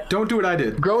 Right? Don't do what I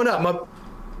did. Growing up,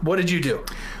 what did you do?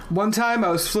 One time I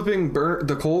was flipping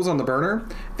the coals on the burner,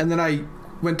 and then I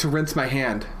went to rinse my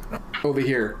hand over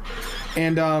here.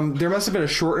 And there must have been a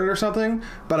shorten or something,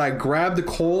 but I grabbed the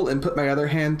coal and put my other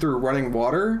hand through running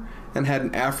water and had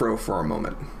an afro for a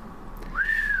moment.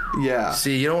 Yeah.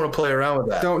 See, you don't want to play around with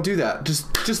that. Don't do that.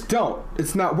 Just don't.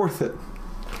 It's not worth it.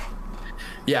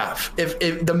 Yeah, if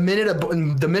the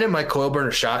minute my coil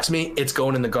burner shocks me, it's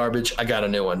going in the garbage. I got a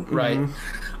new one, right?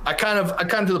 I kind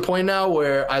of to the point now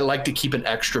where I like to keep an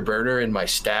extra burner in my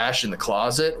stash in the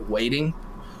closet, waiting,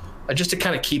 just to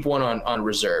kind of keep one on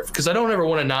reserve, because I don't ever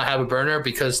want to not have a burner,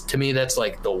 because to me that's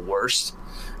like the worst.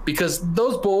 Because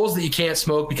those bowls that you can't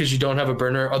smoke because you don't have a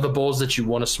burner are the bowls that you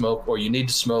want to smoke or you need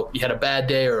to smoke. You had a bad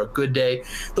day or a good day.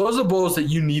 Those are the bowls that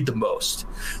you need the most.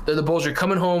 They're the bowls you're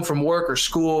coming home from work or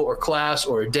school or class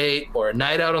or a date or a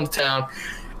night out on the town,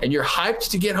 and you're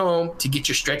hyped to get home to get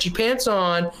your stretchy pants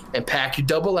on and pack your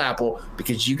double apple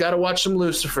because you got to watch some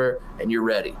Lucifer and you're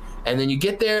ready. And then you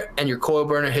get there and your coil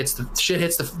burner hits the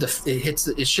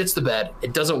shits the bed.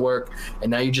 It doesn't work,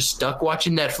 and now you're just stuck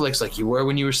watching Netflix like you were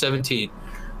when you were 17.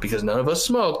 Because none of us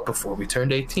smoked before we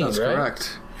turned 18, That's right?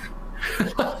 Correct.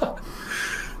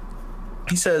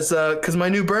 He says, because my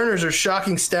new burners are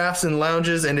shocking staffs and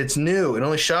lounges, and it's new. It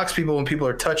only shocks people when people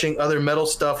are touching other metal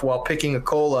stuff while picking a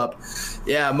coal up.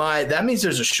 Yeah, that means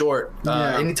there's a short.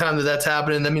 Anytime that's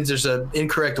happening, that means there's an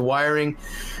incorrect wiring.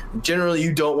 Generally,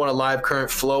 you don't want a live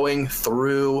current flowing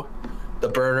through the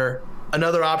burner.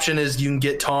 Another option is you can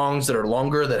get tongs that are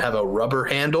longer that have a rubber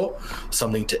handle,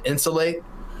 something to insulate.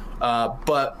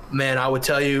 But man, I would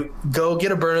tell you, go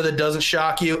get a burner that doesn't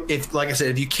shock you. If, like I said,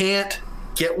 if you can't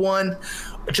get one,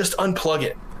 just unplug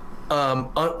it.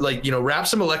 Wrap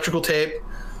some electrical tape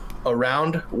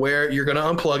around where you're going to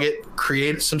unplug it,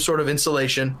 create some sort of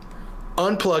insulation,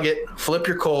 unplug it, flip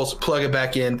your coals, plug it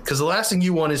back in. Because the last thing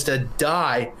you want is to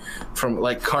die from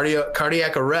like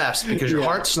cardiac arrest because your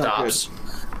heart stops.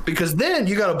 Because then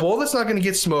you got a bowl that's not going to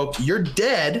get smoked. You're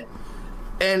dead.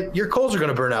 And your coals are going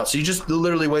to burn out. So you just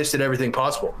literally wasted everything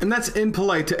possible. And that's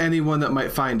impolite to anyone that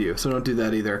might find you. So don't do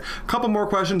that either. A couple more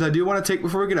questions I do want to take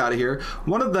before we get out of here.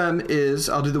 One of them is,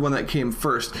 I'll do the one that came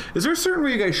first. Is there a certain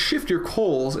way you guys shift your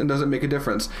coals and doesn't make a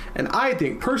difference? And I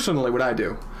think, personally, what I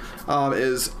do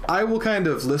is I will kind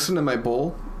of listen to my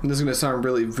bowl. And this is going to sound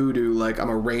really voodoo, like I'm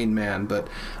a Rain Man. But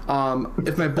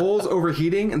if my bowl's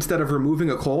overheating, instead of removing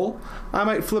a coal, I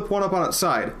might flip one up on its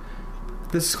side.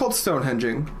 This is called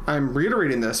stonehenging. I'm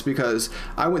reiterating this because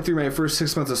I went through my first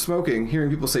 6 months of smoking hearing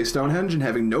people say Stonehenge and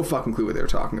having no fucking clue what they were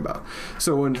talking about.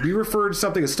 So when we refer to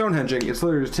something as stonehenging, it's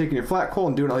literally just taking a flat coal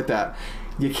and doing it like that.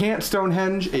 You can't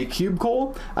Stonehenge a cube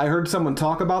coal. I heard someone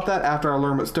talk about that after I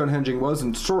learned what stonehenging was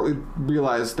and shortly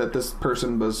realized that this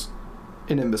person was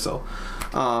an imbecile.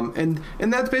 And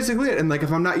that's basically it. And like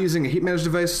if I'm not using a heat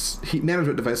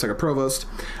management device like a Provost,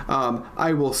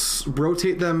 I will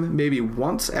rotate them maybe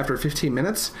once after 15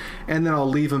 minutes, and then I'll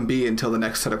leave them be until the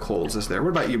next set of coals is there. What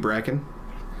about you, Bracken?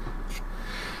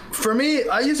 For me,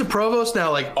 I use a Provost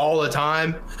now like all the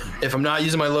time. If I'm not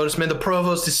using my Lotus, man, the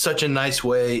Provost is such a nice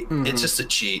way. Mm-hmm. It's just a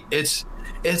cheat. It's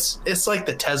like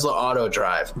the Tesla auto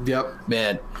drive. Yep.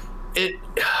 Man,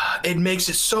 it makes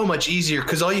it so much easier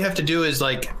because all you have to do is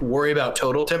like worry about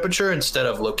total temperature instead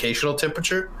of locational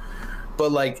temperature.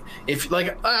 But like if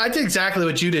like I did exactly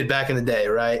what you did back in the day,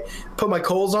 right? Put my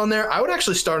coals on there. I would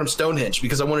actually start them Stonehenge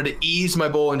because I wanted to ease my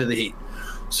bowl into the heat.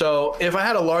 So if I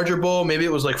had a larger bowl, maybe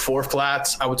it was like 4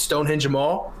 flats, I would Stonehenge them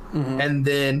all and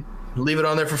then leave it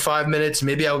on there for 5 minutes.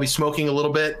 Maybe I would be smoking a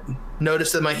little bit.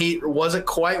 Notice that my heat wasn't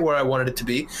quite where I wanted it to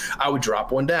be. I would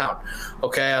drop one down.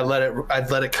 Okay, I'd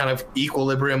let it kind of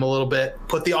equilibrium a little bit.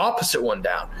 Put the opposite one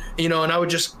down. And I would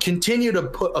just continue to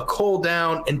put a coal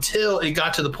down until it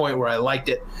got to the point where I liked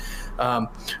it.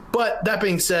 But that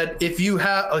being said, if you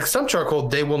have like some charcoal,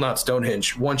 they will not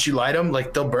Stonehenge. Once you light them,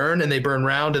 like they'll burn and they burn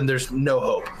round and there's no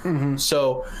hope. Mm-hmm.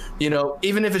 So,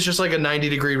 even if it's just like a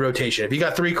 90-degree rotation, if you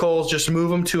got 3 coals, just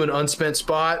move them to an unspent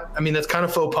spot. I mean, that's kind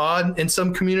of faux pas in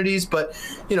some communities, but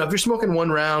if you're smoking one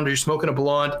round or you're smoking a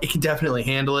blonde, it can definitely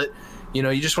handle it. You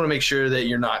just want to make sure that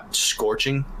you're not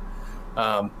scorching.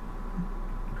 Did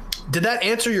that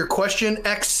answer your question,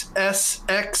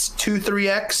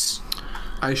 XSX23X?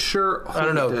 I sure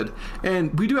hope it did.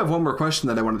 And we do have one more question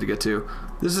that I wanted to get to.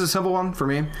 This is a simple one for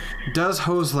me. Does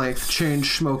hose length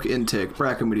change smoke intake?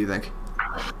 Bracken, what do you think?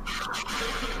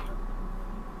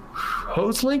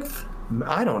 Hose length?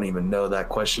 I don't even know that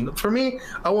question. For me,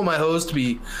 I want my hose to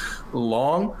be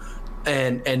long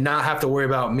and not have to worry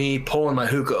about me pulling my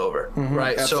hookah over,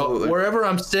 right? Absolutely. So wherever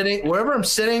I'm sitting,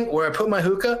 where I put my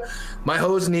hookah, my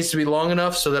hose needs to be long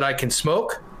enough so that I can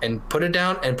smoke and put it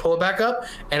down and pull it back up,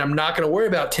 and I'm not going to worry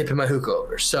about tipping my hookah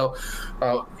over. So,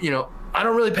 I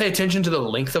don't really pay attention to the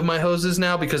length of my hoses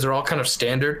now because they're all kind of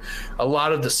standard. A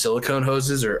lot of the silicone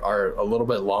hoses are a little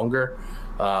bit longer.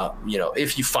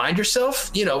 If you find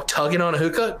yourself, tugging on a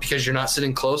hookah because you're not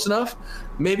sitting close enough,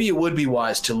 maybe it would be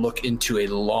wise to look into a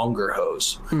longer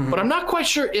hose. Mm-hmm. But I'm not quite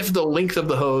sure if the length of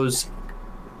the hose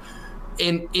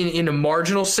in a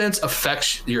marginal sense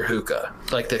affects your hookah,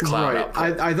 like the cloud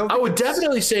output. I would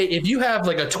definitely say if you have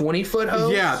like a 20-foot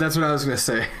hose. Yeah, that's what I was going to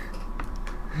say.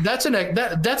 That's an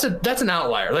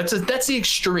outlier. That's the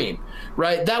extreme,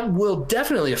 right? That will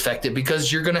definitely affect it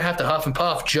because you're going to have to huff and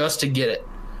puff just to get it,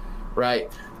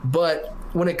 right? But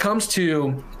when it comes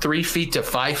to 3 feet to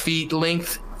 5 feet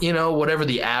length, whatever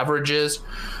the average is,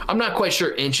 I'm not quite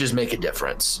sure inches make a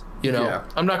difference.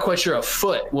 I'm not quite sure a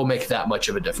foot will make that much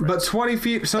of a difference. But 20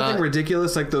 feet, something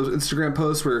ridiculous like those Instagram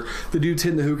posts where the dude's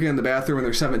hitting the hookah in the bathroom and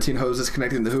there's 17 hoses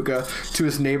connecting the hookah to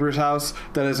his neighbor's house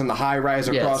that is in the high rise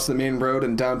across the main road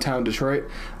in downtown Detroit.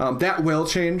 That will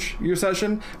change your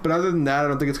session, but other than that, I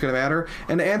don't think it's going to matter.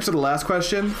 And to answer the last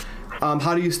question,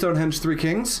 how do you Stonehenge 3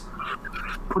 Kings?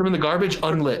 Put them in the garbage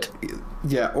unlit.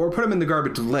 Yeah, or put them in the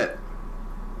garbage lit.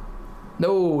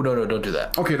 No, don't do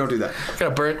that. Okay, don't do that. You're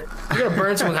gonna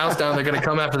burn someone's house down. They're gonna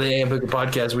come after the AM Hookah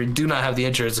podcast. We do not have the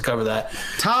insurance to cover that.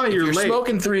 Tommy, you're late. If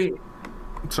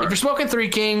you're smoking 3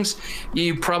 Kings,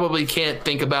 you probably can't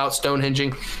think about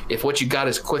Stonehenging. If what you got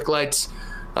is quick lights,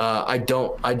 I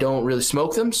don't really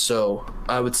smoke them, so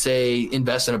I would say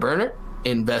invest in a burner,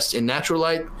 invest in natural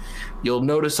light. You'll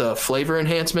notice a flavor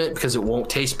enhancement because it won't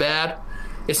taste bad.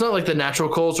 It's not like the natural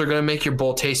coals are going to make your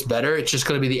bowl taste better. It's just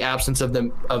going to be the absence of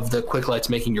the quick lights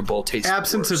making your bowl taste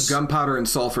absence worse. Of gunpowder and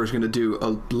sulfur is going to do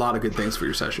a lot of good things for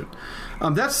your session.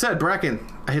 That said, Bracken,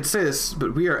 I hate to say this,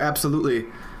 but we are absolutely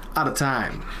out of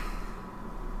time.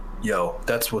 Yo,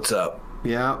 that's what's up.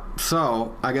 Yeah,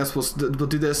 so I guess we'll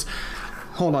do this.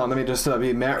 Hold on, let me just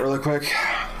be Matt really quick.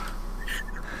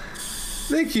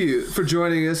 Thank you for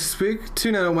joining us this week.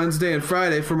 Tune in on Wednesday and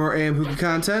Friday for more AM Hookah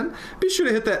content. Be sure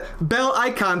to hit that bell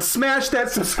icon, smash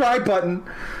that subscribe button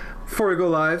before we go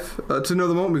live, to know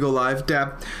the moment we go live,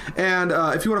 dab. And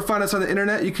if you want to find us on the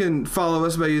internet, you can follow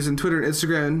us by using Twitter and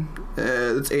Instagram.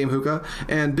 It's AM Hookah.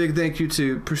 And big thank you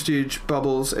to Prestige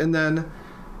Bubbles. And then,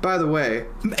 by the way,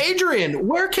 Adrian,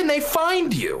 where can they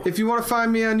find you? If you want to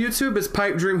find me on YouTube, it's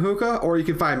Pipe Dream Hookah, or you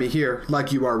can find me here,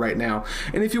 like you are right now.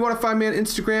 And if you want to find me on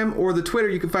Instagram or the Twitter,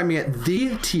 you can find me at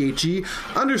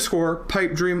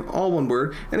 _Pipe Dream, all one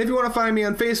word. And if you want to find me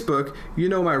on Facebook, you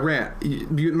know my rant.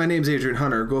 My name's Adrian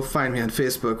Hunter. Go find me on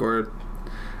Facebook, or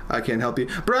I can't help you.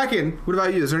 Bracken, what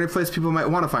about you? Is there any place people might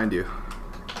want to find you?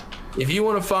 If you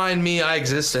want to find me, I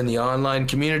exist in the online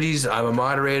communities. I'm a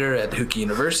moderator at Hookah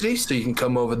University, so you can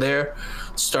come over there.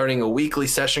 starting a weekly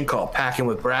session called Packing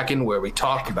with Bracken, where we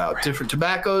talk about different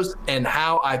tobaccos and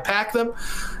how I pack them.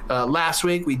 Last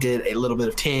week we did a little bit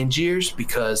of Tangiers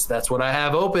because that's what I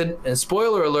have open, and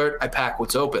spoiler alert, I pack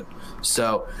what's open.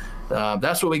 So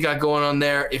that's what we got going on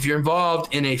there. If you're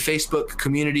involved in a Facebook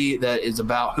community that is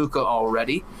about hookah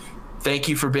already, thank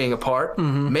you for being a part.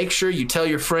 Make sure you tell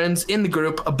your friends in the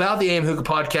group about the AM Hookah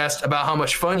podcast, about how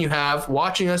much fun you have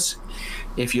watching us.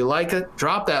 If you like it,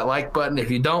 drop that like button. If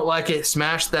you don't like it,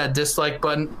 smash that dislike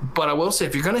button. But I will say,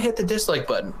 if you're going to hit the dislike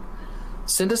button,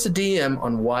 send us a DM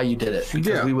on why you did it,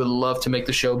 because we would love to make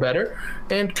the show better.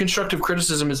 And constructive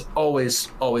criticism is always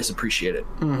appreciated.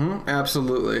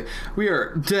 Absolutely. We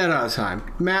are dead out of time.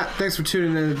 Matt, thanks for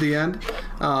tuning in at the end.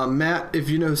 Matt, if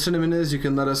you know who Cinnamon is, you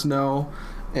can let us know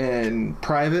in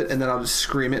private, and then I'll just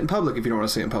scream it in public if you don't want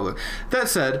to see it in public. That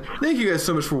said, thank you guys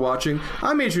so much for watching.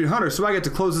 I'm Adrian Hunter, so I get to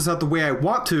close this out the way I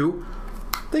want to.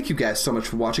 Thank you guys so much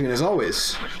for watching, and as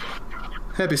always,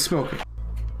 happy smoking.